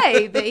 A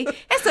baby.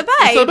 It's a baby.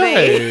 It's a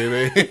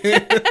baby.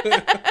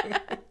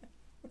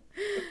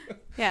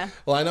 Yeah.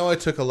 Well, I know I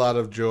took a lot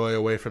of joy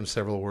away from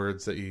several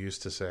words that you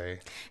used to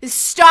say.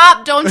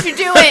 Stop. Don't you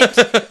do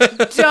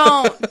it.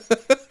 Don't.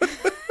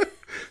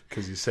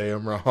 Because you say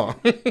them wrong.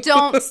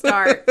 Don't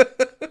start.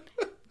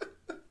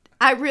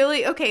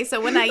 Okay, so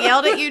when I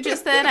yelled at you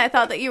just then, I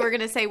thought that you were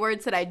going to say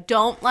words that I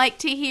don't like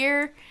to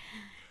hear.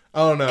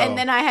 Oh, no. And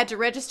then I had to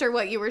register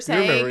what you were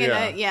saying.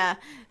 remember, yeah.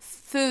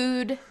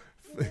 Food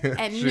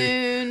and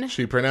noon.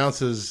 She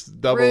pronounces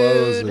double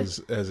Rude. O's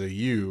as a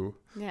U.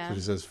 Yeah. So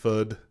she says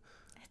fud.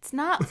 It's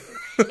not.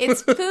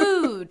 It's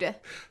food.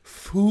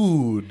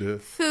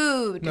 Food.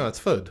 Food. No, it's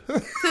fud.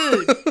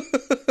 Food.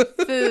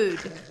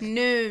 Food.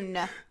 Noon.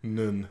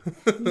 Nun.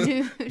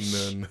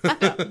 Noosh. Nun.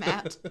 Shut up,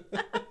 Matt.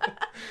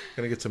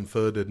 Gonna get some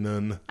fud at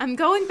nun. I'm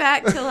going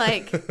back to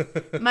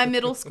like my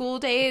middle school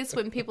days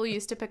when people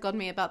used to pick on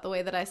me about the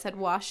way that I said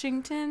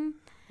Washington.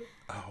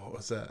 Oh, what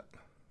was that?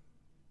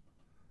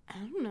 I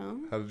don't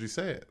know. How did you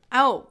say it?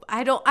 Oh,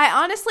 I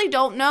honestly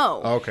don't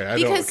know. Okay,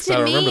 because I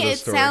to remember me this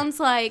it story. sounds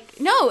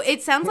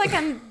like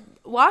I'm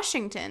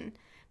Washington,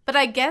 but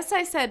I guess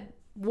I said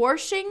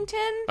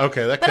Washington.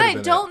 Okay, that but could I have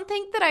been don't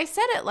think that I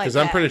said it like because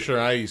that. I'm pretty sure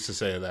I used to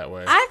say it that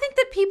way. I think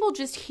that people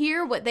just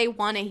hear what they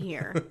want to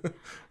hear.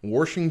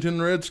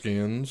 Washington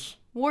Redskins.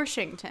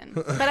 Washington,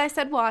 but I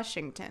said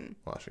Washington.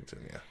 Washington,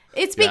 yeah.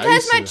 It's Yeah, I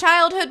because used my to-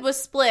 childhood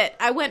was split.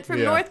 I went from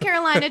Yeah. North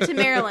Carolina to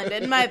Maryland,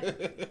 and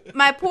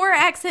my poor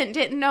accent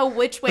didn't know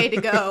which way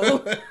to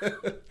go.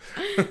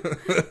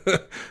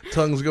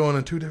 Tongue's going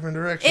in two different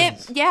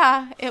directions.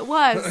 It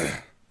was.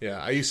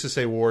 Yeah, I used to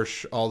say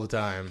 "warsh" all the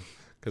time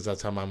because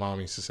that's how my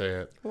mom used to say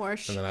it.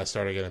 Warsh. And then I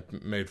started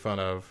getting made fun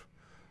of,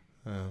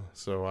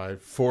 so I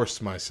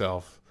forced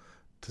myself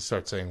to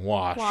start saying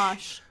 "wash."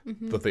 Wash.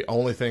 Mm-hmm. But the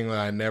only thing that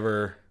I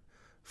never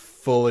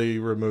fully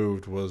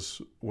removed was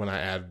when I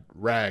add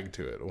rag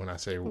to it. When I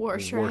say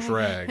Wash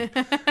rag,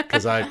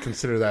 because I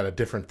consider that a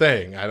different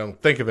thing. I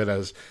don't think of it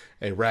as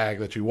a rag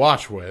that you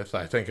wash with.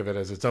 I think of it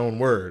as its own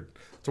word.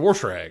 It's a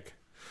wash rag.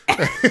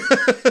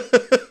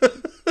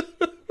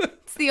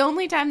 It's the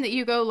only time that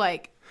you go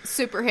like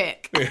super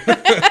hick.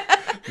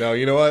 No,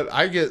 you know what?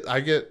 I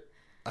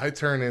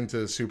turn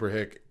into super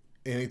hick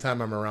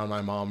anytime I'm around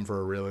my mom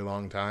for a really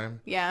long time.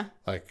 Yeah.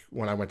 Like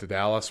when I went to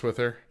Dallas with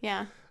her.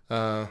 Yeah.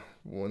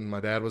 When my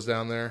dad was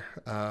down there,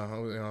 I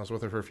was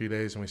with her for a few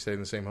days, and we stayed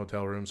in the same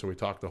hotel room, so we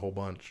talked a whole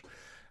bunch.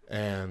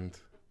 And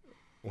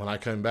when I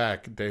came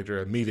back,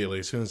 Deidre immediately,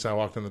 as soon as I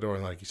walked in the door,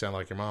 and like, you sound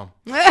like your mom.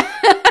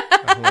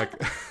 I'm like,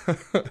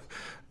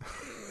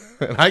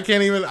 and I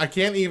can't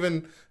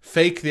even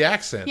fake the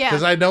accent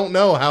because I don't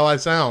know how I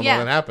sound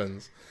when it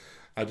happens.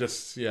 I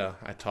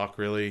talk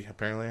really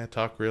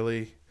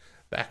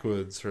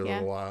backwoods for a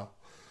little while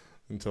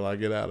until I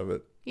get out of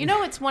it. You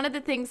know, it's one of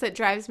the things that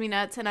drives me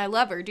nuts, and I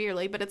love her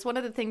dearly, but it's one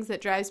of the things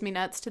that drives me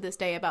nuts to this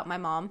day about my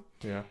mom.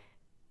 Yeah.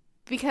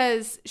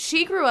 Because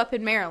she grew up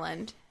in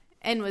Maryland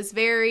and was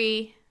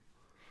very,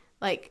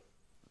 like,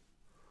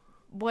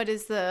 what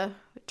is the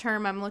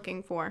term I'm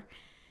looking for?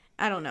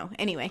 I don't know.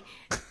 Anyway,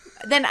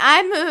 then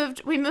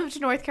we moved to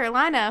North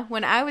Carolina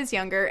when I was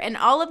younger, and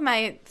all of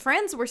my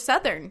friends were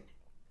Southern.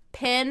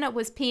 Pen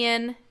was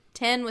pen,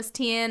 10 was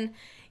 10,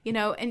 you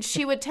know, and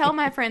she would tell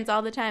my friends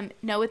all the time,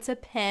 no, it's a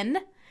pen.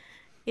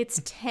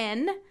 It's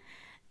 10.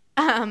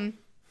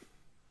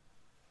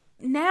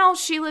 Now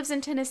she lives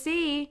in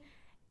Tennessee,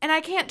 and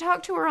I can't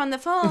talk to her on the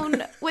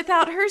phone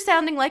without her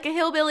sounding like a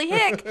hillbilly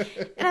hick.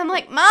 And I'm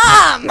like,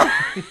 Mom,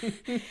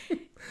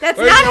 that's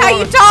not how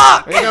you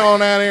talk. You're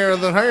going out here with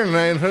the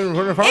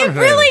It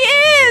really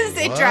is.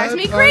 It drives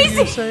me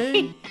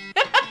crazy.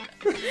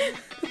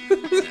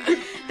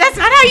 That's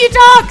not how you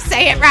talk.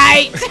 Say it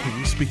right. Are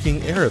you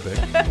speaking Arabic?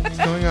 What's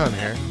going on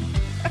here?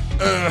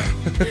 All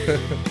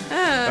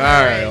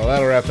right, well,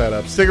 that'll wrap that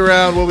up. Stick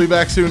around. We'll be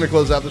back soon to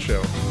close out the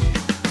show.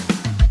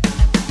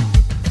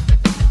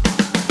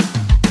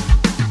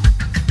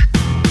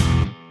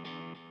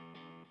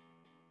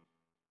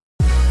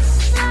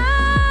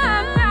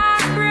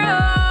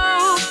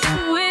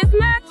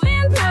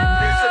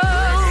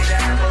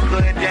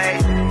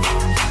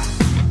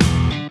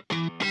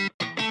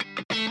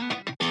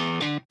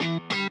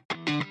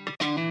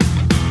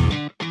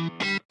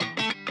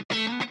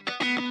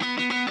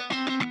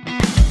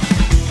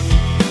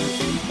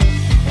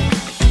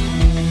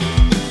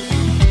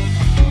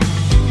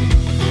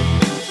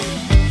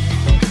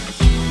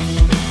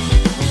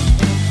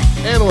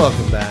 And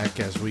welcome back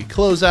as we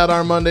close out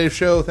our Monday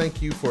show.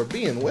 Thank you for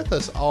being with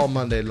us all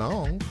Monday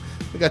long.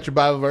 We got your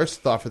Bible verse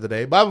thought for the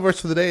day. Bible verse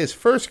for the day is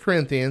 1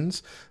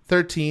 Corinthians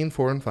 13,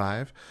 4 and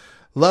 5.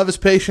 Love is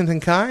patient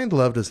and kind.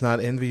 Love does not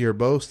envy or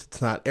boast.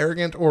 It's not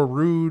arrogant or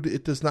rude.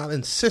 It does not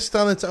insist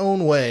on its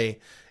own way.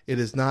 It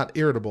is not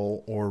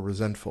irritable or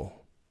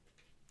resentful.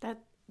 That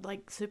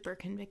like super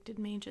convicted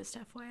me, just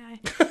FYI.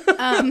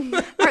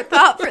 Our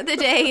thought for the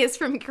day is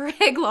from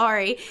Greg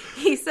Laurie.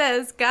 He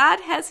says,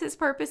 God has his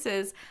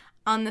purposes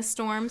on the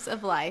storms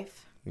of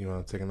life. You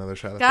want to take another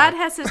shot at God that?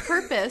 has his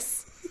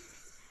purpose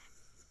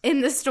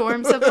in the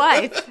storms of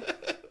life.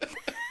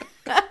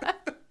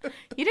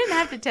 You didn't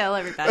have to tell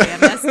everybody I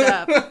messed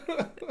up.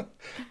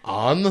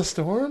 On the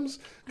storms?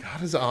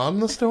 God is on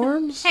the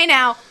storms? Hey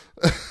now.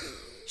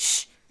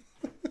 Shh.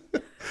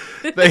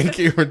 Thank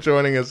you for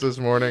joining us this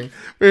morning.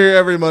 We're here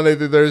every Monday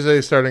through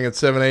Thursday starting at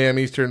 7 a.m.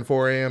 Eastern,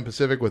 4 a.m.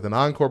 Pacific with an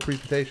encore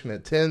presentation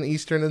at 10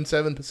 Eastern and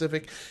 7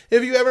 Pacific.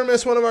 If you ever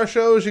miss one of our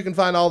shows, you can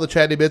find all the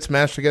chatty bits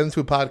mashed together into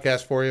a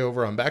podcast for you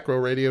over on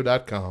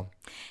backrowradio.com.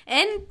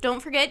 And don't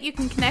forget, you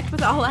can connect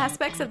with all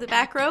aspects of The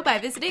Back Row by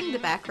visiting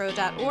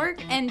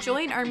thebacrow.org and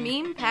join our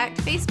meme-packed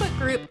Facebook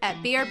group at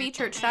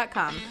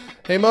brbchurch.com.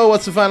 Hey, Mo,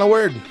 what's the final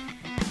word?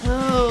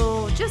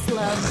 Oh, just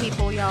love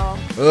people, y'all.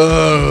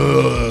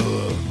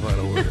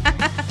 Final word.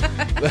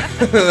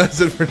 That's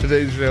it for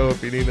today's show.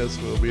 If you need us,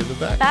 we'll be in the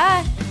back.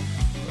 Bye.